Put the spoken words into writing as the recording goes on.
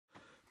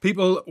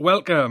People,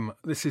 welcome.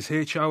 This is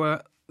H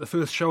Hour, the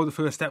first show, the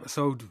first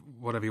episode,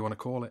 whatever you want to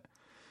call it.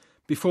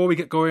 Before we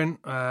get going,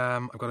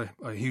 I've got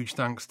a huge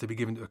thanks to be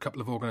given to a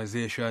couple of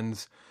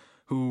organisations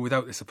who,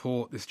 without their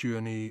support, this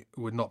journey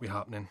would not be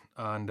happening.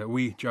 And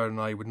we, Jared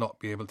and I, would not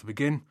be able to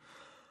begin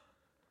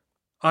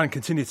and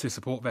continue to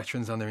support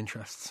veterans and their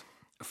interests.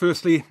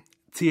 Firstly,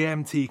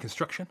 TMT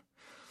Construction.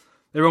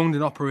 They're owned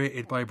and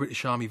operated by a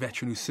British Army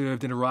veteran who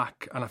served in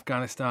Iraq and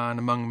Afghanistan,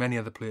 among many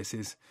other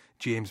places,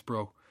 James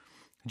Bro.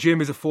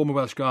 Jim is a former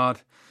Welsh Guard,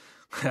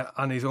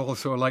 and he's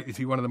also likely to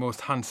be one of the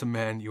most handsome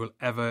men you will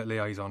ever lay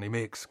eyes on. He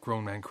makes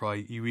grown men cry.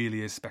 He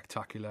really is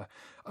spectacular.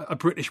 A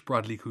British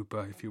Bradley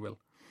Cooper, if you will.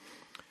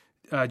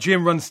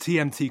 Jim runs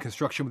TMT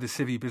Construction with his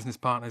civvy business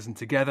partners, and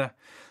together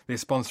they're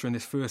sponsoring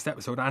this first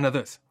episode and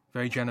others.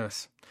 Very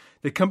generous.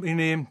 The company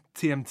name,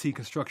 TMT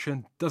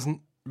Construction,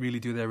 doesn't really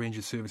do their range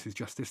of services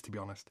justice, to be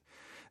honest.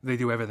 They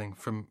do everything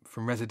from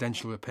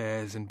residential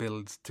repairs and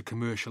builds to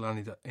commercial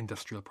and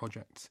industrial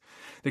projects.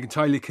 They can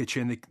tile your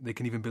kitchen, they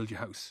can even build your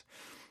house.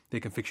 They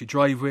can fix your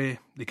driveway,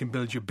 they can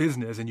build your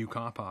business a new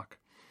car park.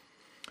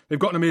 They've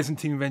got an amazing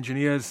team of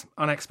engineers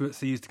and experts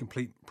they use to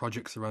complete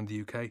projects around the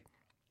UK.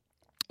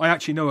 I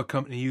actually know a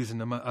company using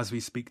them as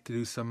we speak to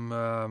do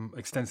some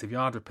extensive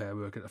yard repair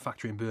work at a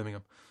factory in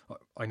Birmingham.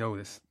 I know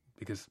this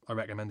because I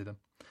recommended them.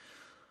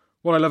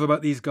 What I love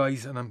about these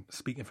guys, and I'm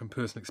speaking from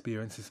personal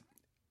experience,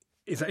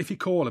 is that if you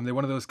call them, they're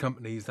one of those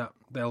companies that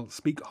they'll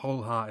speak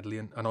wholeheartedly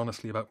and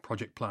honestly about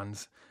project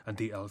plans and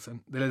details,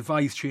 and they'll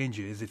advise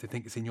changes if they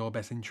think it's in your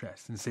best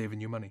interest and saving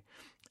you money,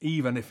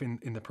 even if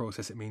in the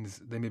process it means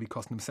they may be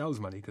costing themselves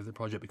money because the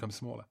project becomes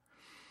smaller.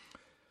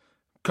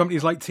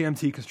 Companies like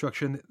TMT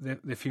Construction,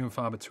 they're few and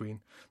far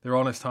between. They're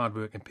honest,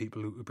 hard-working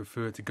people who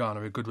prefer to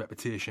garner a good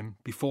reputation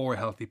before a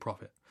healthy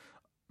profit.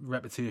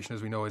 Reputation,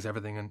 as we know, is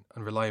everything, and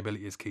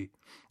reliability is key.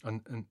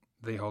 And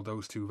they hold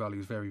those two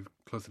values very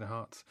close to their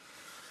hearts.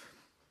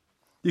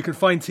 You can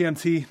find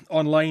TMT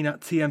online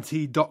at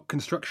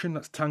tmt.construction.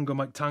 That's Tango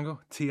Mike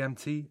Tango,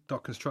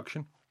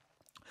 tmt.construction.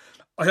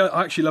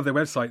 I actually love their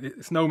website.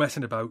 It's no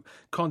messing about.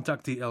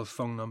 Contact details,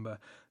 phone number,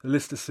 the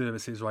list of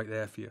services right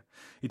there for you.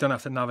 You don't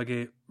have to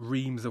navigate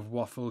reams of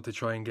waffle to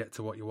try and get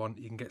to what you want.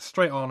 You can get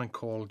straight on and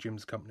call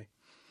Jim's company.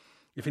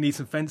 If you need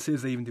some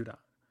fences, they even do that.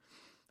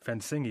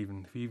 Fencing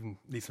even. If you even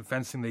need some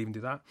fencing, they even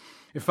do that.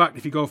 In fact,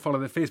 if you go follow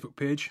their Facebook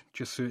page,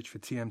 just search for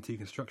TMT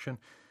Construction.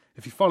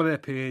 If you follow their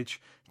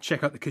page,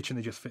 check out the kitchen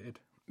they just fitted.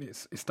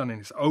 It's stunning.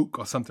 It's oak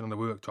or something on the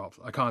worktops.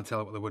 I can't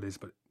tell what the wood is,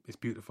 but it's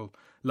beautiful.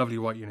 Lovely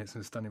white units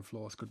and stunning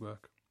floors. Good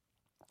work.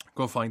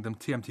 Go find them,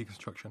 TMT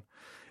Construction.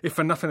 If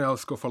for nothing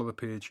else, go follow the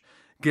page.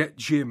 Get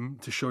Jim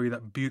to show you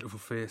that beautiful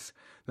face.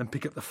 Then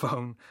pick up the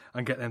phone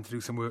and get them to do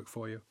some work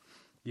for you.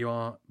 You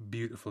are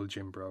beautiful,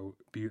 Jim, bro.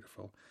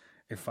 Beautiful.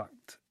 In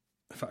fact,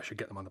 I should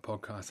get them on the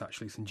podcast,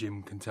 actually, so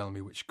Jim can tell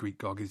me which Greek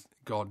god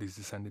he's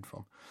descended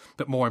from.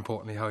 But more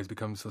importantly, how he's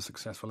become so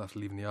successful after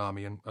leaving the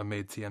army and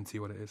made TMT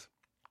what it is.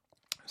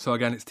 So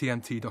again, it's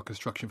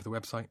tmt.construction for the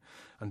website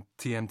and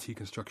TMT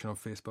Construction on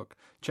Facebook.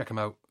 Check them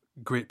out.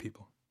 Great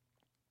people.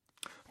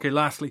 Okay,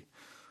 lastly,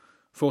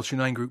 Fortune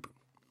 9 Group.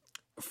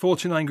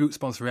 Fortune 9 Group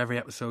sponsor every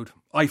episode.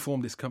 I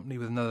formed this company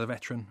with another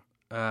veteran.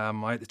 I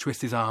had to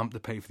twist his arm to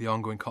pay for the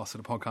ongoing costs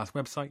of the podcast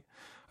website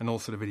and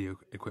also the video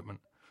equipment.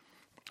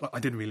 I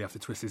didn't really have to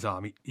twist his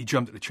arm. He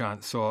jumped at the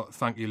chance. So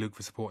thank you, Luke,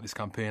 for supporting this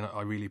campaign.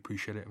 I really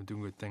appreciate it. We're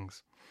doing good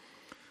things.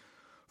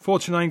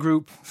 Fortune 9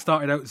 Group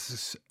started out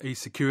as a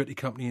security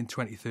company in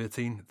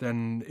 2013,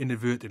 then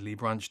inadvertently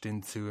branched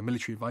into a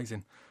military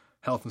advising,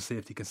 health and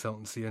safety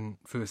consultancy, and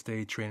first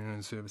aid training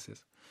and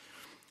services.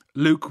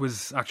 Luke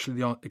was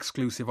actually the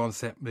exclusive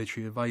on-set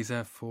military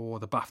advisor for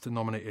the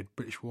BAFTA-nominated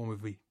British war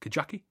movie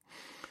Kajaki.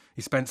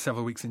 He spent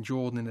several weeks in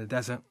Jordan in the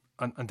desert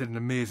and did an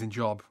amazing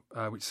job,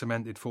 which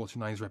cemented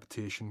Fortune 9's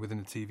reputation within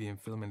the TV and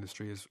film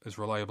industry as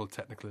reliable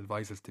technical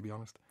advisors, to be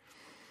honest.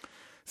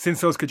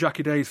 Since those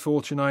Kajaki days,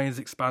 Fortune 9 has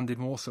expanded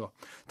more so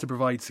to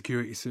provide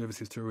security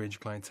services to a range of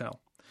clientele.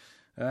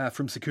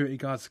 From security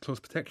guards to close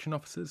protection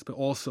officers, but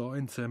also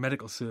into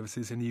medical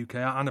services in the UK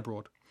and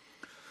abroad.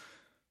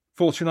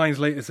 Fortune 9's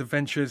latest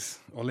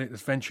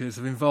ventures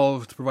have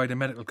involved providing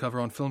medical cover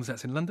on film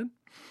sets in London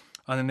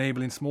and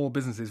enabling small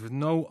businesses with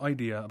no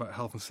idea about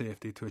health and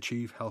safety to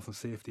achieve health and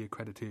safety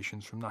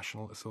accreditations from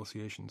national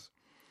associations.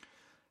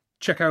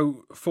 Check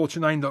out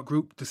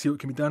fortune9.group to see what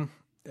can be done.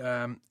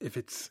 If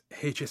it's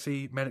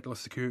HSE, medical or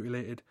security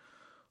related,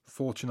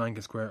 Fortune 9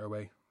 can square it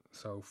away.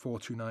 So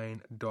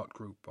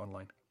fortune9.group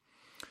online.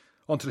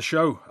 On to the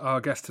show.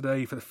 Our guest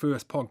today for the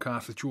first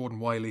podcast is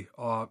Jordan Wiley.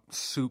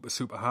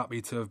 Super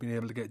happy to have been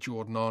able to get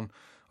Jordan on.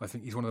 I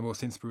think he's one of the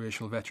most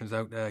inspirational veterans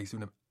out there. He's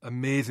doing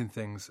amazing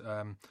things.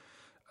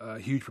 A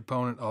huge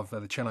proponent of the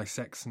Chennai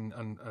Sex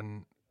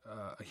and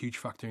a huge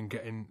factor in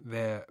getting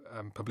their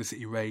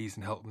publicity raised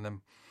and helping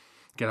them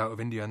get out of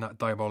India and that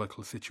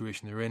diabolical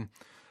situation they're in.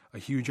 A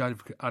huge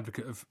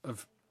advocate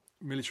of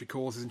military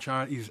causes and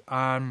charities.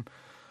 And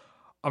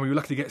we were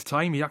lucky to get his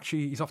time.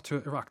 He's off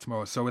to Iraq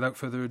tomorrow. So without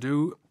further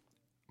ado,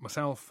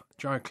 myself,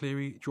 Jared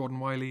Cleary, Jordan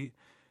Wiley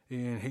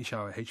in H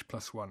Hour,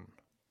 H+1.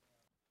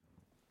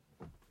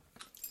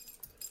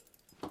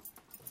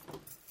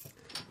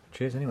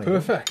 Cheers anyway.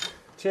 Perfect.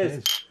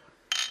 Cheers.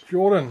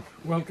 Jordan,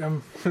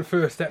 welcome to the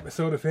first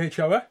episode of H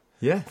Hour.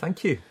 Yeah,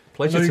 thank you. I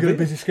Pleasure know to you've got be a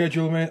busy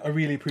schedule, mate. I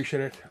really appreciate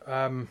it.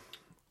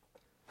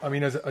 I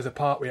mean, as a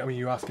part, I mean,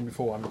 you were asking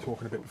before, I'm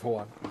talking a bit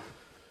before,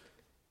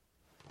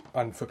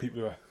 and for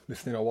people who are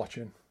listening or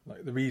watching,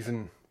 like the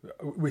reason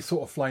we're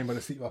sort of flying by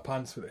the seat of our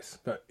pants for this,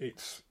 but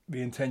it's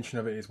the intention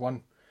of it is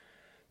one,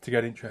 to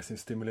get interest in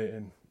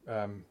stimulating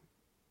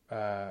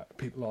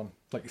people on,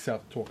 like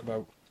yourself, to talk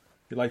about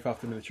your life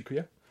after the military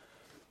career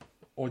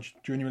or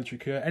during your military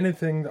career,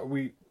 anything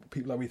that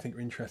people that we think are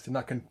interested in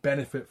that can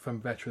benefit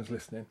from veterans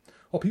listening,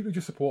 or people who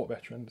just support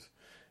veterans,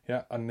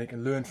 yeah, and they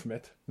can learn from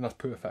it, and that's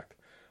perfect.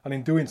 And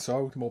in doing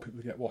so, the more people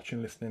we get watching,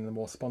 listening, the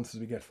more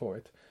sponsors we get for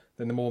it,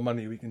 then the more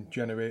money we can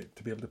generate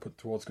to be able to put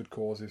towards good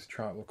causes,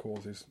 charitable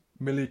causes,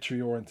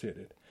 military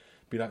orientated,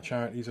 be that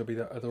charities or be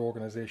that other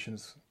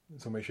organisations in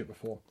some way, shape or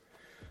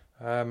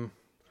form.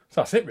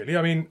 So that's it really.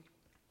 I mean,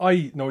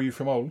 I know you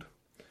from old.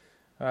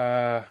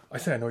 I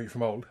say I know you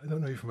from old. I don't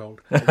know you from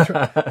old.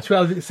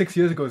 6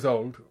 years ago is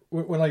old.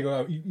 When I got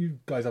out, you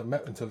guys haven't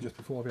met until just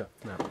before, have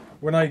you? No.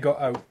 When I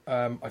got out,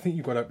 I think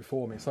you got out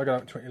before me. So I got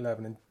out in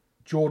 2011, and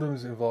Jordan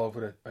was involved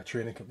with a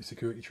training company,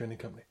 security training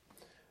company,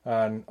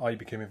 and I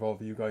became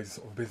involved with you guys'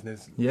 sort of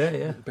business.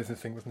 Yeah. Business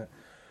thing, wasn't it?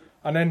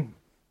 And then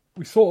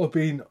I sort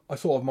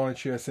of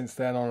monitor you since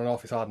then on and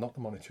off. It's hard not to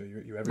monitor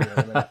you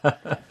everywhere.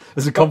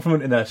 There's a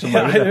compliment in there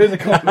somewhere. Yeah, there is a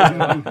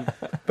compliment.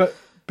 But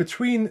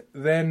between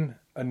then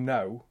and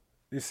now,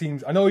 it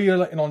seems, I know you're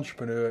like an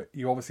entrepreneur,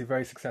 you're obviously a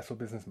very successful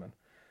businessman,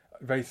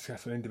 a very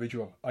successful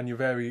individual, and you're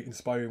very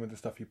inspiring with the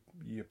stuff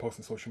you post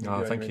on social media.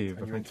 Oh, thank you.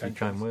 And your Thank you, intentions.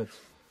 kind words.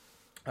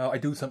 I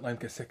do sometimes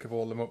get sick of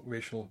all the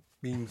motivational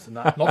memes and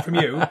that. Not from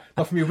you,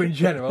 not from you in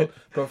general,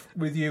 but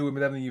with you and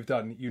with everything you've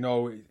done, you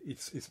know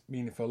it's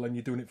meaningful and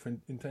you're doing it for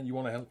intent. You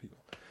want to help people.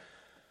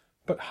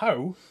 But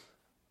how?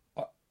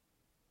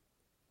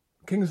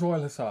 King's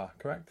Royal Hussar,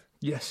 correct?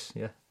 Yes,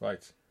 yeah.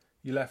 Right.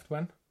 You left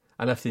when?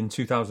 I left in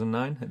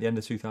 2009, at the end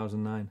of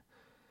 2009.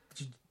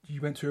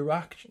 You went to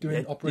Iraq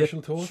doing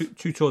operational tours?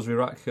 Two tours of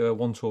Iraq,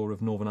 one tour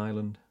of Northern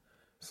Ireland.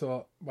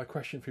 So my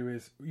question for you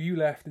is, you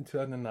left in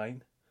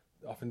 2009,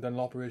 often done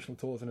operational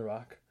tours in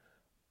Iraq,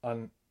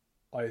 and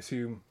I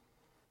assume,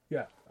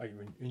 yeah, are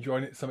you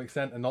enjoying it to some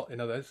extent and not in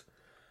others?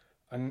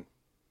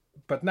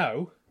 But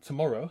now,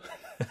 tomorrow,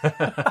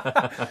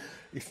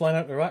 you're flying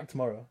out to Iraq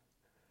tomorrow.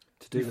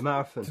 To do the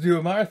marathon. To do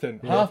a marathon.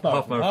 Yeah, half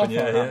marathon,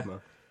 yeah.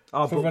 Marathon.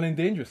 Oh, For running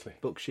dangerously.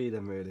 Book she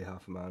then really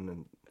half a man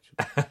and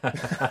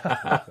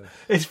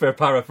It's for a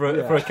para,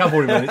 for a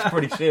cavalryman, it's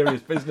pretty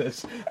serious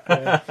business.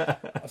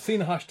 I've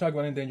seen a hashtag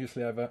running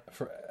dangerously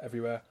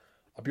everywhere.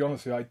 I'll be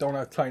honest with you, I don't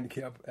have time to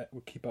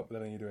keep up with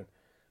everything you're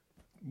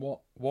doing.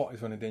 What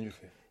is running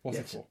dangerously? What's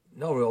it for?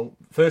 No, well,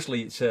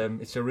 firstly, it's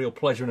a real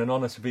pleasure and an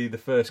honour to be the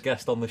first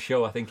guest on the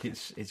show. I think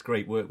it's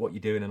great work what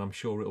you're doing, and I'm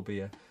sure it'll be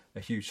a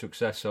huge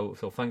success. So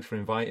thanks for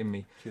inviting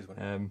me. Cheers,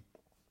 buddy.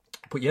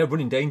 But yeah,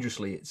 running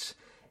dangerously, it's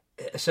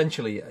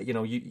essentially,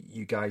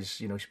 you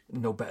guys,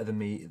 know better than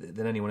me,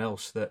 than anyone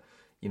else, that,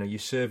 you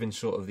serve in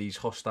sort of these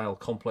hostile,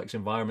 complex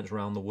environments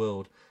around the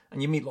world,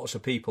 and you meet lots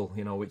of people,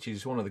 which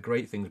is one of the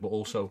great things, but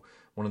also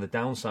one of the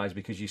downsides,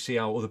 because you see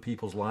how other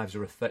people's lives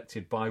are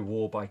affected by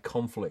war, by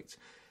conflict.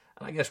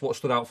 And I guess what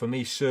stood out for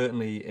me,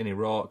 certainly in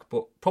Iraq,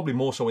 but probably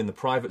more so in the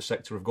private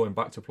sector of going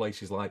back to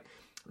places like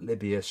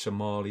Libya,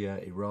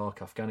 Somalia,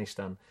 Iraq,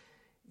 Afghanistan,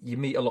 you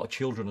meet a lot of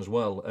children as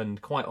well,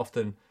 and quite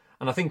often,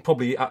 and I think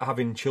probably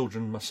having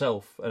children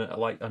myself,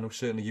 like I know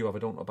certainly you have, I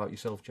don't know about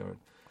yourself, Jared.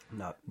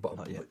 No, but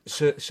not yet.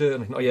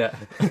 Certainly not yet.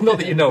 Not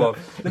that you know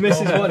of. The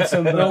missus wants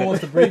some, but no one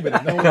wants to breed with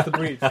it. No one wants to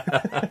breed.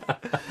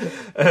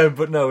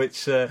 But no,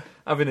 it's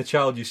having a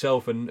child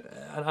yourself, and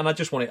I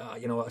just want to,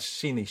 I've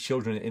seen these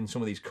children in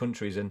some of these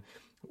countries, and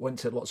went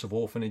to lots of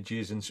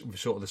orphanages and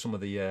sort of some of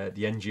the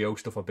NGO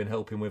stuff I've been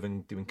helping with,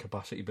 and doing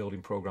capacity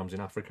building programs in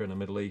Africa and the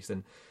Middle East.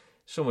 And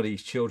some of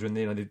these children,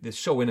 they're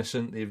so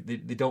innocent,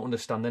 they don't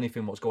understand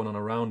anything what's going on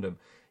around them.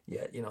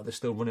 Yet, they're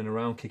still running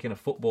around kicking a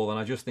football, and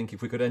I just think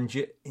if we could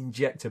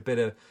inject a bit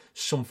of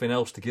something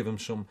else to give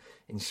them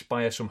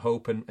inspire some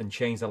hope and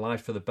change their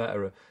lives for the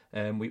better,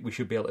 we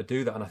should be able to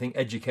do that. And I think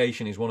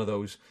education is one of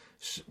those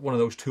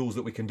tools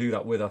that we can do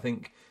that with. I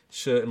think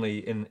certainly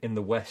in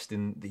the West,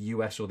 in the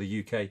US or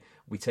the UK,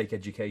 we take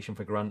education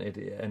for granted,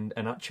 and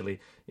actually,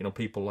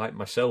 people like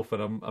myself,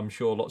 and I'm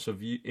sure lots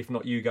of you, if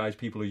not you guys,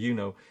 people who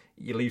you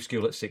leave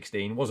school at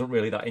 16, wasn't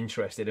really that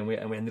interested, and we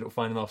ended up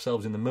finding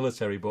ourselves in the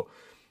military, but.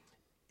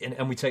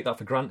 And we take that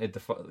for granted.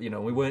 We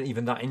weren't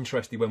even that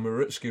interested when we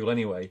were at school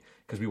anyway,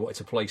 because we wanted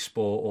to play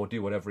sport or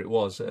do whatever it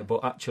was.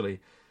 But actually,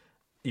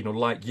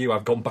 like you,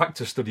 I've gone back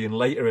to studying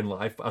later in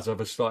life as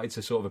I've started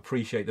to sort of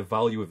appreciate the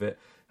value of it.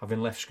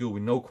 Having left school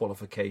with no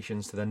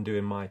qualifications to then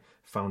doing my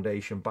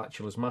foundation,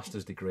 bachelor's,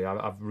 master's degree,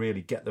 I've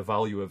really get the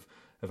value of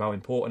how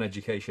important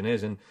education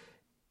is. And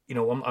you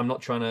know, I'm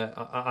not trying to.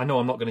 I know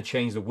I'm not going to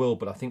change the world,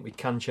 but I think we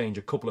can change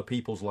a couple of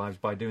people's lives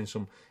by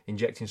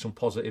injecting some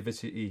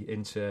positivity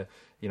into,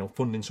 you know,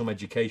 funding some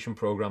education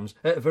programs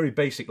at a very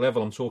basic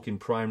level. I'm talking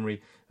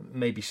primary,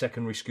 maybe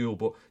secondary school,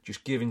 but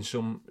just giving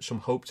some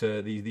hope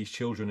to these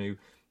children who,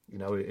 you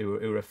know,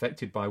 who are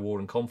affected by war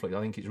and conflict. I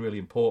think it's really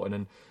important.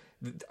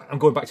 And I'm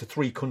going back to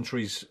 3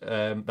 countries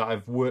that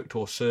I've worked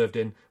or served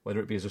in, whether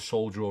it be as a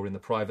soldier or in the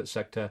private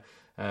sector.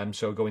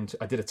 So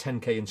I did a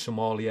 10K in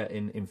Somalia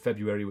in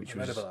February, which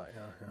was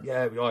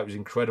it was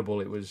incredible.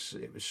 It was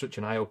such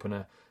an eye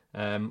opener.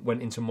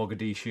 Went into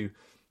Mogadishu,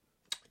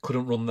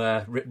 couldn't run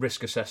there.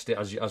 Risk assessed it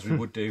as we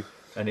would do,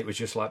 and it was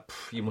just like,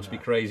 you must be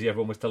crazy.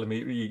 Everyone was telling me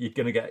you're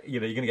gonna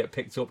get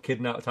picked up,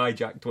 kidnapped,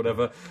 hijacked,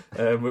 whatever.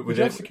 Did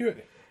you have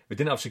security? We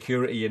didn't have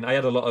security, and I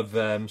had a lot of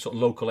sort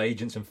of local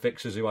agents and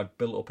fixers who I'd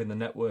built up in the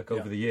network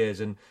over the years,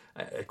 and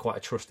quite a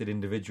trusted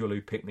individual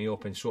who picked me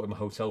up and sorted my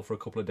hotel for a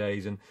couple of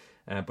days. And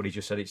but he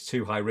just said it's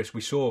too high risk.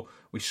 We saw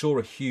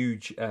a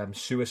huge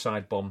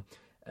suicide bomb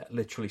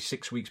literally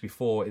 6 weeks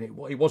before, and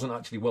it wasn't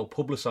actually well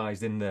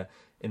publicised in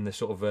the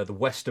sort of the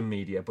Western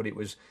media, but it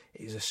was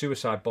a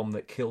suicide bomb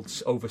that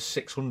killed over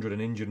 600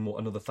 and injured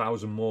another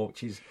 1,000 more,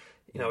 which is,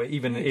 you know,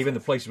 even the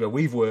places where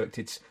we've worked,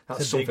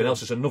 that's something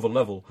else. It's another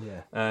level.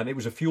 Yeah. It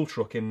was a fuel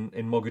truck in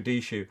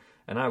Mogadishu,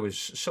 and I was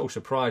so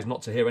surprised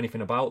not to hear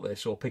anything about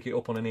this or pick it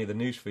up on any of the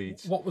news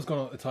feeds. What was going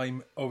on at the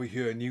time over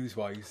here,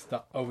 news-wise,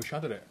 that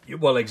overshadowed it?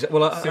 Well,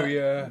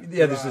 Syria.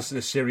 There's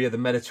the Syria, the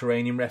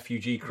Mediterranean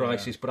refugee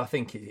crisis, but I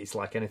think it's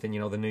like anything. You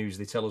know, the news,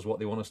 they tell us what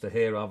they want us to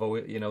hear.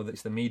 You know,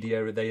 it's the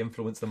media; they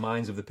influence the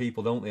minds of the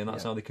people, don't they? And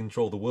that's how they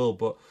control the world.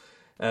 But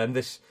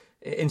this.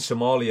 In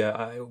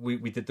Somalia, we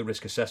did the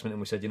risk assessment and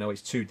we said, you know,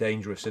 it's too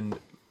dangerous. And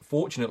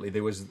fortunately,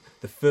 there was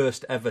the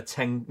first ever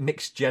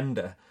mixed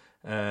gender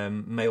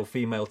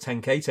male-female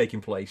 10K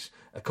taking place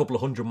a couple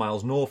of 100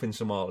 miles north in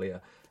Somalia.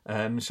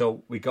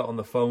 So we got on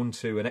the phone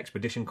to an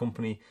expedition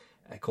company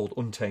called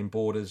Untamed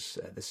Borders.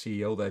 The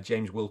CEO there,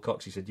 James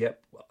Wilcox, he said,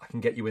 yep, I can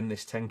get you in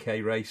this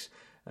 10K race.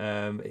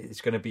 It's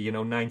going to be, you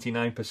know,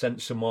 99%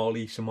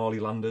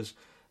 Somalilanders.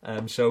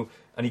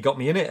 And he got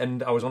me in it,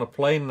 and I was on a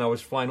plane and I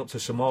was flying up to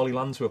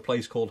Somaliland to a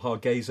place called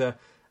Hargeisa,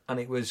 and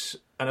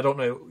I don't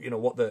know, you know,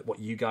 what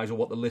you guys or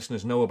what the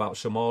listeners know about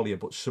Somalia,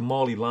 but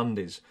Somaliland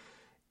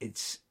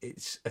it's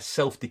a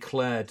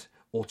self-declared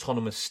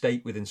autonomous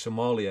state within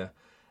Somalia.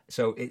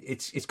 So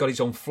it's got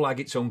its own flag,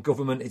 its own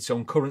government, its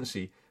own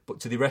currency, but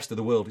to the rest of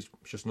the world, it's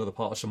just another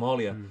part of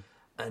Somalia.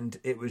 And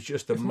it was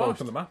just it's marked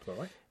on the map, though,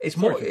 right? It's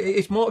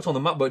marked on the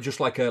map, but just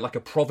like a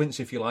province,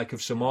 if you like, of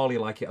Somalia,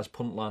 like it has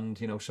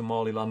Puntland, you know,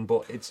 Somaliland.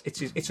 But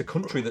it's a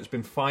country that's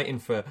been fighting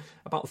for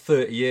about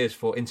 30 years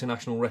for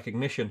international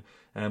recognition,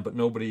 but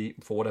nobody,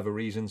 for whatever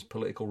reasons,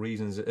 political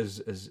reasons,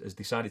 has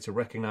decided to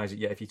recognise it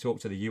yet. If you talk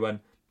to the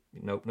UN,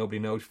 nobody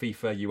knows.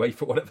 FIFA,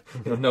 UEFA, whatever,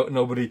 you know,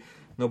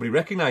 nobody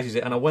recognises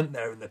it. And I went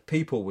there, and the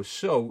people were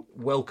so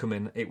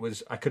welcoming.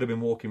 I could have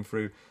been walking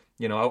through,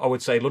 you know, I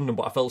would say London,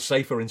 but I felt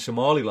safer in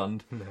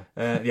Somaliland.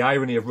 The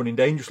irony of running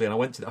dangerously, and I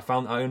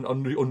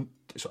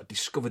sort of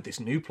discovered this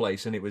new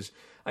place, and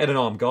I had an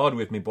armed guard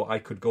with me, but I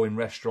could go in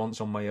restaurants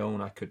on my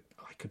own. I could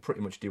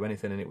pretty much do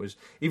anything, and it was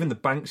even the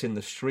banks in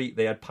the street.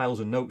 They had piles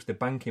of notes. The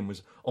banking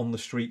was on the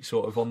street,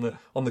 sort of on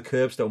the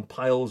curbstone,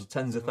 piles,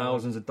 tens of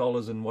thousands of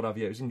dollars, and what have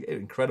you. It was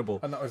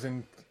incredible. And that was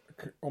in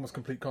almost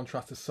complete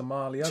contrast to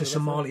Somalia. To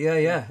Somalia,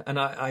 yeah. And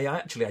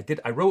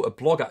I wrote a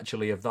blog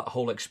actually of that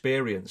whole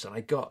experience, and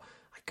I got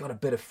a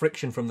bit of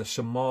friction from the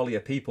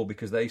Somalia people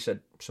because they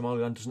said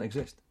Somaliland doesn't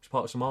exist. It's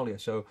part of Somalia.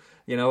 So,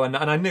 you know, and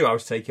I knew I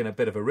was taking a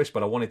bit of a risk,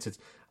 but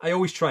I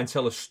always try and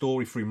tell a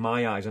story through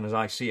my eyes and as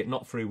I see it,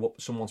 not through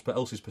what someone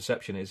else's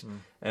perception is.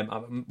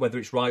 Whether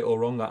it's right or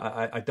wrong,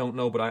 I don't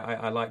know, but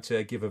I like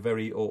to give a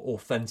very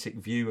authentic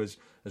view as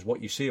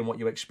what you see and what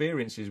you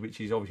experience is, which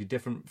is obviously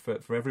different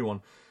for everyone.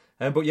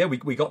 But yeah,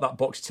 we got that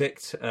box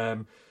ticked.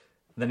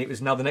 Then it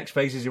was now the next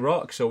phase is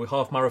Iraq. So we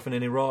half marathon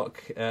in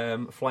Iraq,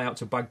 fly out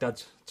to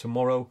Baghdad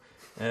tomorrow.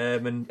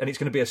 And it's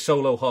going to be a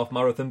solo half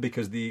marathon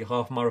because the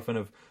half marathon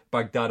of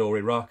Baghdad or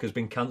Iraq has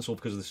been cancelled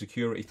because of the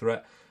security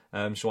threat.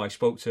 So I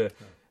spoke to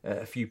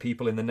a few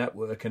people in the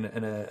network, and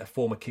a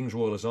former King's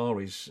Royal Azhar.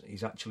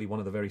 He's actually one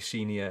of the very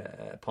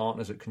senior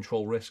partners at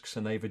Control Risks,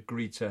 and they've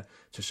agreed to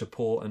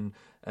support and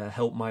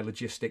help my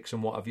logistics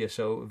and what have you.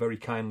 So very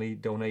kindly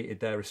donated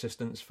their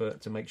assistance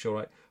to make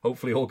sure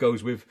hopefully all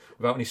goes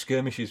without any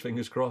skirmishes.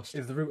 Fingers crossed.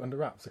 Is the route under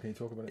wraps? Can you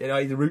talk about it?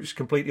 Yeah, the route's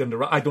completely under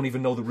wraps. I don't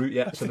even know the route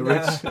yet. So the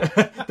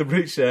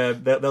routes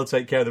they'll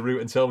take care of the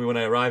route and tell me when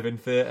I arrive in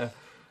theatre.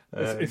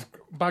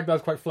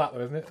 Baghdad's quite flat,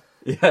 though, isn't it?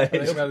 Yeah,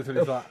 it's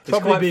relatively flat.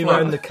 Probably be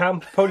around the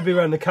camp. Probably be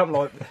around the camp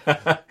like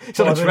it's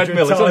on a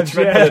treadmill. It's on a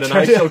treadmill in an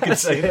ice hockey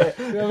scene.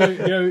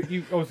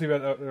 You obviously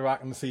went out to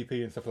Iraq and the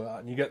CP and stuff like that,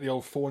 and you get the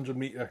old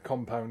 400-metre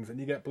compounds, and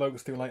you get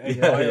blokes doing like 8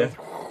 miles,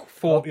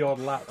 40 odd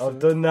laps. I've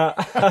done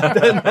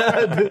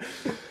that.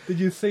 Did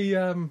you see?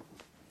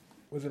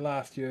 Was it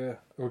last year?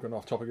 We're going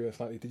off topic here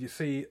slightly. Did you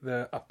see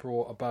the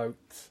uproar about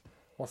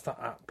What's that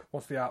app?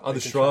 What's the app? Oh, the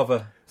they can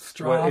track-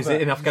 Strava. Where, is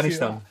it in You see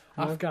Afghanistan?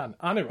 that? Afghan.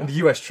 I know. And the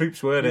US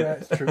troops, weren't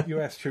it?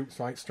 US troops,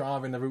 right?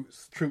 Strava in the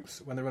routes.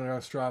 Troops, when they're running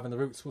around Strava in the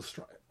routes, will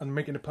and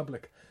making it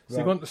public. So you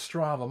Right. go on the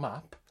Strava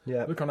map,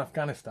 Yeah. look on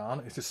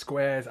Afghanistan, it's just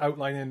squares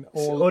outlining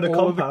All the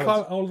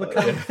compounds. all the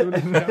camps. And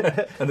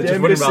they're The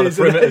just running around the embassies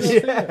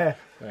and- perimeters. Yeah.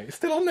 Right, it's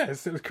still on there.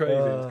 It's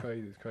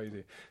crazy. It's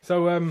crazy.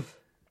 So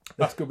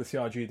that's good with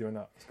CRG doing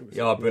that. It's good with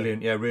Yeah, CRG.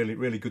 brilliant. Yeah, really,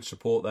 really good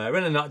support there.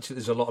 And then actually,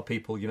 there's a lot of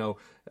people,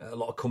 a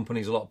lot of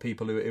companies, a lot of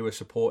people who are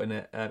supporting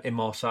it.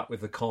 Inmarsat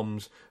with the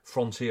comms,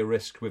 Frontier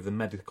Risk with the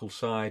medical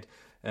side,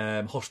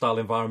 Hostile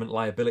Environment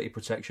Liability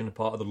Protection,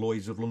 part of the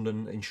Lloyd's of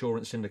London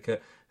Insurance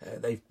Syndicate.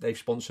 They've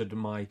sponsored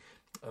my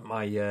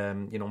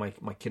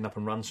kidnap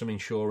and ransom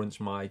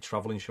insurance, my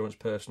travel insurance,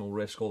 personal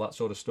risk, all that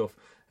sort of stuff,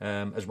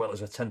 as well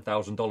as a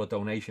 $10,000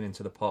 donation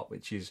into the pot,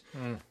 which is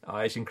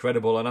it's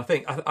incredible. And I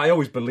think I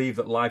always believe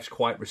that life's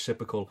quite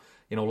reciprocal.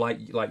 Like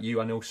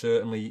you, I know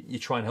certainly you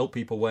try and help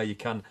people where you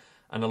can.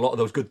 And a lot of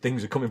those good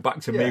things are coming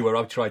back to me where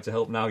I've tried to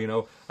help now.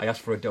 I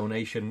asked for a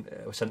donation,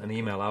 sent an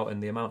email out,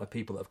 and the amount of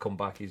people that have come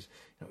back is,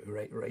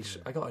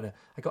 I got a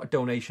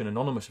donation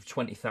anonymous of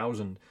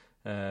 20,000.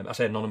 I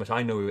say anonymous,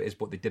 I know who it is,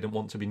 but they didn't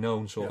want to be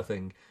known, sort of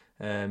thing.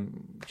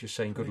 Just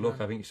saying good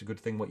luck. I think it's a good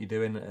thing what you're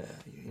doing.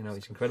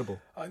 It's incredible.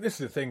 This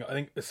is the thing. I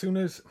think as soon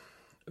as,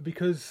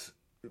 because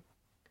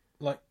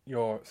like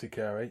your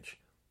CKRH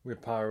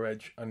with Power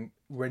Edge, and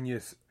when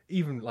you're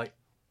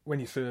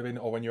serving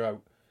or when you're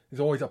out, there's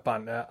always a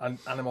banter and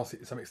animosity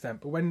to some extent.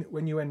 But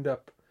when you end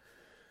up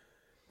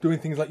doing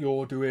things like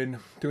you're doing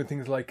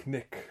things like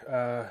Nick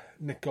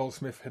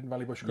Goldsmith, Hidden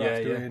Valley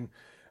Bushcraft's doing,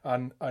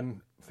 and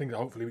things that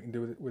hopefully we can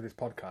do with this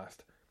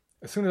podcast.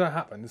 As soon as that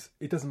happens,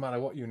 it doesn't matter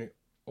what unit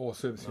or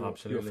service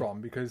you're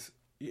from, because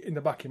in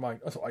the back of your mind,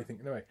 that's what I think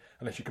anyway.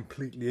 Unless you're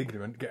completely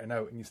ignorant, getting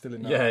out and you're still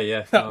in that.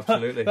 Yeah,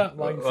 absolutely. that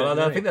mindset, well,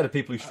 I think they're the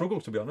people who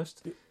struggle, to be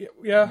honest.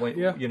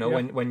 When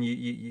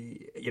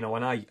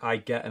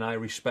I get and I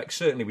respect,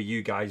 certainly with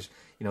you guys,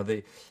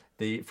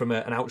 from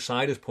an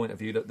outsider's point of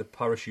view, that the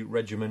parachute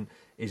regiment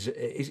is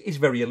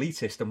very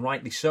elitist, and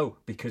rightly so,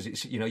 because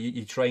it's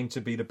you train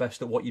to be the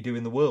best at what you do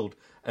in the world,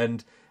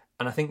 and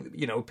I think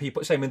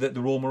people same with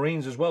the Royal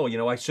Marines as well.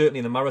 I certainly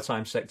in the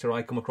maritime sector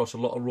I come across a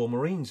lot of Royal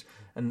Marines,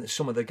 and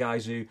some of the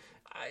guys who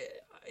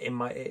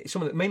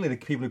mainly the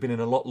people who've been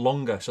in a lot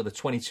longer, so the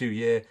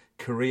 22-year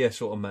career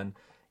sort of men,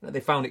 they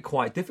found it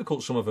quite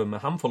difficult. Some of them, a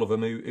handful of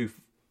them, who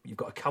you've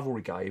got a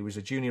cavalry guy who was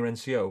a junior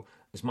NCO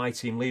as my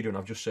team leader, and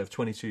I've just served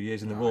 22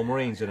 years in the Royal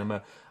Marines, and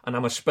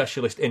I'm a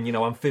specialist in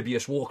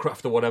amphibious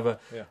warcraft or whatever.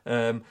 Yeah.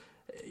 And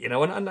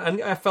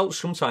I felt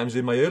sometimes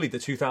in my early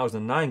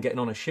 2009 getting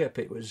on a ship,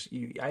 it was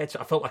I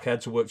felt like I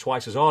had to work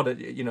twice as hard,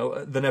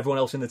 than everyone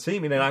else in the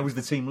team. And I was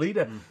the team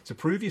leader to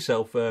prove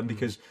yourself,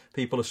 because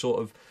people are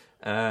sort of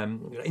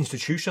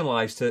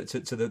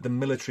institutionalised to the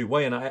military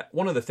way. And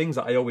one of the things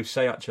that I always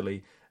say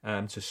actually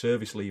to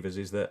service leavers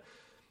is that,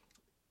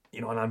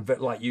 and I'm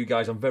like you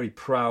guys, I'm very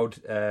proud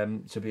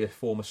to be a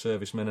former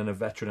serviceman and a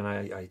veteran,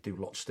 and I do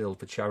lots still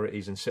for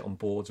charities and sit on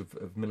boards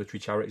of military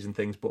charities and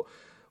things. But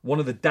one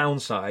of the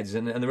downsides,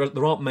 and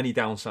there aren't many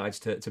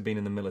downsides to being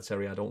in the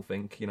military, I don't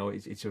think.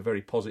 It's a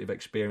very positive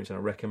experience, and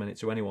I recommend it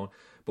to anyone.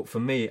 But for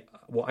me,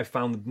 what I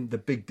found the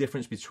big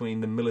difference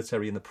between the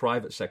military and the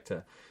private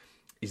sector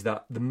is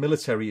that the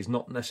military is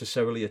not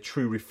necessarily a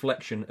true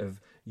reflection of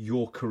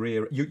your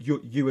career,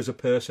 you as a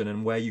person,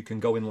 and where you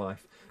can go in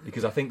life.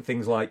 Because I think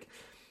things like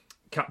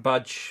cap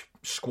badge,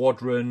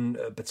 squadron,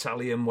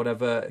 battalion,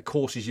 whatever,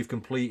 courses you've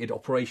completed,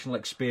 operational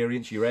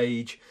experience, your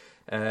age,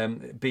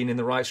 being in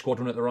the right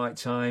squadron at the right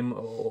time,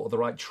 or the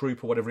right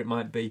troop, or whatever it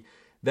might be,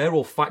 they're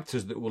all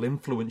factors that will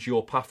influence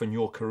your path and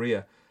your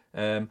career.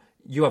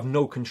 You have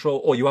no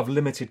control, or you have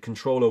limited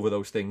control over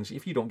those things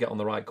if you don't get on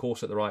the right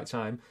course at the right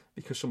time,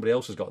 because somebody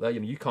else has got there.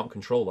 You can't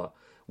control that.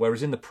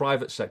 Whereas in the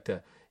private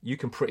sector, you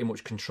can pretty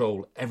much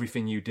control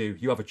everything you do.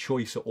 You have a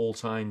choice at all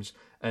times,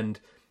 and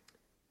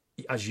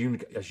as you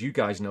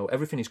guys know,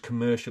 everything is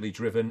commercially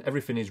driven.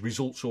 Everything is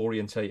results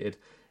orientated.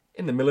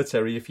 In the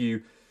military, if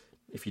you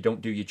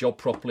don't do your job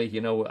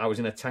properly, I was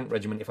in a tank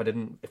regiment. If I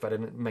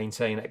didn't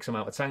maintain X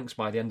amount of tanks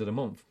by the end of the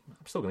month,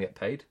 I'm still going to get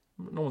paid.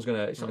 No one's going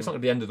to. It's not going to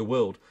be the end of the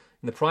world.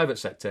 In the private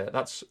sector,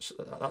 that's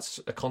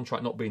a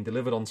contract not being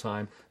delivered on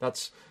time.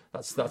 That's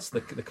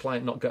the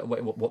client not getting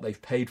what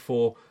they've paid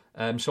for.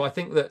 So I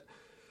think that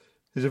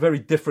there's a very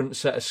different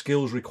set of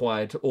skills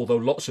required, although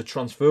lots of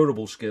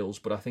transferable skills.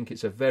 But I think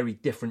it's a very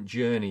different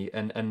journey,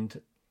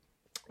 and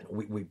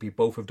we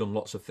both have done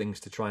lots of things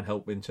to try and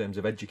help in terms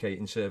of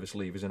educating service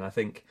leavers. And I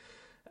think,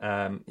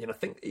 I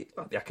think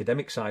the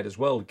academic side as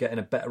well, getting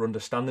a better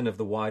understanding of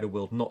the wider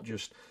world. Not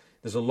just,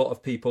 there's a lot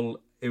of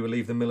people who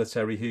leave the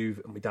military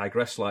and we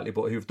digress slightly,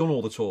 but who've done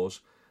all the tours.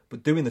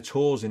 But doing the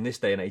tours in this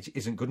day and age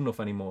isn't good enough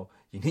anymore.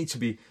 You need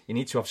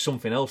to have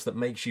something else that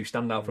makes you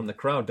stand out from the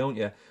crowd, don't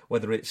you?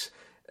 Whether it's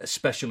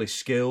specialist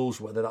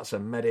skills, whether that's a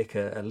medic,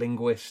 a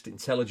linguist,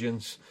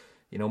 intelligence,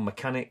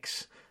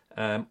 mechanics,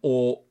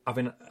 or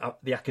having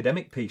the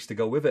academic piece to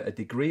go with it, a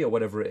degree or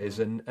whatever it is,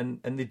 and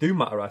they do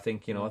matter. I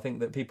think I think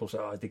that people say,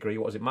 "Oh, a degree,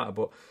 what does it matter?"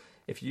 But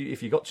if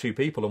you got two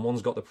people and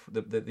one's got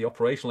the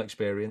operational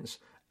experience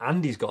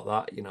and he's got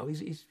that, you know,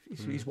 he's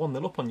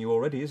 1-0 up on you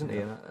already, isn't he?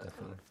 Yeah,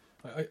 definitely.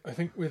 I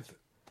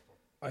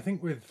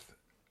think with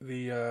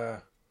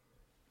the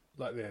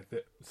like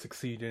the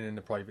succeeding in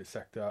the private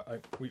sector,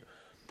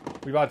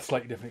 we've had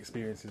slightly different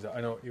experiences.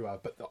 I know you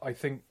have, but I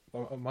think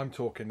I'm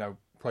talking now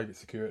private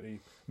security,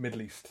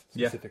 Middle East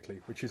specifically,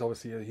 which is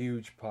obviously a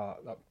huge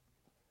part that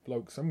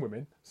blokes and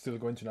women still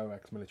going to know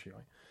ex-military.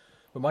 Right?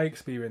 But my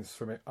experience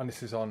from it, and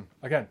this is on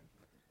again,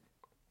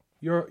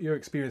 your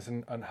experience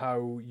and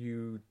how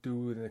you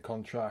do in the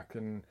contract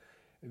and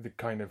the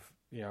kind of,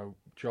 you know,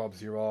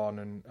 jobs you're on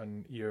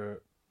and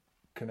your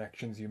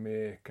connections you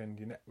make and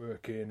your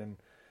networking and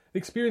the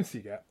experience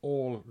you get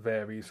all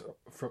varies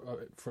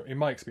in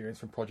my experience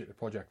from project to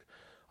project.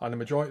 And the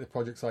majority of the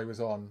projects I was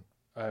on,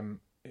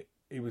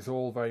 it was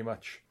all very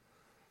much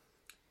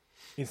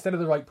instead of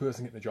the right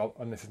person getting the job,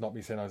 and this is not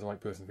me saying I was the right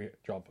person to get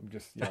the job, I'm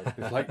just, you know,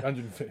 it's like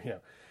 150, you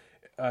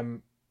know,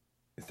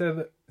 instead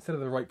of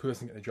the right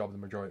person getting the job the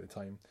majority of the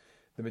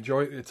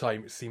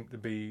time it seemed to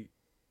be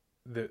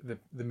the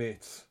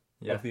mates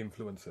of the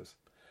influencers.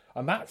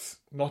 And that's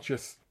not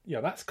just, you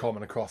know, that's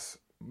common across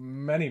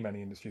many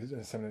industries,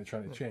 and something they're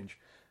trying to change.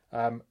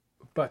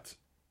 But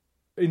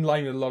in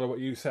line with a lot of what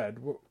you said,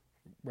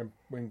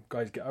 when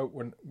guys get out,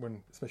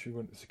 when especially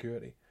when to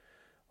security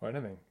or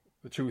anything,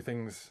 the two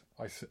things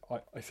I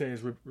say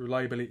is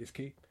reliability is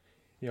key.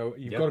 You know,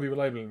 you've got to be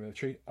reliable in the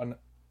military,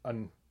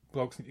 and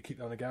blokes need to keep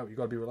that on the go. You've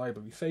got to be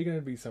reliable. You say you're going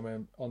to be somewhere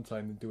on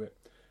time, then do it.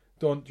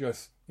 Don't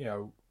just, you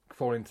know,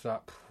 fall into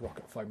that rock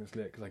up 5 minutes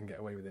late because I can get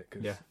away with it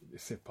because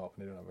it's SIV pop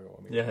and they don't have a go.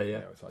 I mean, you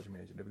know, it's Sergeant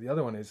Major. But the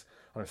other one is,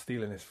 and I'm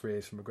stealing this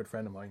phrase from a good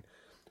friend of mine,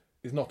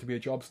 is not to be a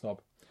job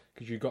snob,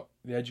 because you've got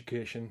the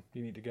education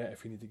you need to get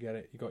if you need to get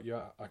it. You've got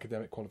your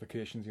academic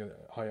qualifications, you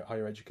got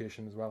higher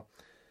education as well.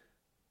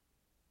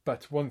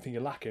 But one thing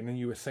you're lacking, and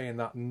you were saying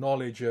that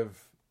knowledge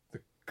of the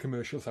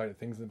commercial side of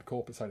things and the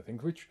corporate side of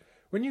things, which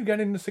when you get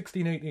into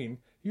 16, 18,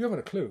 you haven't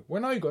a clue.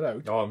 When I got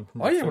out,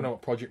 I didn't know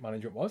what project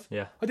management was.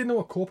 Yeah. I didn't know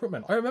what corporate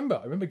meant. I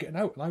remember getting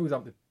out and I was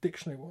out the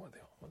dictionary. What are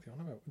they on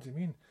about? What does it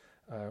mean?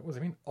 What does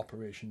it mean?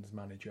 Operations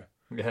manager.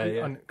 Yeah.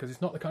 And because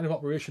it's not the kind of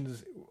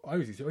operations I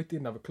was used to. I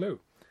didn't have a clue.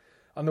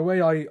 And the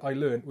way I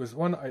learned was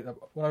when I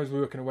was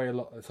working away a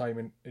lot of the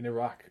time in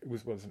Iraq. It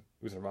was in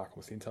Iraq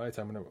almost the entire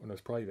time when I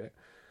was private.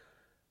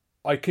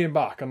 I came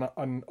back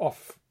and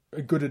off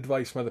good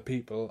advice from other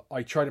people,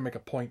 I tried to make a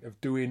point of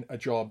doing a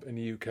job in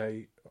the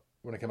UK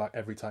when I came back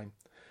every time.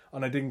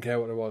 And I didn't care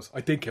what it was.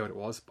 I did care what it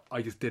was, but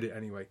I just did it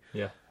anyway.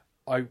 Yeah.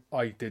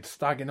 I did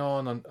stagging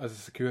on as a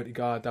security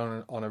guard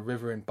down on a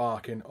river in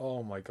Barking.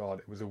 Oh my God,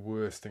 it was the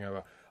worst thing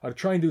ever. I'd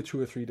try and do 2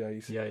 or 3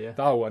 days. Yeah.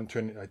 That one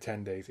turned into like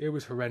 10 days. It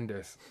was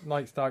horrendous.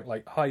 Night stag,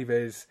 like high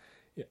vis.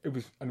 It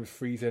was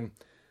freezing.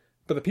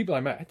 But the people I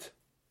met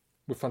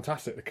were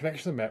fantastic. The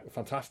connections I met were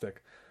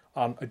fantastic.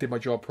 And I did my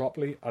job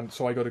properly, and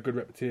so I got a good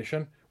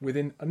reputation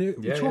within. And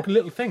we're talking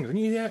little things, and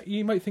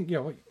you might think,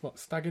 what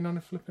stagging on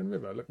a flipping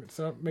river? Look,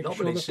 so making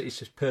sure it's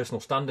just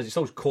personal standards. It's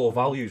those core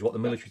values what the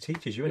military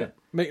teaches you, isn't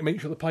it? Make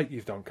sure the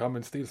pikeys don't come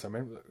and steal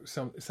something.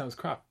 It sounds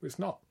crap. It's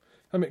not.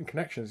 I'm making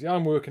connections. Yeah,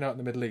 I'm working out in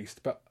the Middle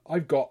East, but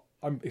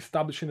I'm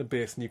establishing a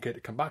base in the UK to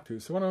come back to.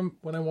 So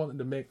when I wanted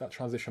to make that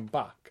transition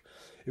back,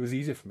 it was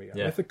easier for me. And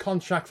if the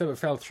contracts ever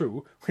fell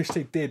through, which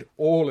they did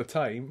all the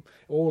time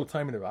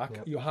in Iraq,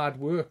 you had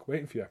work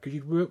waiting for you because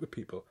you'd work with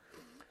people.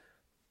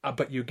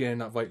 But you gain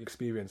that vital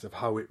experience of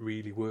how it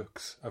really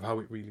works,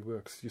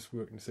 Just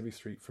working Civvy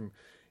Street from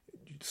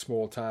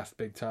small tasks,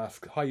 big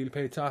tasks, highly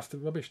paid tasks to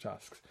rubbish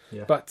tasks.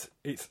 Yeah. But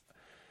it's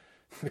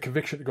the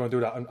conviction to go and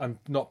do that and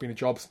not being a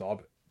job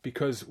snob,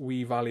 because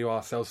we value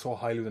ourselves so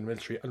highly within the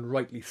military, and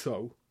rightly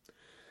so.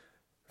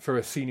 For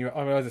a senior,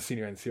 I was a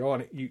senior NCO,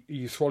 and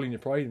you swallowing your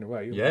pride in a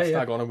way.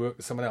 Stag on and work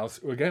with someone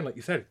else who, again, like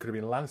you said, could have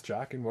been a Lance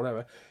Jack and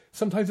whatever.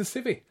 Sometimes a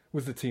civvy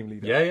was the team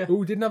leader,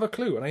 who didn't have a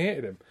clue, and I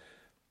hated him.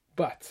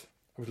 But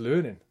I was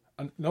learning,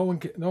 and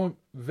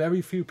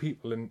very few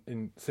people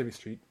in Civvy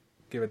Street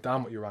give a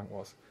damn what your rank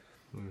was.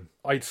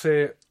 I'd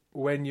say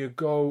when you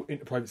go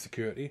into private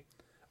security,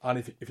 and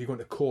if you go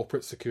into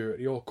corporate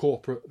security or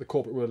the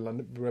corporate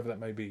world, wherever that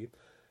may be,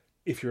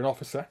 if you're an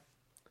officer,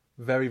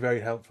 very,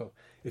 very helpful.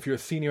 If you're a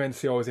senior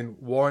NCO, as in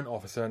warrant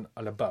officer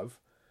and above,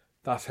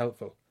 that's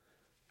helpful.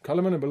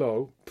 Colourman and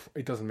below,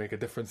 it doesn't make a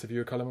difference if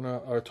you're a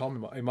Colourman or a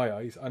Tom in my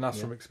eyes, and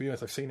that's from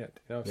experience. I've seen it.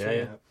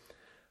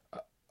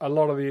 A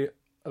lot of the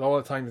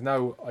times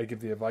now, I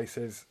give the advice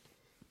is,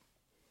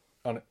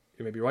 and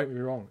you may be right,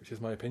 maybe wrong, which is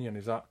my opinion,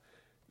 is that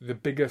the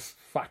biggest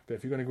factor,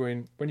 if you're going to go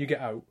in when you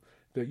get out,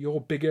 that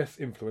your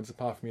biggest influence,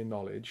 apart from your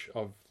knowledge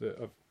of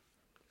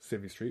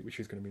Civvy Street, which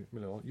is going to be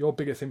your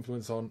biggest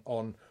influence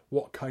on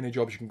what kind of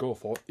jobs you can go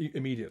for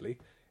immediately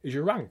is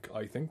your rank.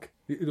 I think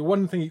the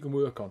one thing you can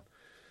work on,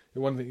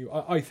 the one thing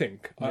I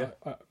think,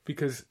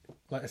 because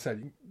like I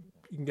said,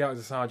 you can get out as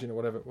a sergeant or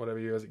whatever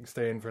years, you can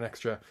stay in for an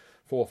extra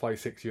 4, 5,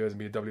 6 years and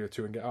be a W2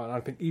 and get out. And I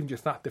think even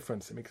just that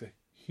difference, it makes a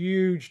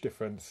huge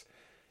difference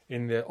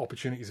in the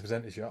opportunities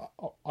presented to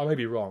you. I may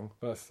be wrong,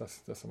 but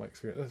that's my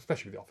experience,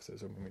 especially with the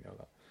officers. We know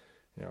that.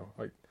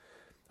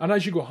 And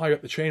as you go higher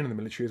up the chain in the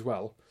military as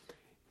well,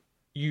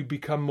 you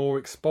become more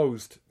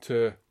exposed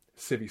to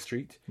Civvy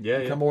Street. Yeah,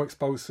 you become more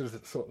exposed to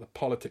the sort of the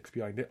politics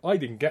behind it. I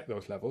didn't get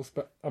those levels,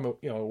 but I'm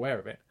aware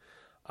of it.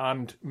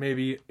 And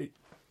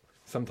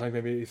sometimes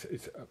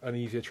it's an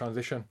easier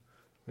transition.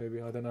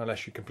 Maybe, I don't know,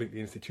 unless you're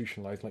completely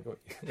institutionalised like what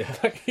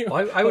you...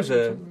 I was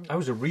a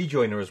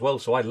rejoiner as well,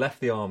 so I left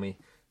the army,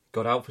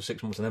 got out for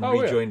 6 months, and then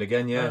rejoined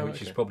again,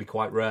 which is probably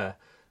quite rare.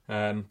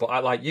 But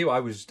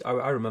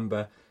I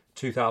remember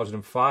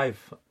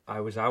 2005, I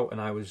was out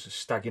and I was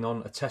stagging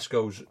on a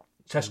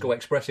Tesco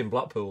Express in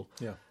Blackpool.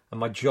 Yeah. And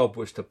my job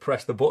was to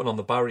press the button on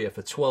the barrier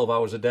for 12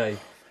 hours a day,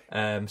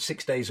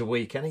 6 days a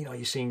week. And,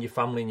 you're seeing your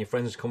family and your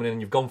friends coming in,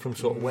 and you've gone from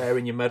sort of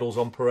wearing your medals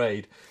on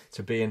parade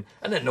to being...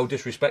 And then no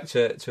disrespect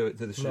to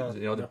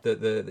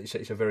the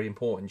it's a very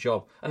important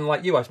job. And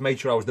like you, I made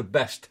sure I was the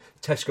best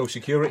Tesco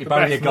security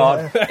barrier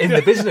guard in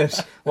the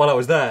business while I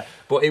was there.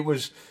 But it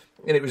was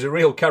a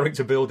real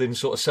character building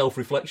sort of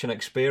self-reflection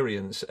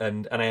experience,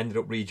 and I ended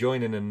up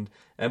rejoining.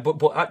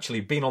 But actually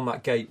being on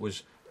that gate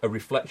was a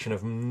reflection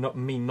of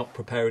me not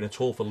preparing at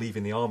all for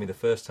leaving the army the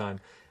first time.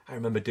 I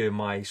remember doing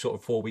my sort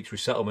of 4 weeks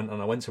resettlement, and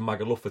I went to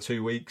Magaluf for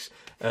 2 weeks,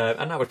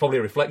 and that was probably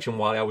a reflection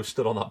why I was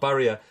stood on that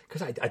barrier,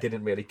 because I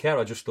didn't really care.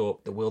 I just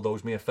thought the world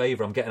owes me a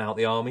favour. I'm getting out of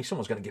the army.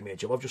 Someone's going to give me a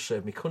job. I've just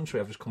served my country.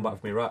 I've just come back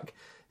from Iraq.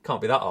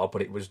 Can't be that hard,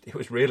 but it was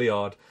really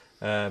hard.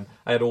 I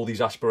had all these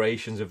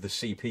aspirations of the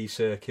CP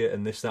circuit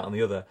and this, that, and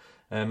the other.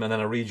 And then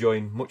I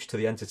rejoined, much to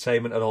the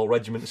entertainment at All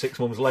Regiment 6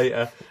 months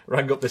later,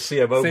 rang up the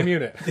CMO. Same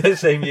unit.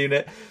 Same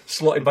unit,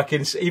 slotted back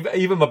in.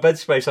 Even my bed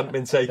space hadn't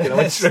been taken. I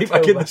went straight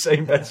back in the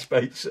same bed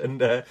space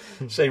and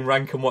same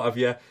rank and what have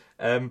you.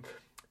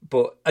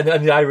 But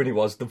the irony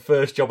was, the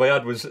first job I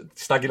had was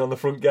stagging on the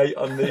front gate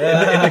in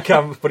the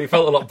camp, but it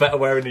felt a lot better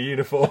wearing the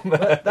uniform.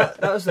 that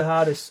was the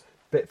hardest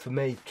bit for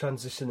me,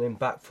 transitioning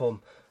back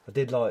from... I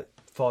did like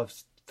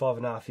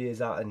 5.5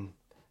 years out in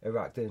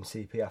Iraq doing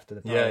CP after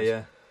the Paris.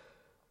 Yeah.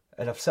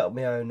 And I've set up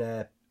my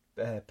own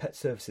pet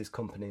services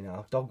company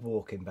now, dog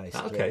walking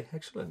basically. Okay,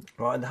 excellent.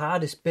 Right, and the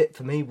hardest bit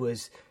for me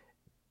was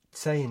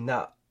saying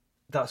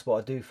that's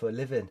what I do for a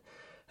living.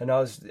 And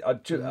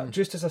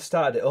just as I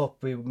started it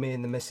up, me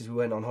and the missus, we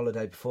went on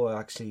holiday before I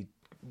actually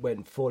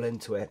went full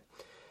into it.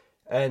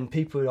 And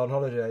people on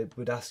holiday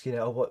would ask,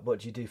 what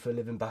do you do for a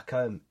living back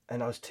home?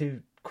 And I was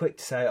too quick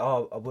to say,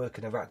 I work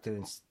in Iraq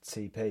doing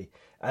CP.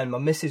 And my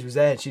missus was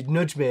there, and she'd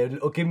nudge me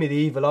or give me the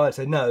evil eye and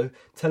say, no,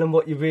 tell them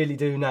what you really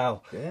do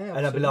now. Yeah,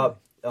 and I'd be like,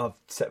 I've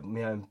set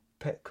my own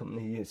pet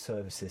company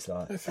services.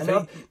 But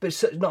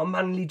it's not a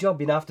manly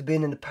job, after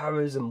being in the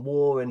paras and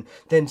war and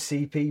then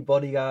CP,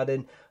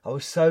 bodyguarding. I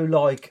was so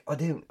I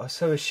was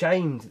so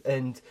ashamed,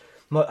 and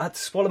I had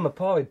to swallow my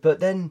pride. But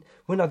then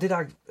when I did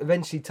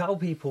eventually tell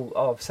people,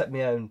 I've set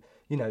my own,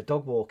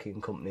 dog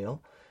walking company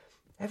up,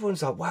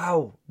 everyone's like,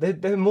 wow,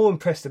 they're more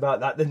impressed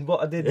about that than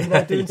what I did,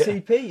 doing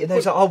CP. And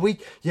they're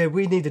like,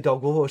 we need a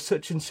dog walk, or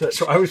such and such.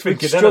 So I was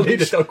thinking, I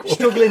need a dog walk.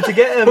 Struggling to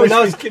get them. I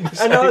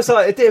was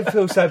like, it didn't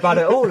feel so bad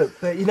at all.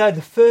 But,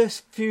 the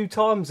first few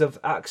times of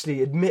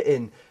actually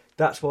admitting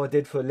that's what I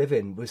did for a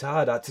living was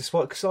hard. I had to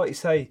swallow, because like you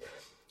say,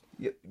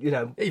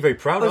 you're very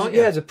proud, aren't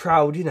you? Yeah, as a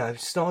proud,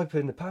 sniper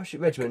in the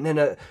parachute regiment, and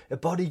then a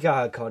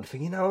bodyguard kind of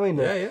thing,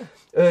 Yeah.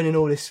 Earning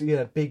all this,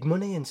 big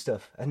money and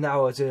stuff. And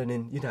now I was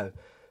earning,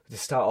 to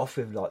start off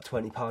with like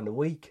 £20 a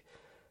week,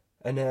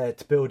 and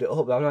to build it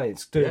up. I know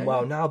it's doing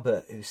well now,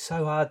 but it was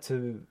so hard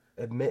to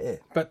admit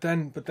it. But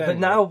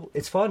now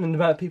it's fine, and the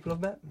amount of people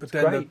I've met. But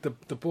then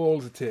the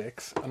balls it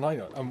takes, and I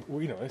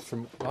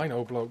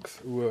know blokes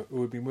who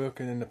have been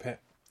working in the pit,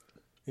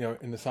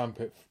 in the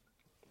sandpit,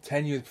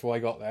 10 years before I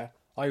got there.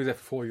 I was there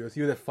for 4 years.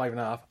 You were there for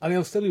 5.5, and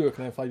they'll still be working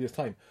there in 5 years'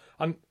 time.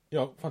 And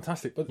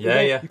fantastic. But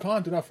you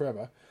can't do that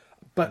forever.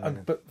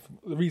 But but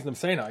the reason I'm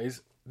saying that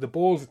is the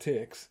balls it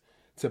takes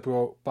to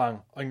go, bang,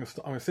 I'm going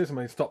to say to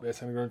somebody, stop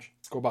this, and I'm going to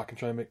go back and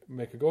try and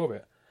make a go of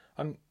it.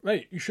 And,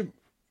 mate, you should...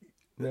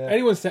 Yeah.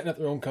 Anyone setting up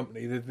their own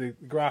company, the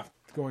graft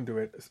to go and do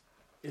it...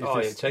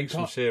 it takes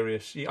some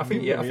serious... I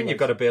think you've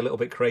got to be a little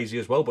bit crazy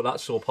as well, but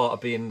that's all part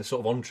of being the sort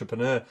of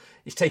entrepreneur.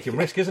 It's taking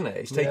risk, isn't it?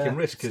 It's taking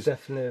risk. It's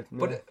definitely...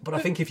 But I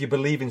think if you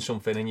believe in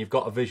something and you've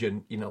got a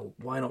vision,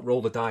 why not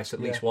roll the dice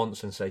at least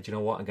once and say, do you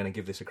know what, I'm going to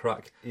give this a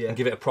crack, and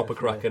give it a proper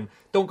crack, and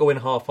don't go in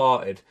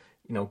half-hearted.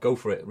 Go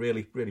for it.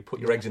 Really, really put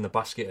your eggs in the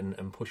basket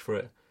and push for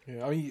it.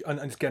 Yeah,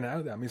 and just getting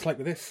out there. It's like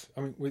with this.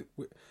 we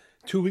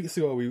 2 weeks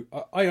ago,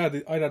 I had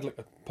like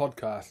a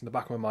podcast in the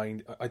back of my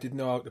mind. I didn't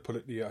know how to put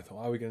it together. I thought,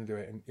 how are we going to do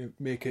it and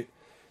make it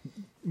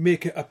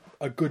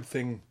a good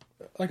thing,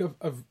 like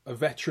a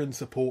veteran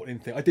supporting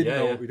thing. I didn't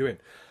know what we were doing.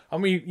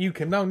 And you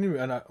came down,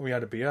 and we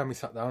had a beer, and we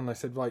sat down, and I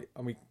said, right,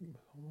 and we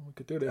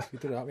could do this. We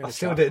did that. I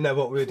still didn't know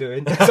what we were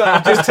doing. So I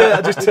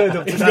just turned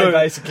up today,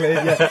 basically.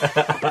 Yeah.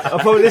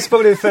 This is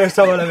probably the first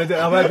time I'll ever do it.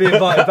 I might be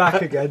invited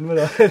back again, will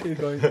I?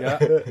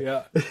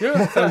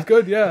 Yeah, sounds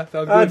good. Yeah,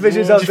 sounds good. I had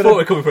visions I was thought we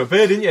were coming for a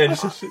beer, didn't you?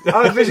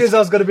 I had visions I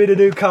was going to be the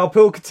new Carl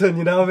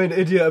Pilkington,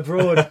 idiot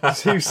abroad.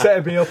 He was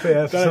setting me up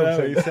here for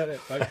something. He said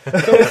it. Right? So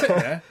I was sitting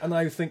there, and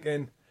I was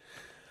thinking,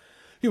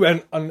 you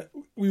went, and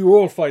we were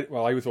all fired.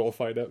 Well, I was all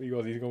fired up. He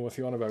goes, he's going, what's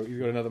he on about? He's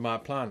got another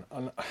mad plan.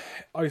 And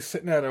I was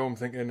sitting there at home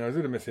thinking, I was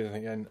with the missus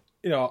thinking,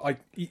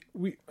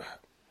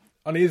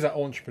 and it is that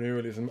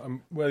entrepreneurialism,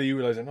 and whether you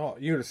realise it or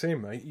not, you're the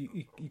same, mate.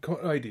 You come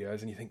up with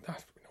ideas and you think,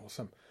 that's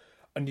awesome.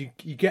 And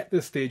you get to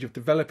the stage of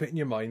develop it in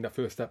your mind, that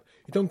first step.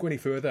 You don't go any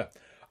further.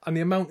 And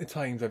the amount of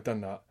times I've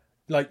done that,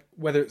 like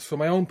whether it's for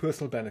my own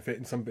personal benefit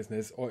in some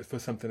business or it's for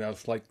something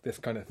else like this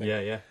kind of thing.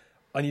 Yeah.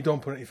 And you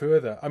don't put it any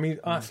further. I mean,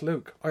 ask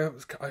Luke.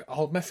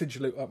 I'll message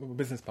Luke, my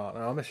business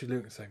partner, I'll message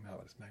Luke and say, no,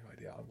 that's no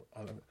idea.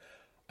 And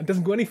it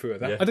doesn't go any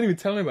further. Yeah. I didn't even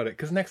tell him about it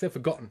because next day I've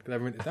forgotten because I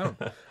haven't written it down.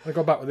 And I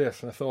got back with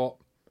this and I thought,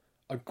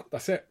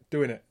 that's it,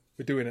 doing it.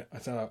 We're doing it. I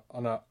said,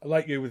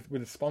 like you with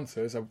the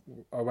sponsors, I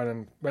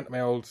went to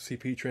my old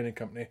CP training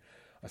company.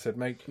 I said,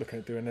 mate, looking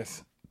at doing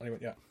this. And he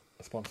went, yeah,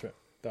 I'll sponsor it.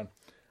 Done.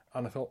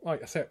 And I thought, right,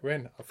 that's it, we're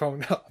in. I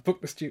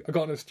booked I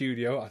got in the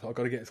studio. I thought, I've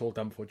got to get this all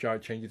done before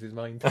Jared changes his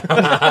mind.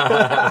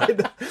 Got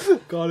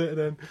it, and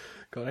then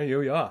here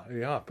we are.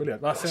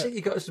 Brilliant. That's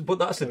it. But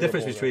that's the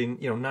difference between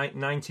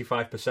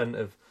 95%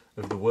 of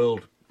the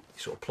world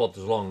sort of plods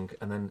along,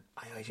 and then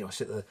I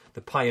sit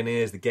the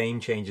pioneers, the game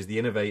changers, the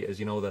innovators.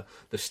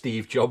 The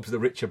Steve Jobs, the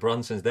Richard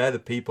Bransons. They're the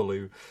people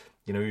who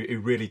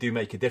really do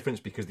make a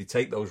difference because they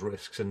take those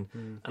risks, and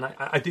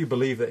I do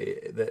believe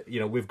that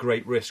with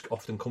great risk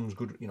often comes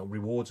good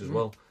rewards as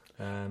well.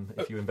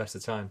 If you invest the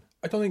time.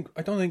 I don't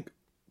think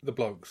the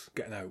blokes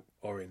getting out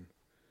or in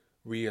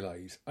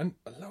realise, and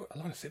a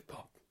lot of Civ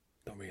Pop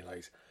don't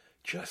realise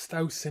just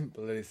how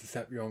simple it is to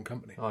set up your own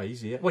company. Oh,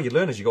 easy. Yeah. Well, you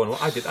learn as you go on.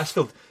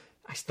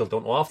 I still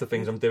don't know half the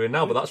things I'm doing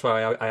now, but that's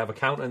why I have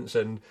accountants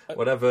and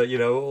whatever,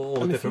 all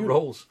the different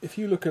roles. If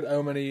you look at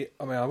how many,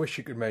 I wish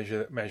you could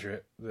measure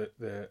it,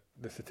 the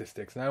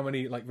statistics, and how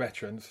many like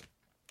veterans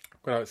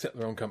go out and set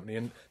their own company,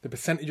 and the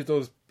percentage of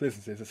those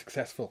businesses are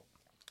successful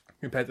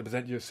compared to the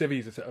percentage of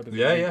civvies that set up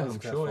businesses. Yeah, I'm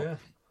sure, yeah.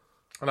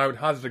 And I would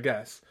hazard a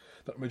guess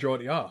that the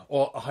majority are,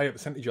 or a higher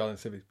percentage are than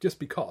civvies, just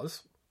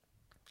because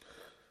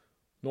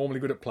normally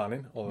good at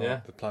planning,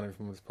 although the planning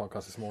from this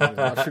podcast this morning is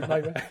an absolute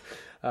nightmare.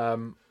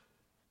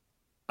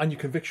 And your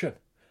conviction,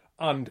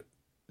 and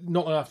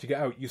not long after you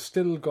get out, you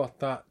still got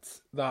that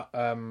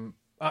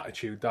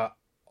attitude that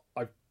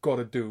I've got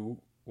to do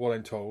what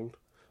I'm told,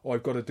 or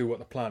I've got to do what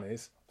the plan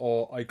is,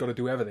 or I've got to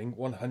do everything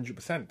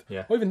 100%,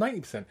 or even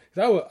 90%.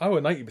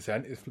 Our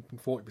 90% is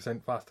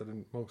 40% faster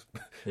than most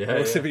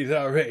civvies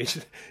our age.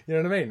 You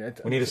know what I mean?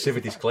 We need a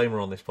civic disclaimer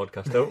on this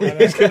podcast, don't we?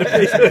 It's going to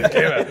be.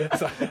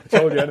 I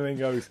told you, anything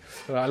goes.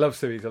 I love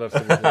civvies.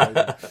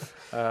 But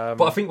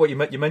I think what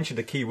you mentioned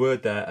a key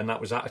word there, and that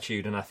was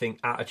attitude. And I think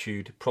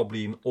attitude,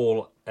 probably in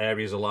all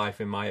areas of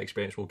life, in my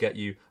experience, will get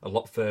you a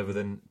lot further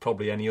than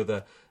probably any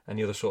other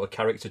sort of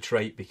character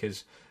trait,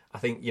 because I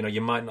think,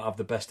 you might not have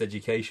the best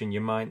education, you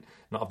might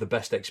not have the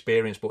best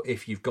experience, but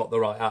if you've got the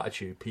right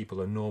attitude,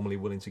 people are normally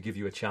willing to give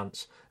you a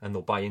chance and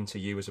they'll buy into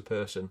you as a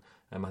person.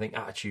 I think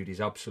attitude is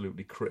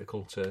absolutely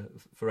critical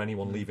for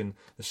anyone leaving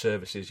the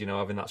services,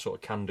 having that sort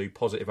of can-do,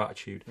 positive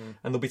attitude. And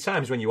there'll be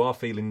times when you are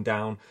feeling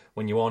down,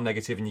 when you are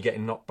negative and you're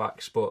getting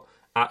knockbacks, but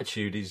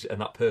attitude and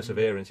that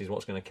perseverance is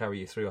what's going to carry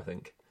you through, I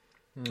think.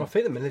 I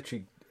think the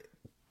military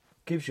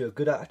gives you a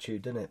good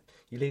attitude, doesn't it?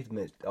 You leave the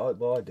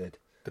military, I did.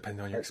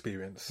 Depending on your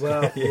experience.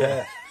 Well,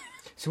 yeah.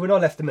 So when I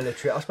left the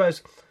military, I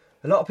suppose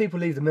a lot of people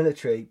leave the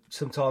military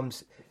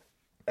sometimes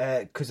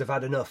because they've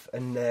had enough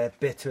and they're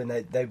bitter and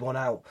they want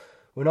out.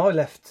 When I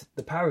left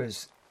the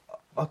Paras,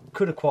 I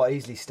could have quite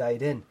easily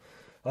stayed in.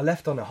 I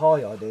left on a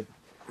high, I did.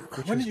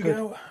 When did you get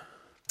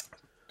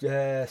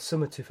out?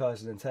 Summer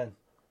 2010.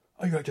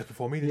 Oh, you got it just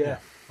before me, didn't you?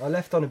 I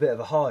left on a bit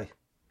of a high.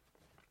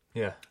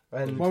 Yeah.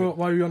 And why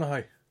were you on a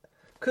high?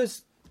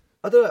 Because,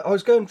 I don't know, I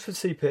was going for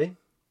CP.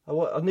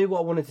 I knew what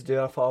I wanted to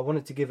do. I thought I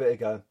wanted to give it a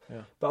go.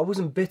 Yeah. But I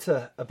wasn't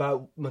bitter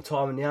about my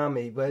time in the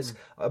army. Whereas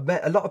I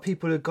met a lot of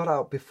people who got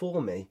out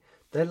before me.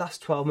 Their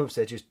last 12 months,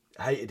 they just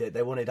hated it.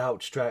 They wanted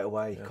out straight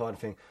away, kind of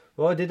thing.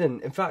 Well, I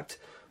didn't. In fact,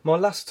 my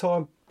last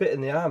time bit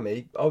in the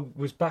army, I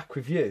was back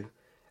with you,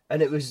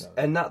 and it was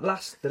the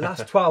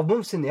last 12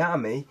 months in the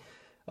army,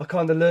 I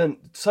kind of learned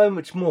so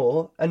much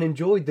more and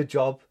enjoyed the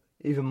job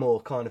even more.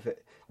 Kind of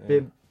it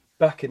being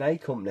back in A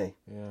Company,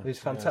 it was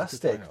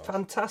fantastic,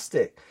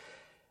 fantastic.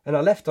 And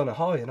I left on a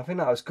high, and I think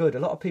that was good. A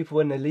lot of people,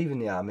 when they're leaving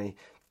the army,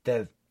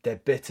 they're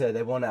bitter,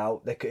 they want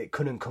out, it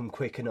couldn't come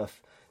quick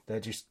enough. They're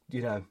just,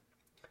 I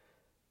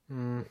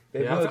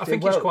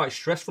think it's quite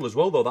stressful as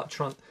well, though,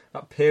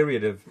 that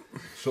period of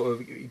sort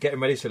of getting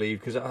ready to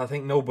leave, because I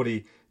think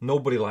nobody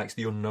likes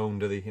the unknown,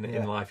 do they,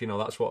 in life?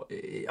 That's what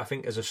I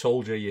think as a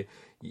soldier,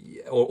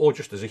 or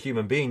just as a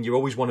human being, you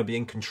always want to be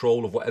in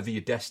control of whatever your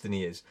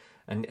destiny is.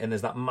 And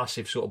there's that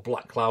massive sort of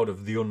black cloud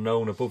of the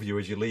unknown above you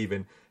as you're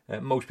leaving.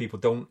 Most people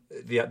don't,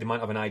 they might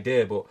have an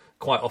idea, but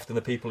quite often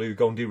the people who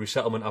go and do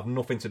resettlement have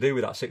nothing to do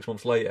with that 6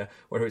 months later,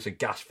 whether it's a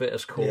gas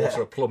fitters course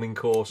or a plumbing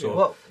course.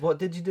 Or What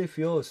did you do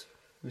for yours?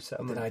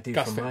 Resettlement? What did I do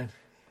gas for mine?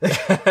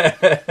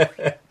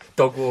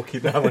 Dog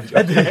walking now.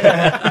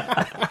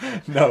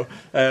 No.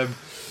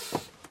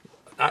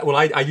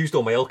 I used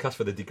all my LCAS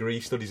for the degree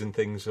studies and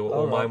things. So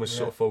all mine was yeah.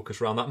 sort of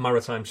focused around that.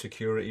 Maritime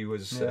security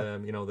was, Yeah.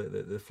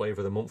 the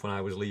flavour of the month when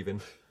I was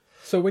leaving.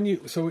 So when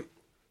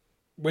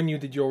you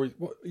did your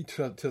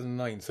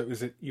 2009, so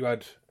was it you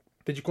had?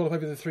 Did you qualify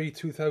for the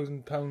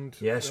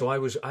 £2,000? Yeah, so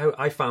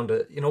I found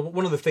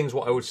one of the things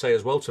what I would say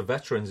as well to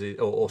veterans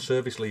or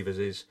service leavers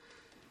is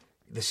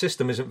the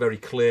system isn't very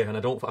clear, and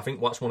I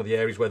think that's one of the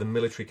areas where the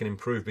military can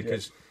improve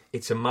because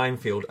it's a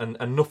minefield, and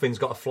nothing's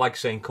got a flag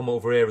saying come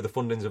over here, the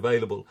funding's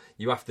available.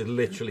 You have to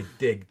literally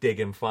dig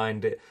and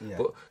find it. Yeah.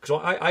 But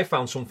because I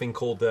found something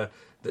called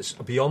that's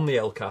beyond the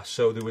LCAS.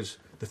 So there was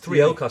the 3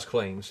 LCAS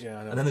claims,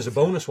 and then there's a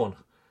bonus one.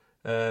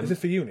 Is it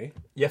for uni?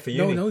 Yeah, for No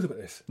uni. one knows about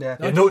this. Yeah.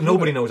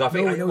 Nobody knows. I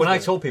think Nobody knows when I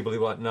about told people, they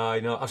were like,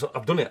 "No,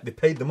 I've done it. They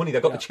paid the money. They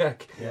got the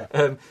check."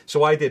 Yeah.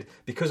 So I did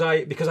because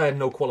I had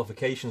no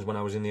qualifications when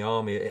I was in the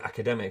army.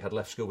 Academic, I'd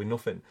left school with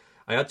nothing.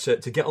 I had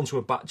to get onto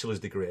a bachelor's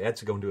degree. I had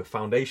to go and do a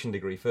foundation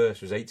degree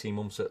first. It was 18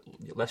 months at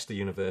Leicester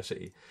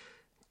University.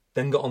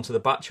 Then got onto the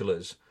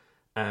bachelor's.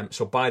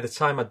 So by the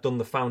time I'd done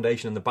the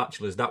foundation and the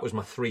bachelor's, that was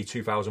my 3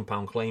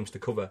 £2,000 claims to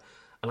cover.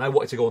 And I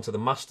wanted to go on to the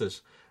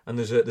masters. And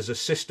there's a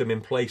system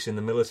in place in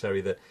the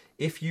military that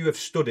if you have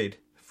studied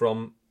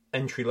from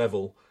entry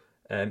level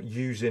and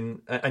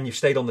you've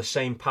stayed on the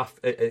same path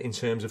in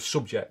terms of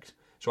subject,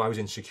 so I was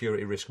in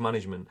security risk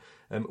management,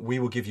 we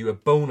will give you a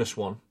bonus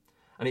one,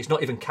 and it's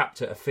not even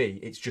capped at a fee,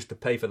 it's just to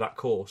pay for that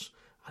course.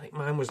 I think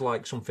mine was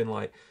like something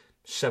like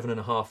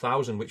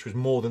 7,500, which was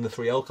more than the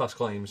 3 LCAS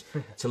claims,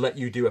 to let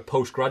you do a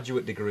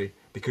postgraduate degree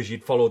because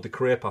you'd followed the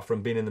career path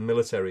from being in the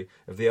military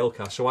of the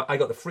LCAS. So I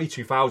got the 3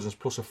 2000s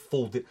plus a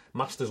full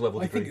master's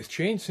level degree. I think it's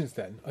changed since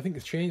then. I think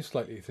it's changed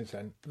slightly since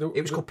then.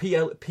 It was called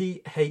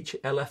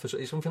PHLF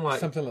or something like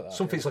Something like that,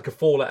 Something yeah. it's like a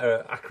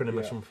 4-letter acronym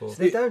or something. So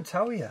they don't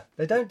tell you.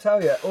 They don't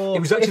tell you. Or It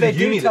was actually if the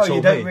they uni do that tell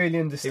you, told you me. don't really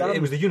understand.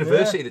 It was the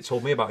university that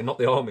told me about it, not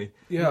the army.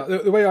 Yeah,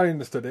 the way I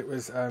understood it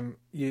was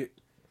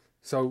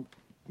so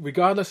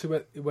regardless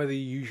of whether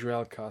you use your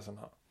LCAS or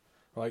not,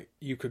 right?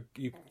 You can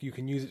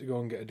use it to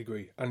go and get a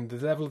degree, and the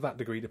level of that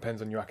degree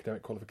depends on your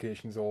academic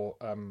qualifications or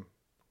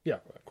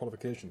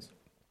qualifications.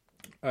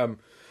 But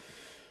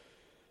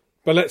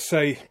let's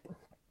say,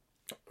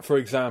 for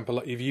example,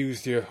 like you've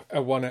used your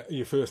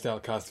first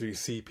LCAS to do your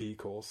CP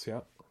course,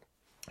 yeah.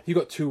 You've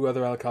got 2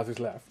 other LCASs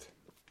left.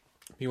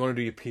 You want to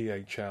do your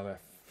PHLF.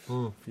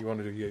 If you want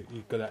to do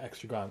you've got that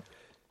extra grant.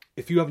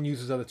 If you haven't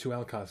used those other 2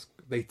 LCAS,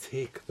 they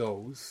take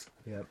those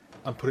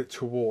and put it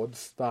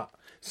towards that.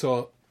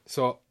 So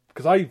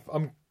because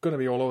I'm going to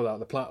be all over that.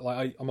 The plan,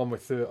 like I'm on my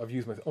 3rd.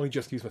 I've only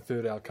just used my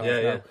 3rd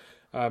LCAS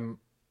now.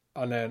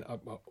 And then I'm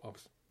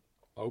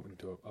hoping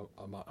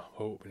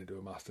to do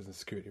a master's in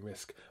security and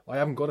risk. I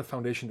haven't got a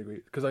foundation degree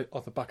because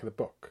off the back of the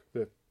book,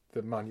 the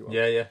manual.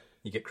 Yeah.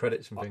 You get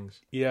credits and things.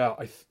 Yeah,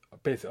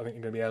 basically I think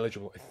you're going to be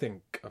eligible. I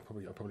think I'll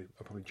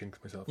probably jinx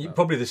myself.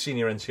 Probably the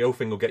senior NCO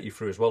thing will get you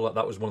through as well.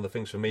 That was one of the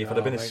things for me. If I'd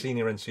have been a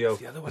senior NCO,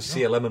 the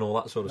CLM and all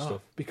that sort of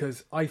stuff.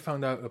 Because I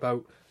found out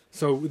about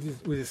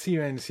with a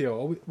senior NCO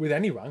or with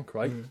any rank,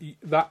 right?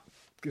 That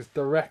is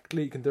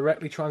you can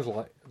directly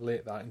translate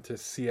that into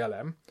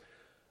CLM,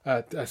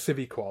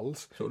 Civi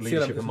Quals. Sort of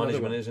leadership and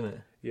management, isn't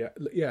it?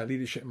 Yeah,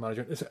 leadership and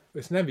management.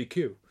 It's an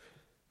MVQ,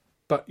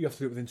 but you have to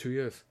do it within 2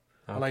 years.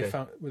 Okay. And I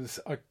found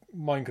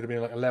mine could have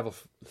been like a level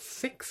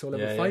 6 or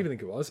level 5, I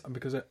think it was, and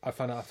because I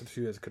found out after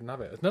 2 years I couldn't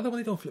have it. It's another one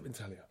they don't flip and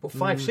tell you. But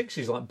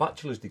 5/6s like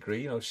bachelor's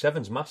degree,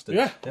 7's masters.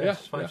 Yeah,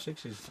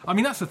 5/6s. I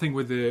mean, that's the thing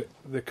with the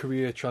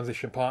career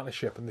transition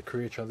partnership and the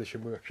career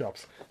transition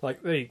workshops.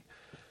 Like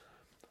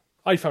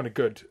I found it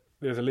good.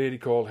 There's a lady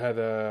called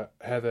Heather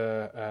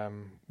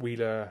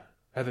Wheeler,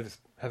 Heather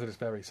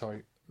Desberry,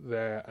 sorry,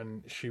 there,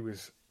 and she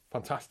was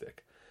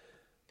fantastic.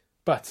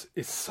 But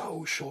it's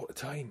so short a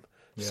time.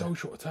 So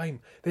short a time.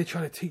 They're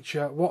trying to teach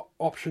you what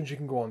options you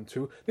can go on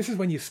to. This is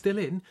when you're still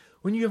in,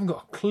 when you haven't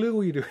got a clue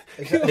what you're doing.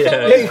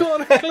 You've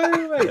got a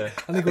clue, mate. Yeah.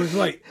 And they go,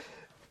 right,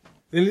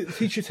 they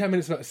teach you 10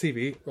 minutes about a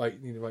CV. Right,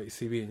 you need to write your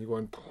CV, and you're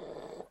going,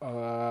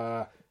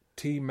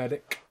 team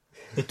medic.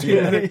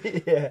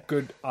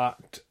 Good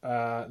at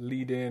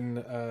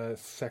leading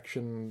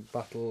section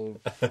battle.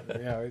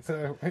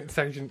 It's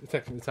section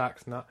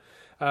attacks and that.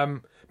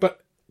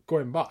 But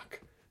going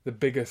back,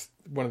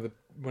 one of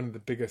the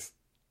biggest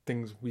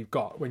things we've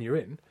got when you're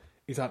in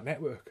is that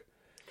network.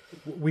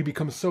 We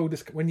become so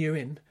when you're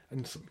in,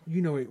 and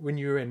when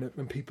you're in,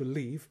 when people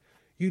leave,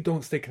 you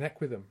don't stay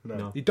connected with them.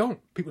 No. You don't.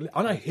 People,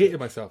 and I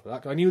hated myself for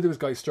that. I knew there was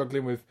guys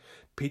struggling with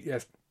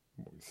PTSD,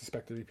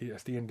 suspected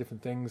PTSD and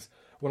different things.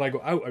 When I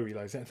got out, I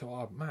realised it. I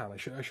thought, oh man, I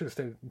should have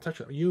stayed in touch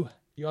with them.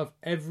 You have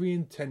every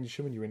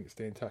intention when you're in to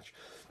stay in touch,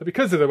 but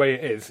because of the way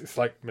it is, it's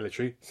like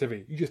military,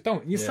 civvy. You just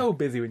don't. You're so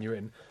busy when you're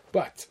in,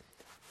 but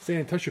staying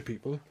in touch with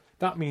people.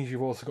 That means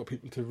you've also got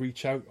people to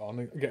reach out on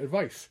and get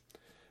advice.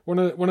 One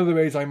of the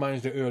ways I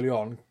managed it early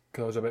on,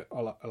 because I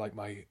like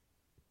my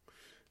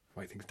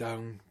write things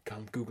down,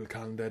 Google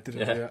Calendar,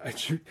 I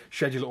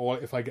schedule it all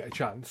if I get a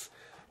chance.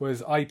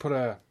 Was I put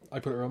a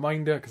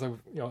reminder because I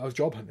was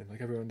job hunting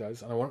like everyone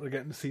does, and I wanted to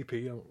get into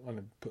CP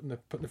and putting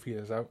the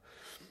feelers out.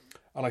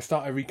 and I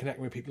started reconnecting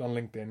with people on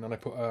LinkedIn, and I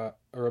put a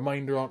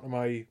reminder onto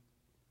my,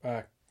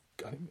 I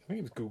think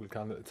it was Google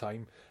Calendar at the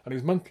time, and it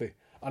was monthly.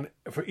 And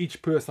for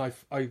each person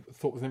I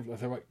thought was an influencer, I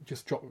said, right,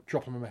 just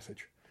drop them a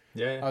message.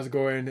 Yeah. How's it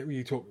going?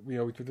 You talk,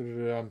 keep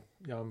the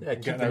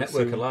getting out network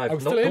soon. alive. I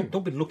was still in.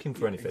 Don't be looking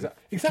for anything.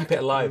 Exactly. Keep it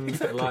alive.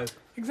 Exactly. Keep it alive.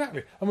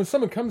 Exactly. And when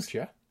someone comes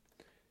to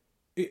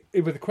you,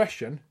 with a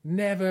question,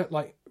 never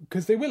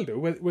because they will do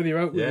whether you're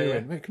out, whether you're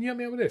in. Can you help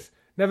me out with this?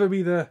 Never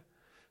be the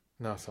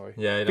no, sorry.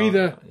 Yeah. Be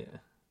the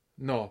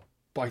no.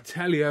 But I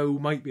tell you who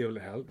might be able to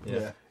help.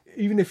 Yeah.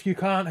 Even if you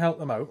can't help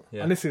them out,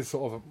 Yeah. and this is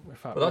sort of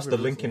Well, that's the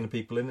linking the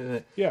people in, isn't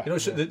it? Yeah. You know,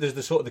 so there's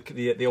the sort of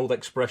the old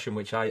expression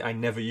which I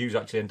never use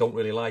actually and don't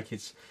really like.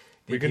 It's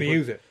we're going to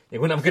use it.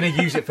 When I'm going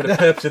to use it for the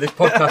purpose of this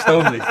podcast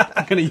only.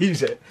 I'm going to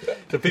use it.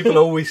 So people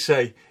always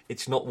say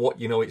it's not what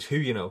you know, it's who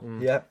you know.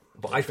 Yeah.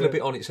 But I flip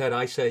it on its head.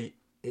 I say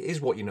it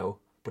is what you know,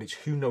 but it's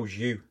who knows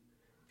you.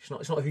 It's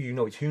not who you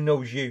know. It's who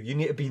knows you. You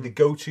need to be the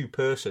go-to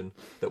person.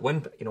 That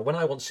when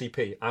I want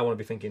CP, I want to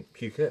be thinking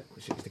Hugh Kirk.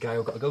 It's the guy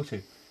I've got to go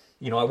to.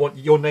 You know, I want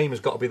your name has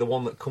got to be the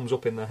one that comes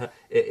up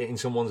in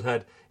someone's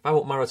head. If I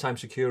want maritime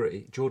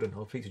security, Jordan,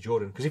 I'll speak to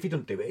Jordan because if he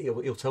doesn't do it,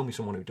 he'll tell me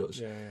someone who does.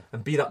 Yeah.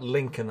 And be that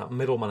link and that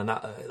middleman and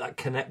that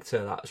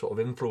connector, that sort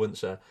of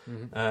influencer,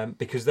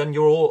 because then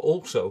you're all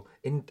also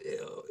in.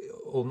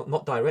 Or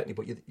not directly,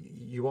 but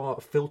you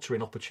are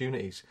filtering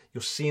opportunities.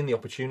 You're seeing the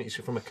opportunities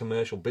from a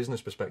commercial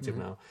business perspective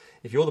now.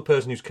 If you're the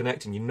person who's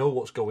connecting, you know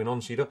what's going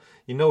on, so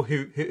you know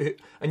who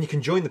and you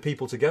can join the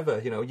people together.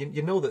 You know,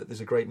 you know that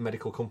there's a great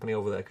medical company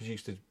over there because you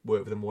used to work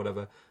with them, or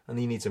whatever, and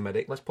he needs a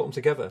medic. Let's put them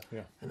together.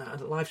 Yeah. And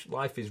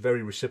life is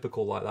very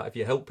reciprocal like that. If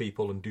you help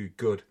people and do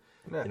good,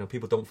 you know,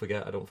 people don't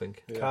forget. I don't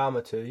think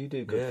Karma too. You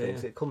do good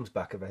things, it comes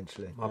back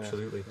eventually.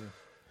 Absolutely. Yeah.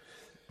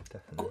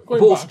 Definitely.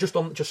 But also just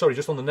on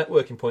the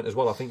networking point as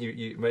well, I think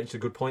you mentioned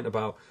a good point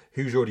about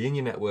who's already in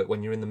your network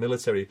when you're in the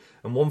military.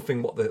 And one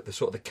thing what the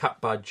sort of the cap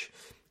badge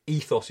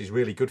ethos is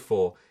really good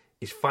for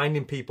is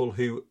finding people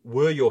who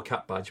were your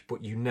cap badge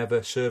but you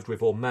never served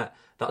with or met.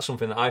 That's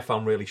something that I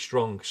found really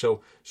strong.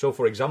 So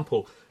for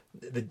example,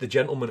 the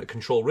gentleman at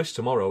Control Risk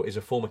tomorrow is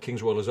a former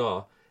Kingswell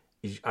Hussar.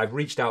 I've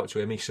reached out to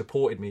him. He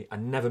supported me. I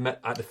never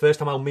met. The first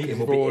time I'll meet him,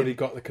 We've already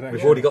got the connection.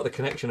 We've already got the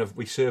connection of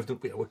we served.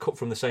 We're cut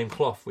from the same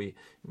cloth. We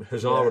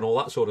Hussar and all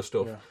that sort of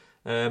stuff.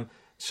 Yeah.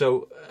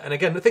 So, and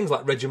again, the things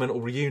like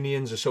regimental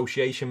reunions,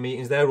 association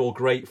meetings, they're all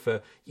great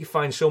for. You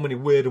find so many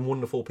weird and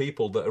wonderful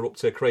people that are up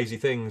to crazy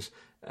things.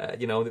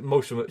 You know,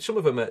 most of them, some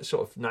of them are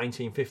sort of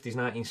 1950s,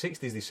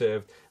 1960s. They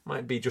served,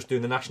 might be just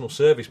doing the national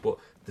service, but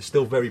they're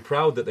still very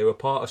proud that they were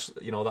part of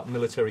that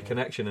military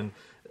connection and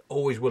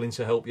always willing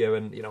to help you,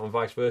 and and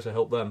vice versa,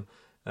 help them.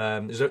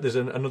 There's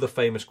another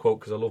famous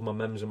quote because I love my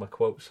memes and my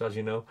quotes, as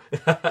you know.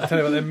 Tell me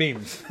about them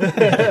memes.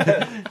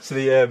 So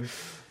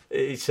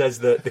it says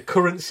that the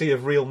currency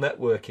of real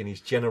networking is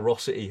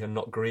generosity and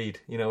not greed.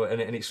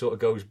 And it sort of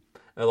goes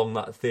along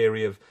that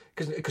theory of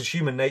because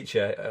human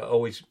nature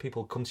always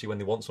people come to you when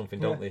they want something,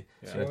 don't they?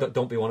 Yeah. So,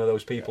 don't be one of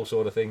those people,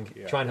 sort of thing.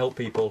 Yeah. Try and help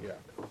people,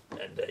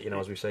 and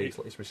as we say,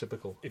 it's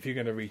reciprocal. If you're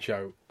going to reach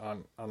out,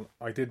 and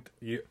I did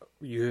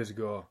years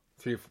ago,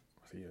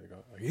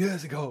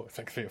 years ago, I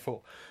think 3 or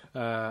 4.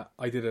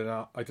 I did an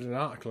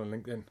article on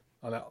LinkedIn,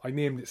 and I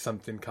named it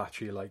something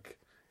catchy like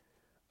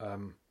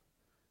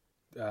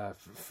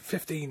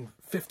 15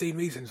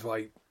 reasons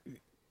why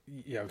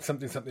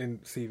something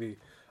CV.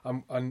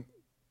 And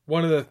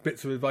one of the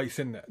bits of advice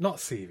in there, not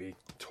CV,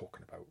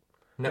 talking about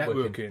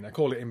networking. I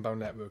call it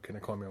inbound networking. I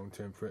call my own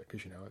term for it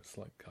because it's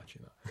like catchy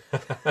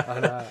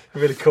that.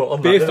 And, really caught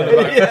on based that. On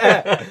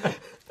about,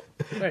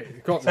 Hey,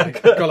 it got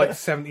like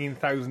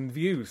 17,000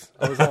 views.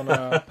 I was on.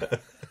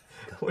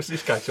 What's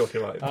this guy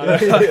talking about?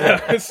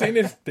 I've seen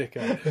this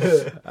dickhead.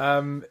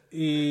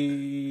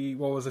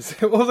 What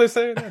was I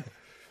saying then?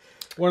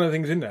 One of the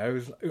things in there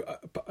was,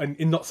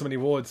 in not so many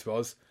words,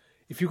 was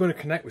if you're going to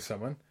connect with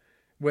someone,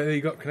 whether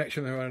you got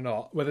connection or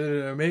not,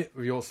 whether they're a mate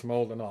of yours from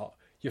old or not,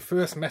 your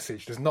first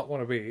message does not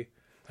want to be,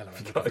 "Hello,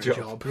 I've got a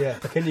job." Yeah,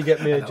 can you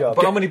get me a job?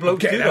 But how many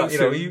blokes do that?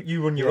 Soon.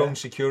 You run your own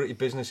security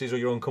businesses or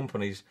your own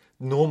companies.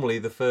 Normally,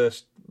 the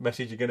first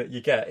message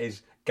you get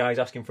is guys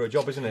asking for a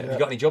job, isn't it? Have you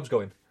got any jobs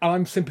going? And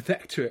I'm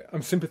sympathetic to it.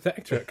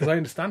 because I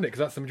understand it because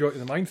that's the majority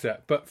of the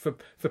mindset. But for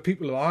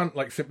people who aren't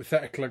like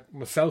sympathetic like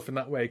myself in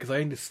that way, because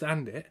I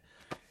understand it,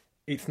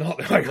 it's not.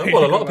 Like,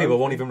 well, a lot of people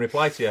won't even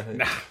reply to you.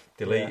 Nah,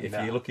 delete if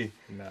you're lucky.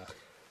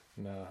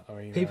 No, I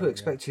mean people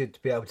expect you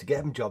to be able to get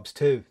them jobs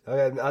too. I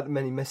had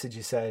many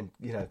messages saying,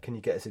 can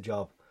you get us a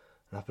job?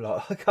 And I'd be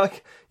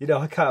like,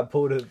 I can't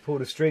pull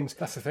the strings.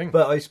 That's the thing.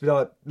 But I used to be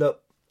like,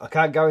 look, I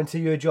can't guarantee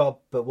you a job,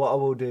 but what I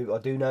will do, I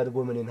do know the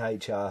woman in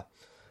HR.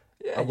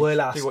 Yeah, I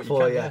will ask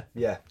for you.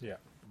 Yeah.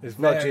 It's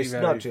not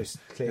just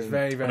clean. It's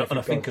very, very. And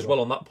I think as well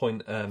on that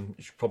point,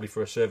 probably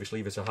for a service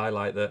leaver to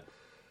highlight that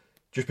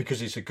just because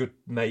he's a good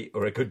mate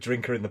or a good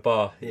drinker in the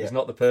bar, Yeah. he's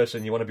not the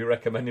person you want to be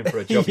recommending for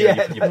a job.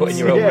 Yeah, You're putting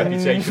your own yeah.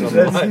 reputation on the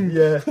That's- line.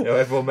 yeah. You know,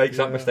 everyone makes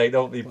that mistake,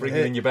 don't they?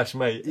 Bringing in your best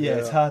mate. Yeah,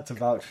 it's hard to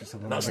vouch for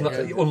someone. That's like not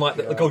that. unlike.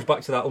 It goes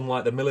back to that.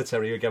 Unlike the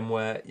military again,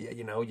 where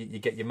you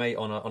get your mate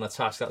on a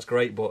task. That's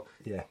great, but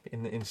Yeah.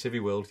 in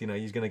civvy world,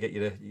 he's going to get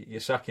you your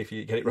sack if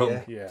you get it wrong,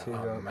 Yeah. Yeah, Too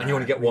oh, wrong. and you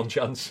only get one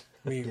chance.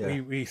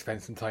 We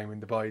spent some time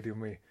in Dubai,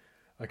 didn't we?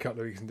 A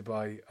couple of weeks in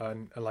Dubai,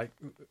 and like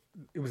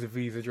it was a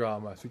visa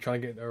drama. So we're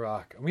trying to get into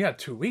Iraq, and we had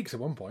 2 weeks at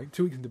one point.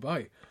 2 weeks in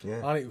Dubai,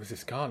 Yeah. and it was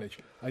this carnage.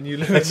 And you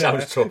learn That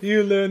sounds tough.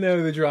 You learn now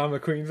the drama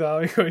queens are.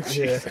 You're going, Yeah.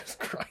 Jesus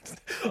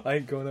Christ, I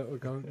ain't going out. We're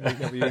going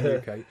never in the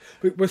UK.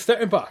 But we're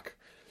stepping back.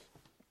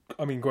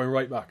 I mean, going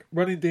right back,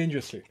 running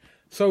dangerously.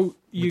 So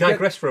We you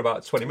digressed for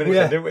about 20 minutes,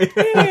 Yeah. then, didn't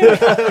we?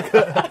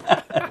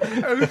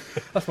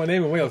 That's my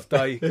name in Wales.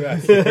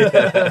 Digress.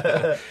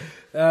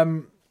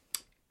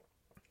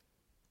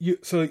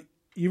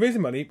 You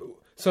raising money,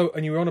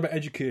 and you were on about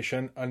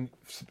education and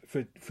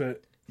for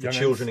young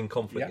Children uns. in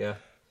conflict, yeah.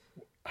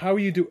 How are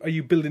you Are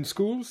you building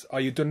schools? Are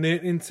you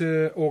donating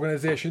to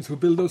organisations who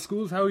build those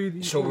schools? How are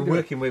you? So we're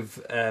working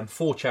with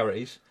 4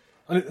 charities.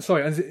 And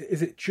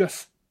is it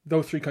just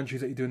those 3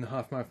 countries that you're doing the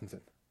half marathons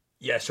in?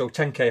 Yeah, so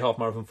 10k half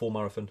marathon, full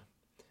marathon,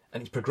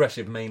 and it's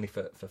progressive mainly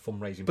for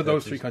fundraising. But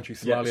those purposes. 3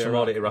 countries, Yeah, Somalia, Somalia,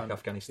 Iraq, Iraq, and-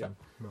 Afghanistan.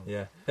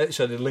 Yeah.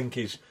 So the link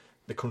is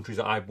the countries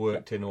that I've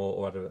worked in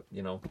or had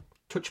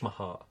touch my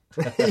heart.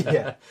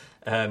 Yeah.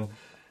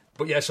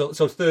 But yeah, so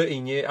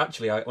 13 years.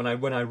 Actually,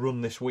 when I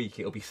run this week,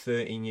 it'll be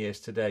 13 years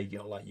today.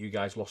 Like you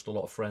guys lost a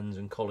lot of friends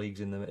and colleagues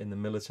in the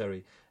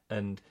military,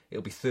 and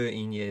it'll be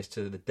 13 years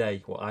to the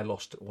day where I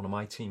lost one of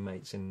my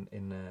teammates in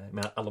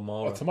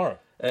Alamara. Oh, tomorrow?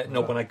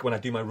 No, when I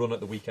do my run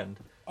at the weekend.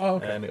 Oh,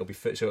 okay.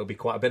 It'll be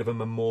quite a bit of a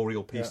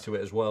memorial piece to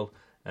it as well.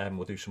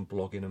 We'll do some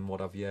blogging and what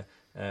have you,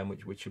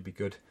 which should be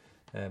good.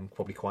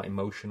 Probably quite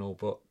emotional,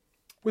 but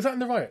Was that in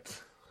the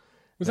riots?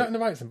 Was that in the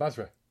riots in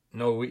Basra?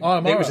 no,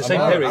 Amara, it was the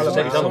same Amara, period. It was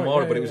Amara, Alamara,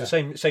 sorry, but it yeah, was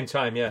the same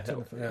time. Yeah,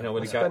 yeah.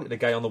 with the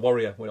guy on the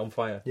Warrior went on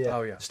fire. Yeah.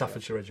 Oh yeah.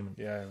 Staffordshire Regiment.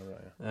 Yeah.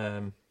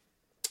 Right,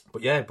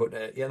 But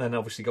then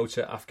obviously go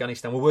to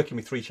Afghanistan. We're working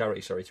with 3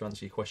 charities. Sorry, to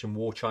answer your question: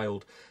 War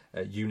Child,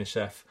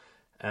 UNICEF,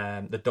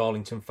 the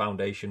Darlington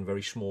Foundation,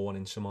 very small one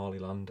in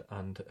Somaliland,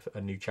 and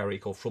a new charity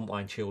called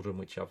Frontline Children,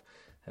 which I've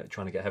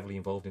trying to get heavily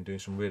involved in, doing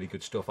some really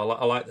good stuff. I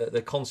like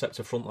the concept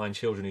of Frontline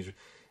Children is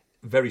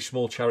very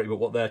small charity, but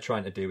what they're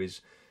trying to do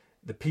is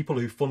the people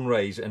who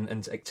fundraise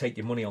and take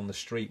your money on the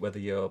street, whether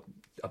you're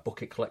a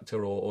bucket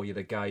collector or you're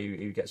the guy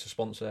who gets a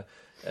sponsor,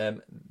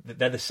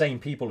 they're the same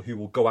people who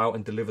will go out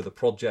and deliver the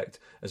project,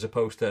 as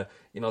opposed to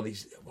one of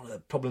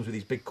the problems with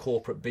these big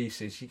corporate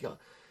beasts is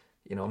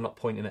I'm not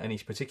pointing at any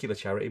particular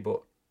charity,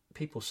 but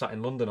people sat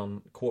in London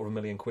on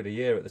 £250,000 a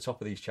year at the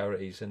top of these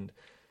charities, and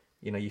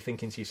you're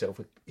thinking to yourself,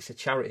 it's a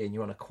charity and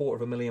you're on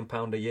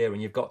 £250,000 a year,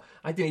 and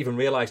I didn't even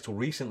realise till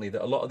recently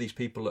that a lot of these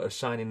people that are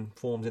signing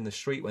forms in the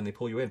street when they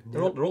pull you in,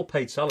 they're all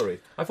paid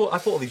salary. I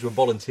thought these were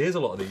volunteers, a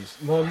lot of these.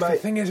 My mate,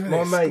 thing is with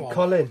my this mate squad.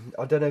 Colin,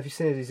 I don't know if you've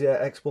seen it, he's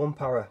X1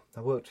 para.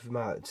 I worked with him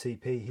out at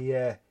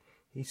CP.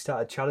 He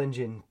started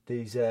challenging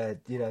these, Yeah,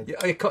 you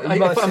I might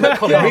met say-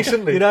 Colin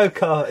recently. You know,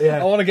 Carl, I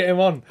yeah. want to get him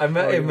on. I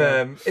met him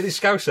in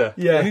Scouser.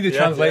 Yeah. We need a Yeah,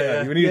 translator.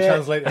 yeah, yeah. We need a Yeah.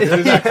 translator.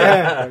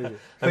 Yeah. I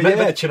But met him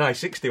yeah. at the Chennai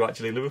 60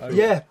 actually in Liverpool.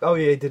 Yeah, oh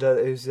yeah, he did a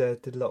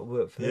lot of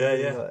work for them. Yeah,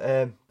 didn't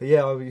yeah. he? But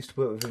yeah, I used to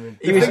work with him.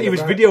 He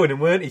was videoing him,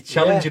 weren't he?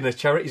 Challenging the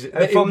charities. And It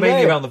was from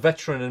mainly there- around the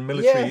veteran and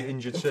military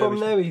injured and service. from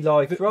there he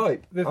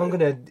I'm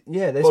gonna,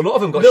 there's, Well, a lot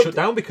of them got looked- shut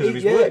down because of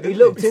his yeah, work. he didn't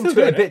looked He's still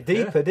into it a doing bit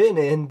deeper, didn't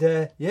he? And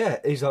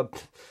he's like,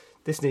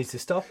 this needs to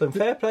stop. And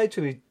fair play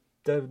to him, he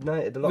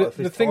donated a lot of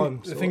his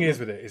time. The thing is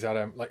with it is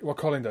that like what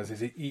Colin does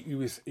is he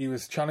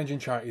was challenging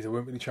charities that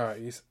weren't really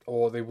charities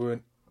or they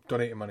weren't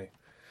donating money.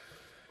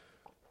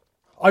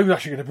 I was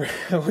actually going to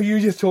bring what you were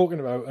just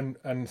talking about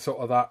and sort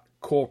of that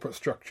corporate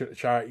structure to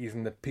charities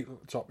and the people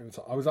at the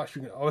top. I was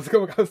thinking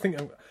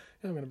I'm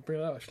going to bring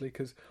that up actually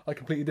because I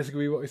completely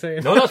disagree with what you're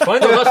saying. No, that's fine.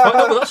 No, that's fine.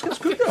 No, but that's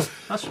good though.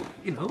 That's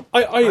I'm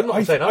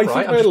not saying I'm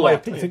right. I'm just my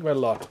opinion. I think about it a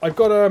lot.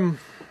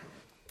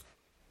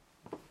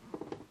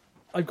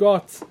 I've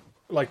got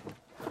like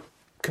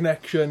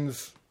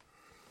connections.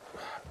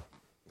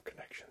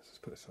 Let's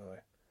put it this way.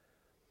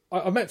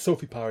 I met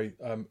Sophie Parry.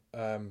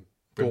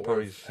 Bryn Daughter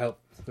Parry's- of Help,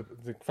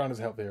 the founders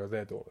of Help the Hero,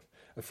 their daughters.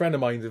 A friend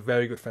of mine is a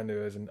very good friend of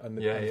hers, and I've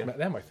met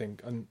them, I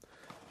think. And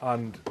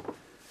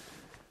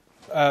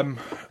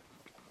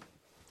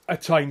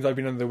at times I've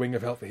been under the wing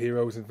of Help the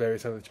Heroes and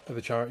various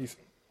other charities.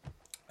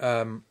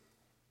 And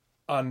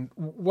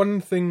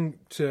one thing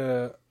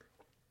to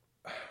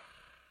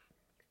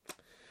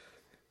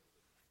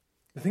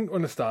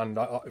understand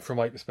from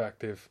my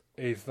perspective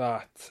is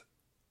that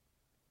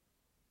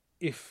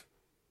if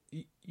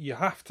you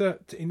have to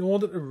in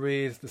order to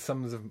raise the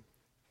sums of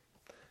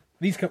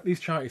these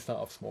charities start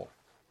off small.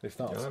 They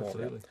start off small,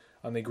 absolutely.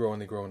 and they grow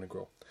and they grow and they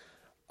grow.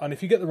 And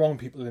if you get the wrong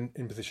people in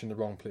position in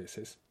the wrong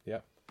places,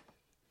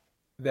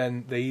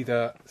 then they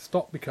either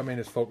stop becoming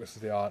as focused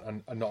as they are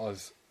and not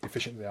as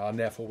efficient as they are, and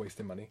therefore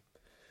wasting money,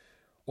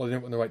 or they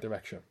don't go in the right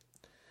direction.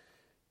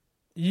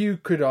 you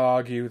could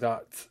argue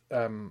that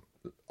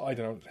I don't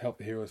know, Help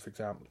the Heroes, for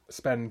example,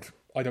 spend,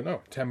 I don't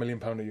know, £10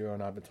 million a year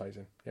on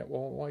advertising. Yeah,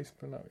 well, why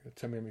spend that?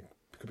 10 million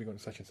could be going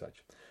to such and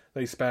such.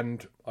 They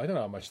spend, I don't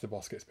know how much the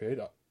boss gets paid.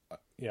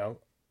 You know,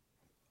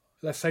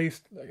 let's say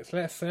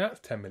that's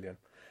 10 million.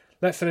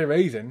 Let's say they're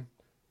raising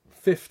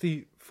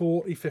 50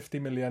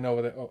 million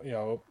over the, you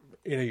know,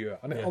 in a year.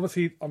 And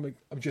obviously, I'm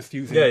just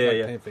using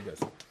plain figures.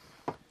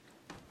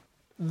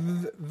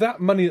 That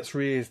money that's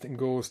raised and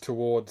goes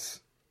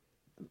towards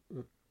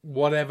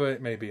whatever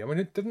it may be. I mean,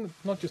 it didn't,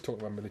 not just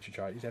talking about military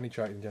charities, any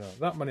charity in general.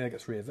 That money that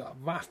gets raised, that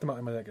vast amount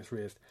of money that gets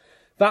raised,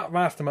 that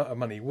vast amount of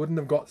money wouldn't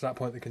have got to that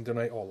point they can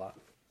donate all that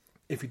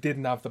if you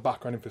didn't have the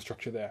background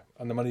infrastructure there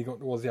and the money going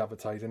towards the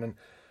advertising.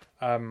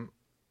 And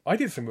I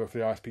did some work for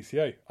the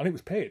RSPCA, and it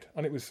was paid,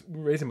 and it was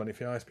raising money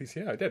for the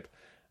RSPCA. I did,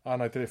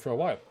 and I did it for a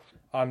while,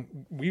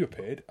 and we were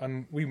paid,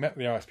 and we met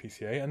the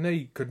RSPCA, and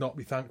they could not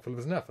be thankful of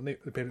us enough, and they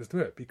paid us to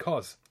do it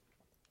because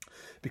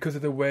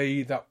of the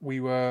way that we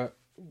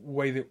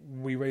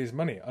raised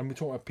money, and we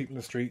talked about people in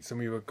the streets, and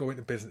we were going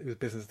to business. It was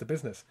business to